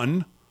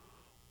run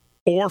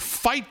or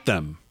fight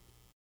them.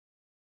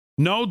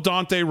 No,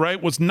 Daunte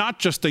Wright was not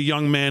just a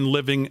young man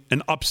living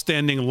an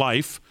upstanding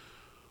life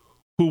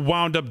who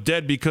wound up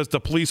dead because the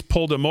police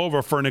pulled him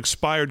over for an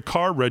expired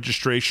car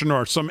registration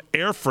or some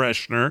air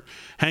freshener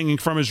hanging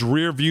from his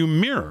rearview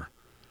mirror.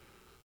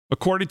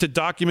 According to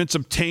documents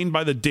obtained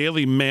by the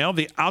Daily Mail,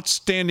 the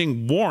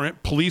outstanding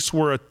warrant police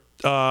were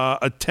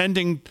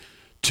attending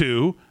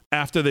to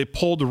after they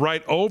pulled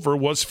Wright over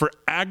was for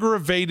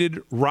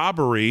aggravated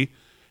robbery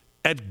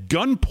at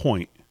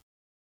gunpoint.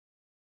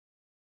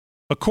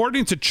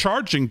 According to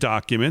charging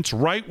documents,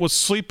 Wright was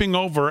sleeping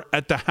over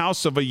at the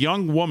house of a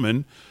young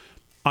woman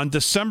on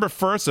December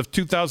 1st of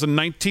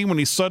 2019 when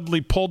he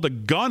suddenly pulled a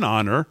gun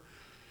on her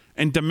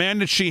and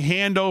demanded she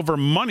hand over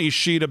money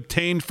she'd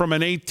obtained from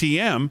an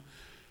ATM.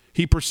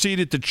 He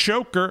proceeded to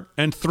choke her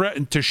and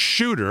threatened to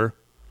shoot her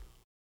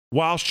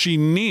while she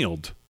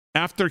kneeled.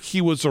 After he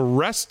was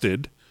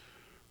arrested,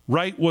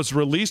 Wright was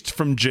released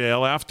from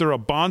jail after a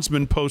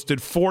bondsman posted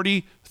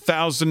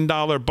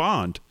 $40,000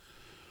 bond.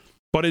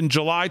 But in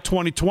July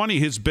 2020,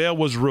 his bail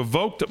was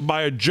revoked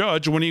by a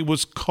judge when he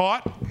was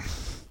caught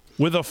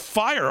with a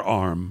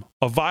firearm,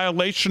 a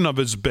violation of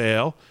his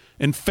bail,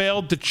 and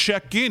failed to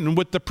check in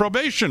with the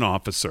probation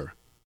officer.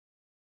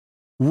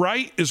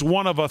 Wright is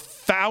one of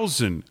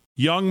 1,000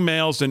 young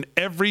males in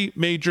every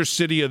major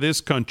city of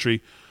this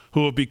country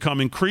who have become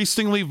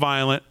increasingly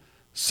violent,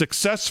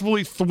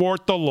 successfully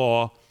thwart the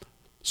law,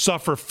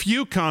 suffer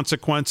few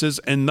consequences,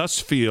 and thus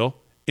feel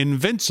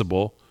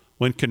invincible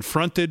when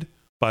confronted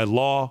by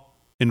law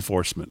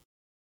enforcement.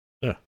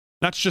 Yeah.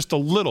 That's just a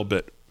little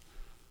bit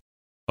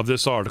of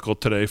this article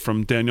today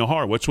from Daniel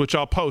Horowitz, which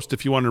I'll post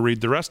if you want to read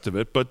the rest of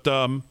it. But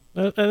and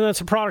that's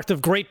a product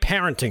of great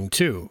parenting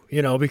too,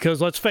 because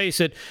let's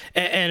face it,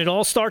 and it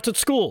all starts at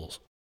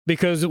schools.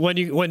 Because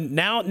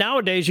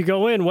nowadays you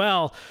go in,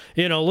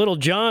 little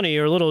Johnny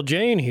or little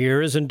Jane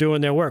here isn't doing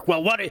their work.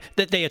 Well,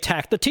 that they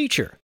attack the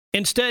teacher.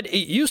 Instead,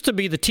 it used to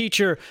be the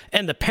teacher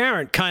and the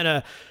parent kind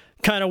of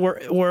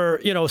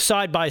were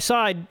side by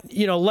side,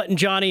 letting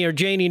Johnny or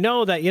Janie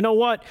know that,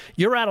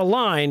 you're out of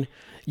line.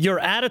 Your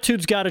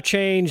attitude's got to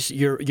change.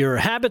 Your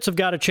habits have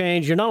got to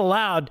change. You're not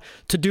allowed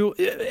to do.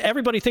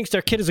 Everybody thinks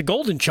their kid is a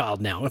golden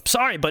child now. I'm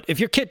sorry, but if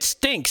your kid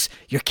stinks,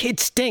 your kid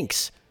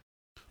stinks.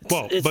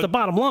 It's the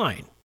bottom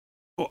line.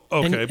 Well,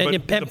 okay,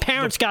 and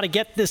parents got to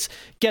get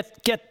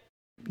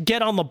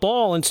on the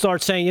ball and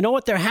start saying, you know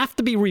what, there have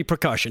to be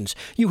repercussions.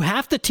 You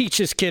have to teach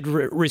this kid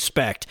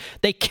respect.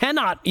 They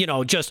cannot,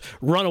 just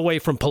run away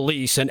from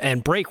police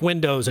and break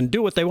windows and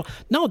do what they want.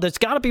 No, there's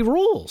got to be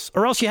rules,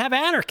 or else you have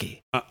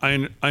anarchy.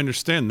 I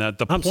understand that.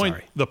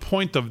 The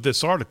point of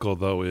this article,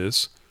 though,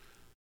 is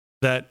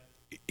that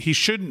he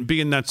shouldn't be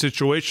in that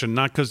situation,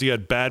 not because he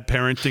had bad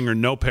parenting or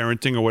no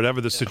parenting or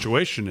whatever the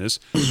situation is.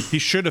 He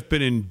should have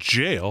been in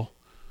jail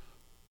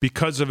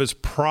because of his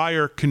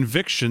prior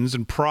convictions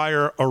and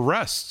prior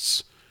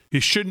arrests. He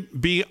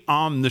shouldn't be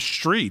on the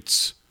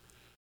streets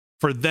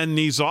for then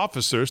these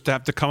officers to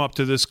have to come up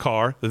to this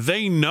car.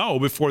 They know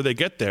before they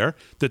get there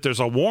that there's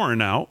a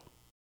warrant out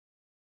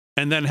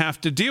and then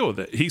have to deal with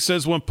it. He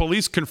says when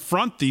police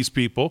confront these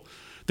people,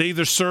 they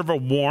either serve a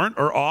warrant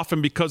or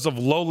often because of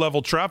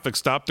low-level traffic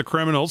stop, the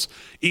criminals,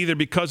 either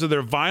because of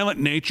their violent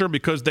nature,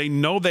 because they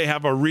know they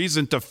have a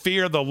reason to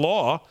fear the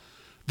law,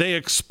 they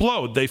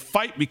explode. They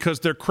fight because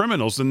they're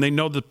criminals, and they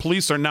know the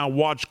police are now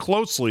watched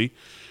closely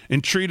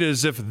and treated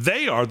as if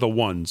they are the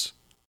ones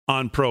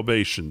on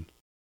probation.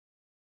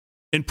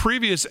 In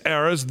previous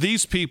eras,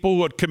 these people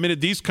who had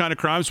committed these kind of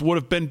crimes would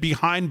have been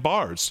behind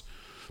bars.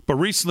 But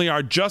recently,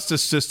 our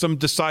justice system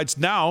decides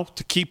now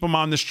to keep them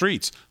on the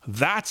streets.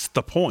 That's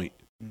the point.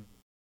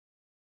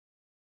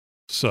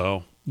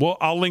 So,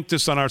 I'll link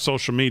this on our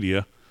social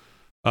media.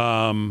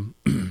 You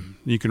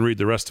can read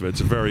the rest of it.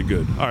 It's very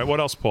good. All right, what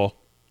else, Paul?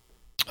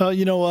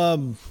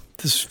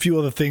 There's a few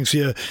other things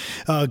here.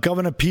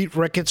 Governor Pete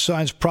Ricketts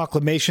signs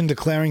proclamation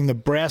declaring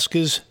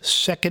Nebraska's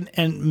Second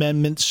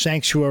Amendment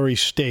sanctuary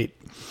state.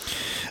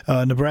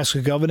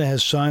 Nebraska governor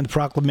has signed a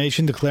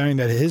proclamation declaring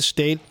that his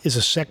state is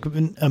a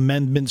Second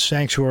Amendment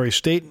sanctuary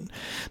state.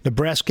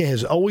 Nebraska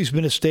has always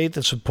been a state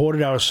that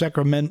supported our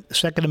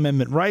Second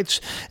Amendment rights.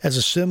 As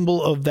a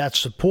symbol of that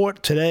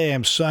support, today I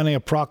am signing a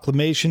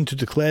proclamation to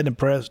declare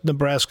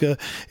Nebraska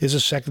is a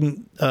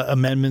Second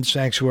Amendment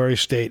sanctuary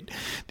state.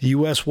 The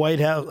White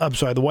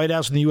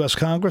House and the U.S.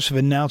 Congress have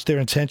announced their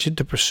intention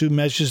to pursue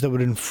measures that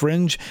would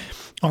infringe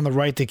on the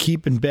right to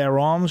keep and bear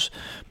arms.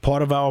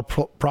 Part of our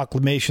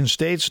proclamation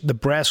states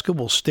Nebraska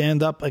will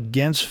stand up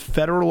against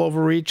federal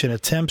overreach and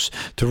attempts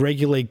to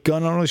regulate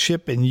gun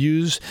ownership and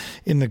use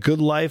in the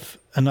good life.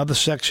 Another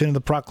section of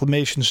the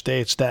proclamation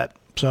states that.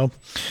 So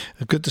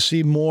good to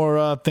see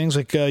more things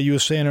like you were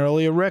saying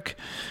earlier, Rick.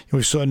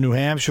 We saw New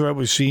Hampshire.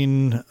 We've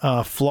seen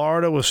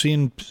Florida. We're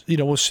seeing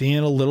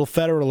a little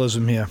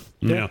federalism here.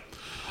 Yeah.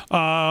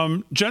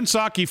 Jen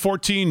Psaki,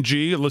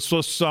 14G.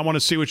 Let's. I want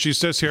to see what she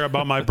says here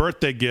about my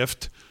birthday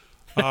gift.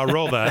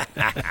 Roll that.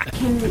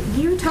 Can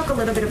you talk a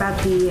little bit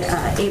about the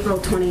April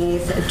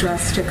 28th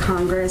address to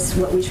Congress,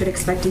 what we should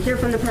expect to hear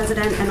from the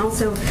president, and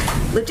also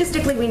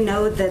logistically we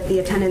know that the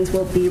attendance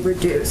will be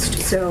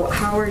reduced. So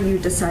how are you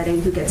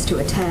deciding who gets to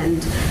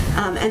attend?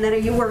 And then are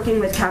you working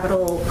with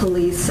Capitol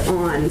Police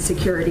on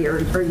security,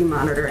 or are you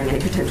monitoring any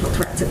potential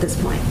threats at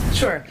this point?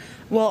 Sure.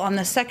 Well, on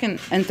the second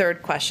and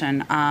third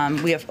question,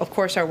 we of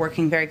course are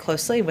working very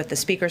closely with the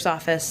Speaker's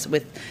office,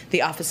 with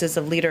the offices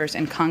of leaders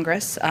in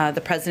Congress.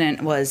 The president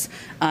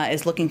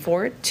is looking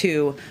forward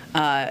to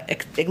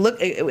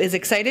is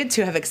excited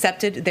to have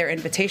accepted their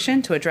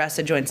invitation to address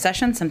a joint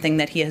session, something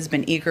that he has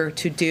been eager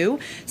to do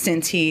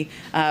since he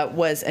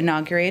was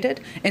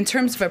inaugurated. In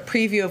terms of a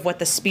preview of what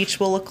the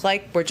speech will look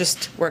like,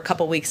 we're a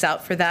couple weeks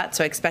out for that,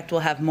 so I expect we'll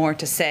have more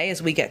to say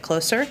as we get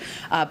closer.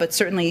 But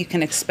certainly you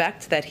can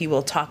expect that he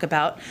will talk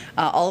about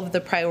all of the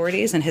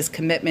priorities and his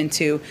commitment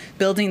to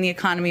building the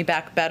economy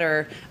back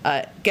better,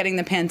 getting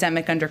the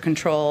pandemic under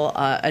control,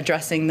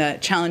 addressing the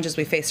challenges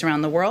we face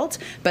around the world.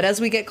 But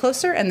as we get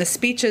closer and the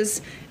speech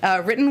is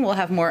written, we'll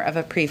have more of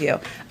a preview.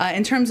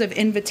 In terms of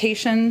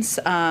invitations,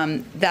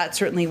 that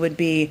certainly would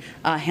be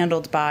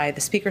handled by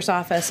the Speaker's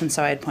office, and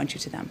so I'd point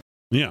you to them.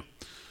 Yeah.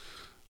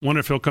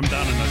 Wonder if he'll come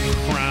down in a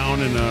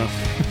crown and a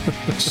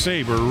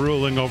saber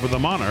ruling over the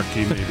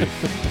monarchy, maybe.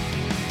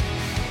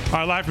 All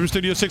right, live from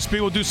Studio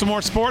 6B, we'll do some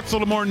more sports, a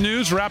little more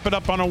news, wrap it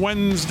up on a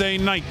Wednesday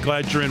night.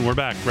 Glad you're in. We're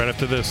back right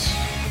after this.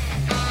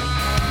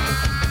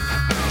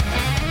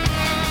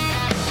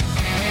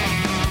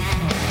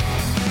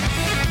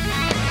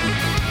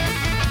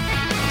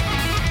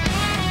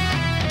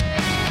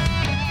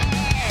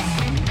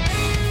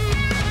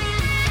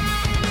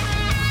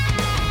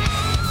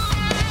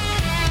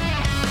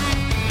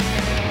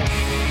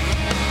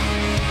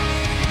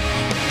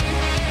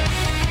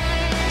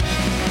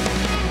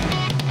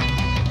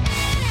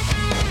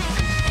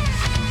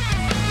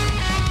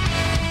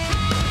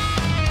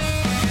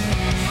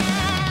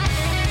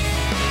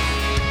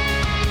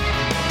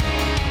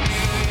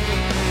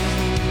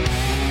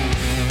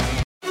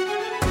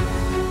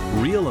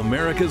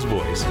 America's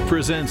Voice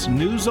presents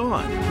News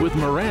On with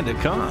Miranda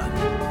Kahn.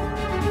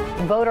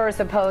 Voters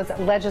oppose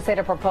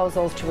legislative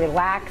proposals to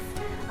relax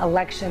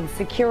election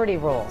security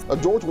rules.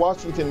 George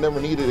Washington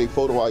never needed a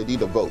photo ID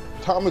to vote.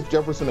 Thomas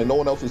Jefferson and no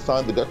one else who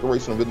signed the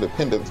Declaration of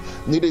Independence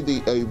needed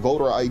a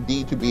voter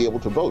ID to be able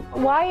to vote.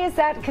 Why is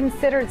that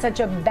considered such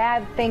a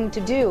bad thing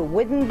to do?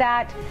 Wouldn't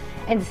that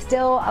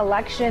instill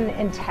election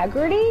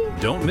integrity?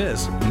 Don't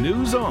miss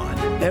News On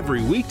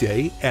every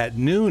weekday at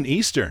noon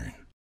Eastern.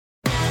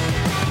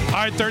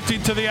 All right,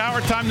 13 to the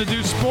hour. Time to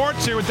do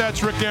sports. Here with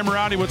that's Rick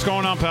Amorati. What's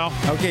going on, pal?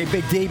 Okay,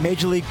 Big D,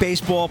 Major League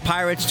Baseball,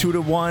 Pirates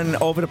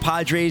 2-1 over the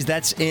Padres.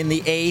 That's in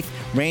the 8th.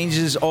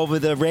 Rangers over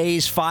the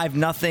Rays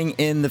 5-0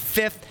 in the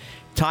 5th.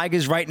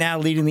 Tigers right now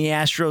leading the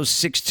Astros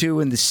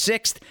 6-2 in the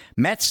 6th.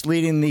 Mets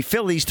leading the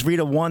Phillies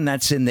 3-1.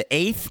 That's in the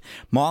 8th.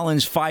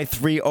 Marlins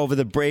 5-3 over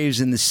the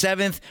Braves in the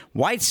 7th.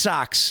 White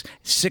Sox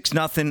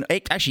 6-0,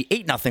 actually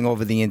 8-0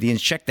 over the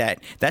Indians. Check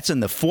that. That's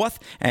in the 4th.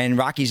 And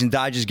Rockies and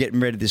Dodgers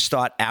getting ready to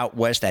start out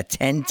west at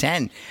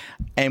 10-10.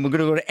 And we're going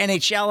to go to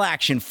NHL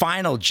action.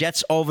 Final,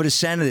 Jets over the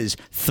Senators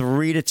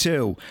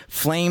 3-2.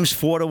 Flames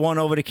 4-1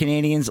 over the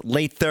Canadians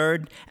late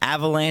 3rd.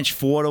 Avalanche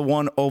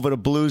 4-1 over the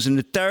Blues in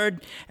the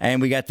 3rd.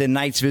 And we got the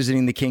Knights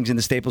visiting the Kings in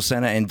the Staples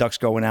Center, and Ducks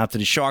going out to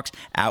the Sharks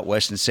out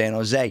west in San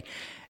Jose.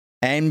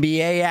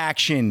 NBA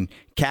action.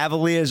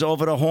 Cavaliers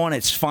over the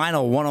Hornets.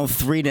 Final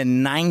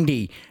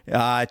 103-90.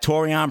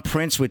 Taurean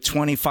Prince with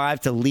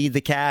 25 to lead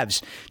the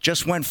Cavs.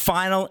 Just went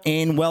final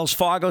in Wells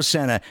Fargo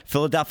Center.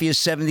 Philadelphia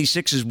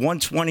 76ers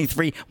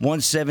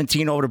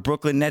 123-117 over the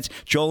Brooklyn Nets.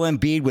 Joel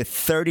Embiid with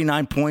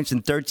 39 points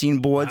and 13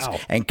 boards. Wow.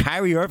 And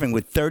Kyrie Irving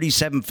with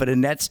 37 for the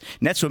Nets.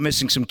 Nets were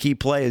missing some key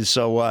players,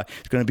 so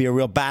it's going to be a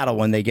real battle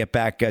when they get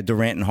back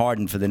Durant and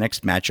Harden for the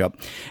next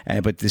matchup.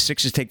 But the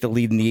Sixers take the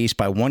lead in the East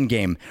by 1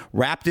 game.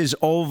 Raptors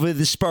over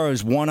the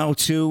Spurs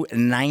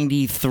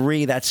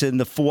 102-93. That's in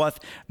the 4th.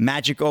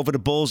 Magic over the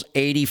Bulls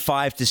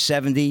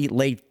 85-70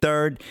 late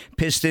 3rd.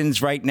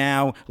 Pistons right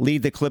now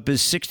lead the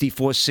Clippers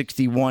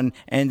 64-61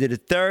 end of the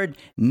 3rd.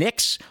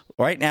 Knicks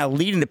right now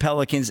leading the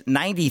Pelicans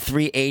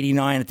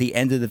 93-89 at the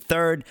end of the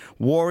third.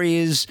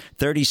 Warriors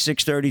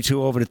 36-32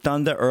 over the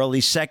Thunder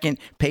early second.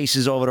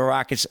 Pacers over the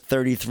Rockets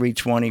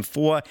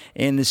 33-24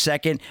 in the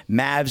second.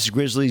 Mavs,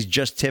 Grizzlies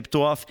just tipped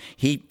off.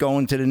 Heat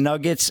going to the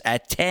Nuggets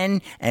at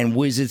 10, and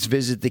Wizards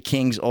visit the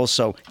Kings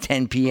also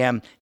 10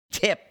 p.m.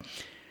 tip.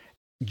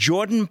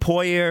 Jordan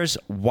Poyer's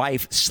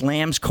wife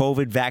slams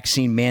COVID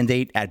vaccine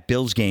mandate at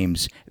Bills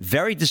games.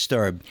 Very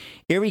disturbed.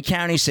 Erie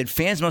County said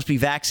fans must be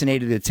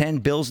vaccinated to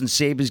attend Bills and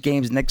Sabres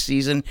games next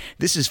season.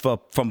 This is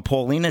from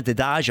Paulina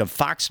Dadaj of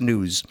Fox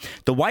News.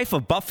 The wife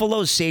of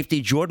Buffalo's safety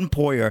Jordan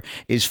Poyer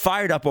is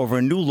fired up over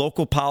a new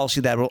local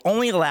policy that will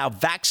only allow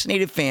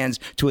vaccinated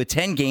fans to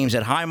attend games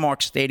at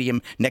Highmark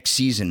Stadium next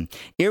season.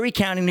 Erie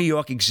County, New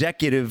York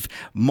executive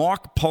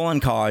Mark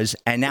Poloncarz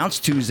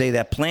announced Tuesday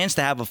that plans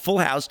to have a full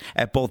house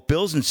at both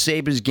Bills and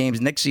Sabres games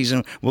next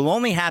season will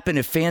only happen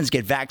if fans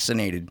get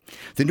vaccinated.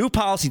 The new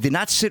policy did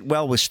not sit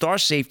well with star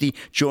safety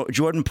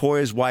Jordan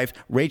Poyer's wife,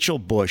 Rachel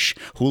Bush,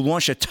 who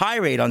launched a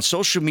tirade on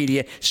social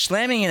media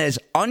slamming it as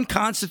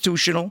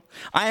unconstitutional.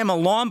 I am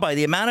alarmed by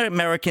the amount of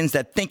Americans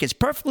that think it's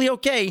perfectly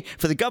okay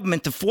for the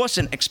government to force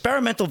an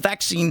experimental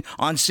vaccine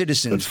on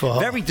citizens.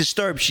 Very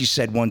disturbed, she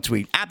said one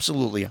tweet.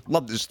 Absolutely. I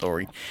love this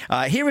story.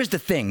 Here is the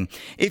thing.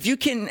 If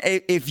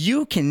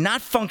you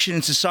cannot function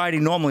in society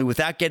normally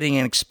without getting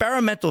an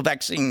experimental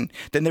vaccine,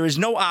 then there is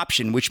no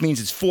option, which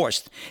means it's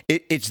forced.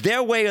 It's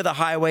their way or the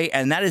highway,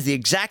 and that is the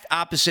exact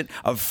opposite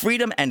of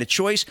freedom and a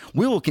choice.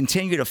 We will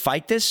continue to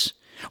fight this.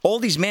 All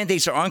these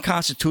mandates are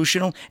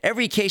unconstitutional.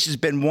 Every case has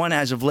been won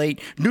as of late.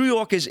 New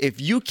Yorkers,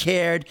 if you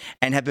cared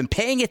and have been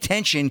paying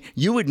attention,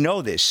 you would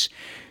know this.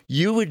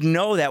 You would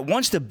know that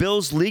once the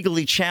Bills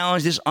legally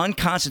challenge this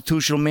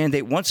unconstitutional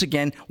mandate, once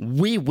again,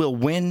 we will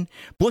win.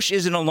 Bush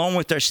isn't alone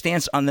with their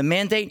stance on the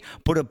mandate,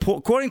 but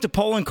according to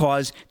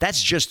Poloncarz,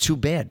 that's just too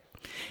bad.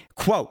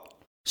 Quote,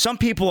 some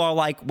people are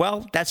like,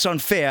 well, that's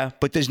unfair,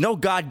 but there's no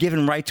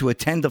God-given right to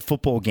attend a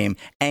football game,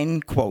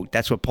 end quote.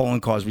 That's what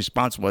Poloncarz's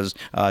response was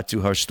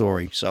to her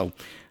story. So,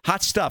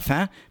 hot stuff,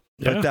 huh?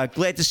 Yeah. But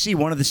glad to see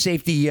one of the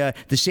safety of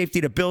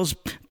the Bills,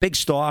 big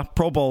star,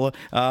 Pro Bowler.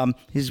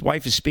 His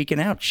wife is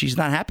speaking out. She's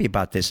not happy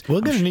about this.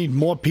 We're going to need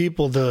more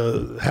people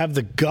to have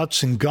the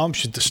guts and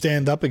gumption to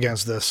stand up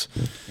against this.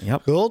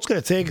 Yep. All it's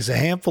going to take is a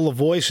handful of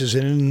voices,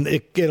 and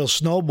it'll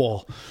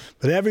snowball.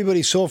 But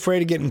everybody's so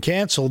afraid of getting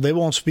canceled, they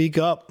won't speak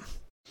up.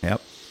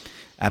 Yep.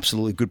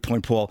 Absolutely. Good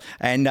point, Paul.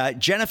 And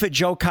Jennifer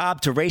Jo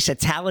Cobb to race at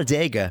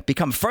Talladega,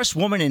 become first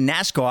woman in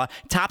NASCAR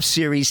top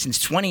series since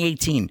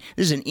 2018.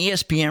 This is an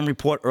ESPN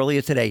report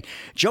earlier today.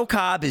 Jo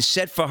Cobb is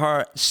set for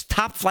her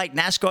top flight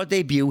NASCAR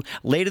debut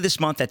later this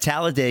month at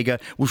Talladega,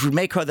 which would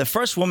make her the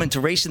first woman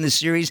to race in the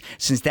series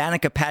since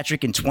Danica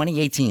Patrick in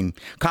 2018.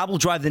 Cobb will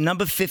drive the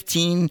number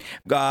 15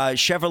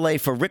 Chevrolet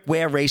for Rick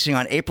Ware Racing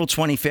on April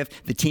 25th,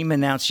 the team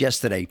announced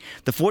yesterday.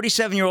 The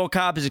 47-year-old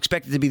Cobb is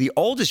expected to be the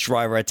oldest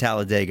driver at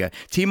Talladega.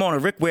 Team owner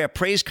Rick Ware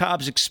praised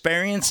Cobb's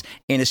experience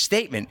in a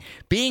statement.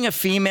 Being a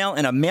female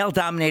in a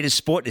male-dominated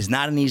sport is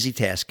not an easy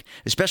task,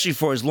 especially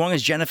for as long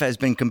as Jennifer has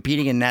been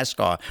competing in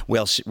NASCAR,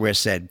 Ware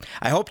said.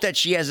 I hope that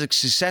she has a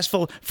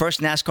successful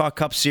first NASCAR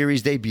Cup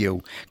Series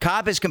debut.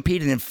 Cobb has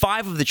competed in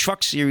 5 of the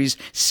Truck Series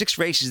 6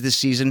 races this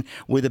season,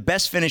 with a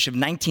best finish of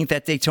 19th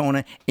at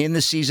Daytona in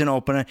the season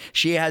opener.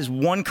 She has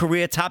one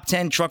career top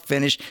 10 truck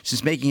finish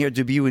since making her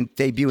debut in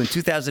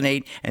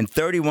 2008 and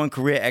 31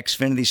 career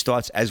Xfinity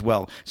starts as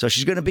well. So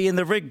she's going to be in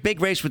the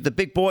big race with the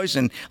big boys,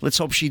 and let's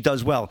hope she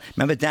does well.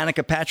 Remember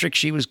Danica Patrick?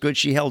 She was good.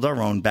 She held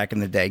her own back in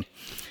the day.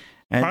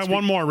 And all right,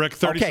 one more, Rick.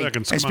 30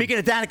 seconds. And speaking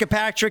of Danica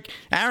Patrick,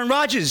 Aaron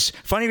Rodgers,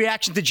 funny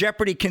reaction to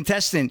Jeopardy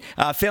contestant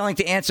failing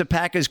to answer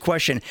Packers'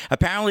 question.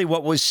 Apparently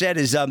what was said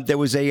is there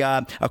was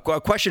a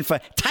question for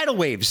tidal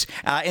waves.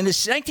 In the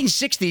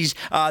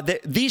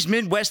 1960s, these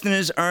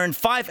Midwesterners earned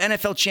 5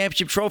 NFL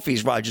championship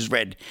trophies, Rodgers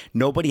read.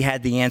 Nobody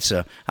had the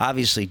answer.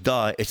 Obviously,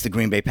 it's the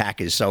Green Bay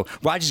Packers. So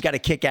Rodgers got a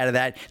kick out of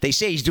that. They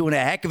say he's doing a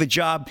heck of a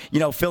job,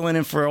 filling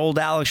in for old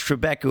Alex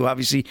Trebek, who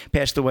obviously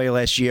passed away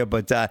last year.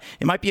 But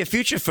it might be a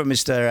future for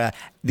Mr.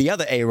 The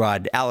other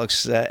A-Rod,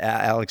 Alex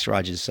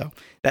Rodgers. So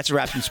that's a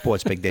wrap in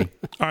sports, Big D.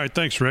 All right,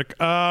 thanks, Rick.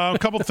 A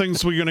couple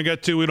things we're going to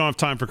get to. We don't have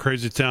time for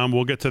Crazy Town.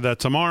 We'll get to that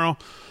tomorrow.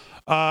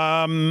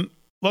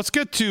 Let's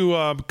get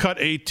to Cut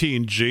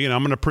 18G, and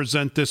I'm going to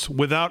present this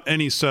without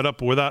any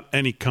setup, without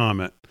any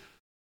comment.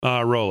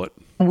 Roll it.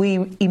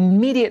 We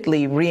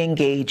immediately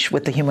re-engaged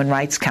with the Human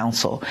Rights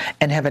Council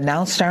and have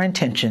announced our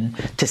intention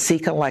to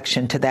seek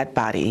election to that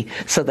body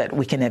so that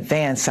we can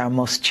advance our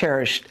most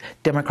cherished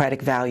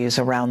democratic values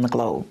around the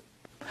globe.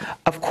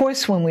 Of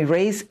course, when we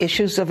raise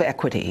issues of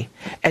equity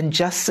and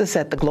justice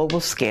at the global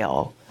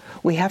scale,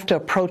 we have to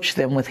approach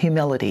them with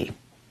humility.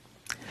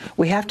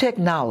 We have to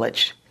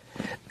acknowledge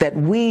that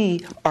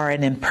we are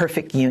an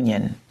imperfect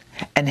union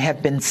and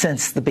have been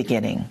since the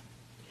beginning.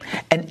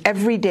 And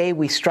every day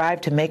we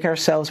strive to make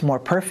ourselves more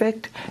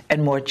perfect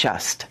and more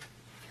just.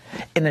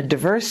 In a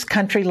diverse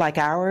country like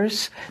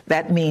ours,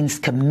 that means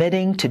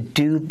committing to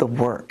do the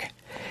work.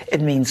 It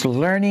means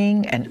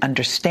learning and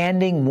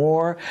understanding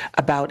more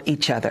about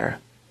each other.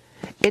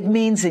 It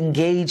means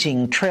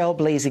engaging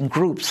trailblazing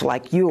groups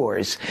like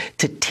yours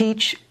to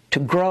teach, to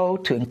grow,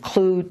 to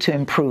include, to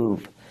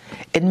improve.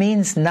 It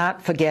means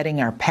not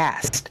forgetting our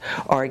past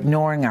or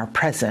ignoring our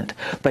present,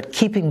 but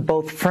keeping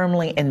both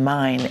firmly in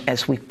mind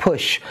as we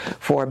push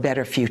for a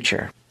better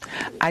future.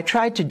 I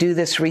tried to do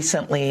this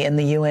recently in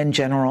the UN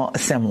General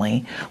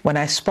Assembly when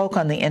I spoke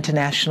on the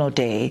International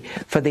Day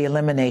for the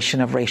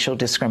Elimination of Racial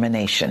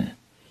Discrimination.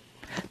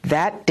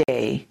 That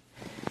day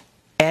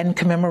and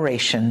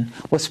commemoration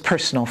was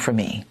personal for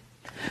me.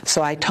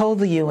 So I told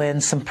the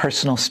UN some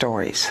personal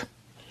stories.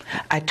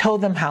 I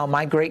told them how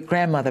my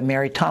great-grandmother,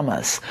 Mary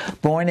Thomas,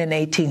 born in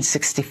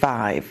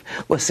 1865,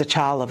 was the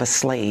child of a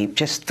slave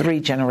just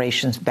 3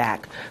 generations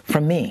back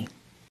from me.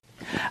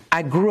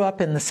 I grew up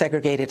in the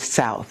segregated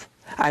South.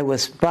 I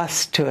was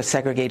bused to a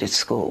segregated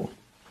school.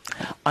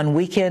 On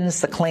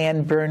weekends, the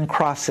Klan burned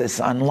crosses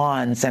on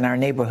lawns in our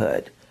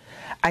neighborhood.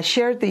 I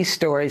shared these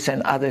stories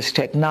and others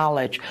to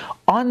acknowledge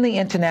on the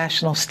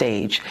international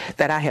stage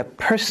that I have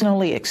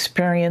personally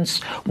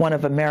experienced one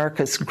of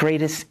America's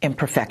greatest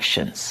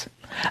imperfections.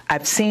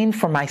 I've seen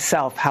for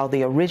myself how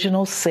the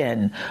original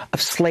sin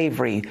of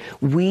slavery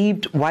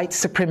weaved white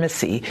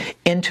supremacy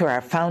into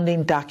our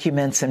founding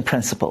documents and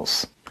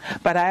principles.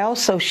 But I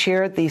also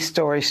shared these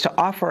stories to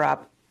offer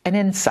up an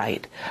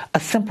insight, a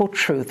simple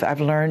truth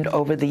I've learned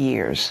over the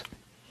years.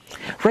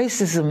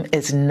 Racism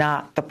is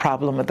not the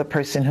problem of the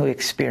person who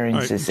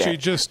experiences it.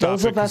 Just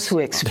Those of us who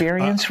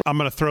experience... I'm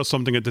going to throw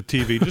something at the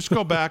TV. Just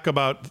go back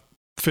about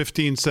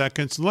 15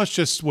 seconds. And let's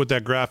just, with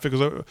that graphic.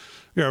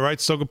 Yeah, right.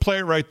 So play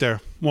it right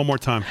there one more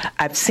time.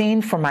 I've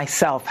seen for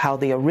myself how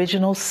the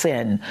original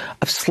sin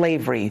of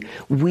slavery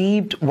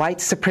weaved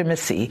white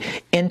supremacy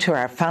into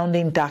our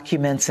founding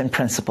documents and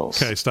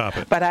principles. Okay, stop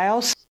it. But I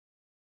also...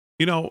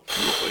 You know,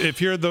 if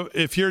you're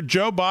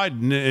Joe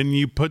Biden and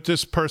you put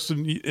this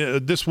person,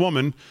 this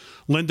woman,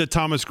 Linda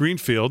Thomas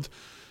Greenfield,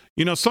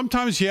 you know,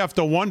 sometimes you have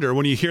to wonder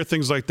when you hear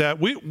things like that.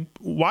 We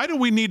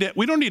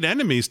don't need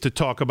enemies to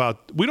talk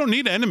about. We don't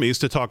need enemies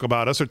to talk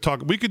about us or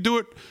talk. We could do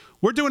it.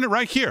 We're doing it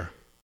right here.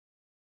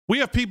 We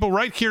have people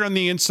right here on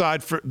the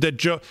inside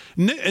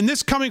and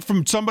this coming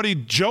from somebody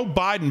Joe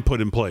Biden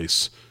put in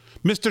place,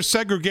 Mr.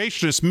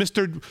 Segregationist,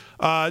 Mr.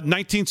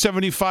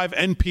 1975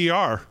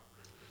 NPR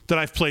that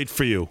I've played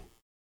for you.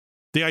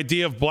 The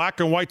idea of black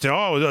and white,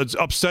 it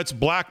upsets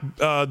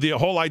the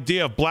whole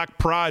idea of black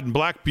pride and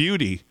black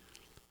beauty.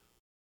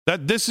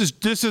 That this is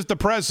the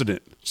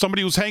president,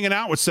 somebody who's hanging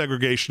out with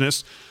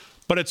segregationists,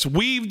 but it's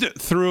weaved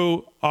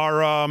through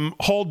our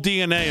whole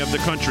DNA of the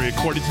country,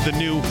 according to the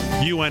new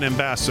UN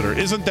ambassador.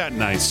 Isn't that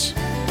nice?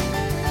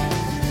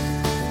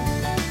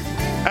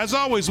 As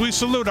always, we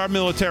salute our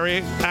military,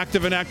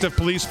 active and active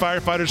police,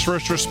 firefighters,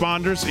 first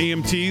responders,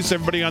 EMTs,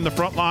 everybody on the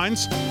front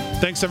lines.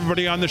 Thanks,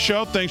 everybody on the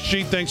show. Thanks,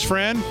 G. Thanks,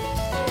 Fran.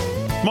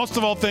 Most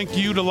of all, thank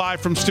you to Live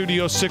from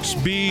Studio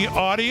 6B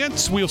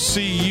audience. We'll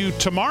see you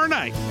tomorrow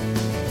night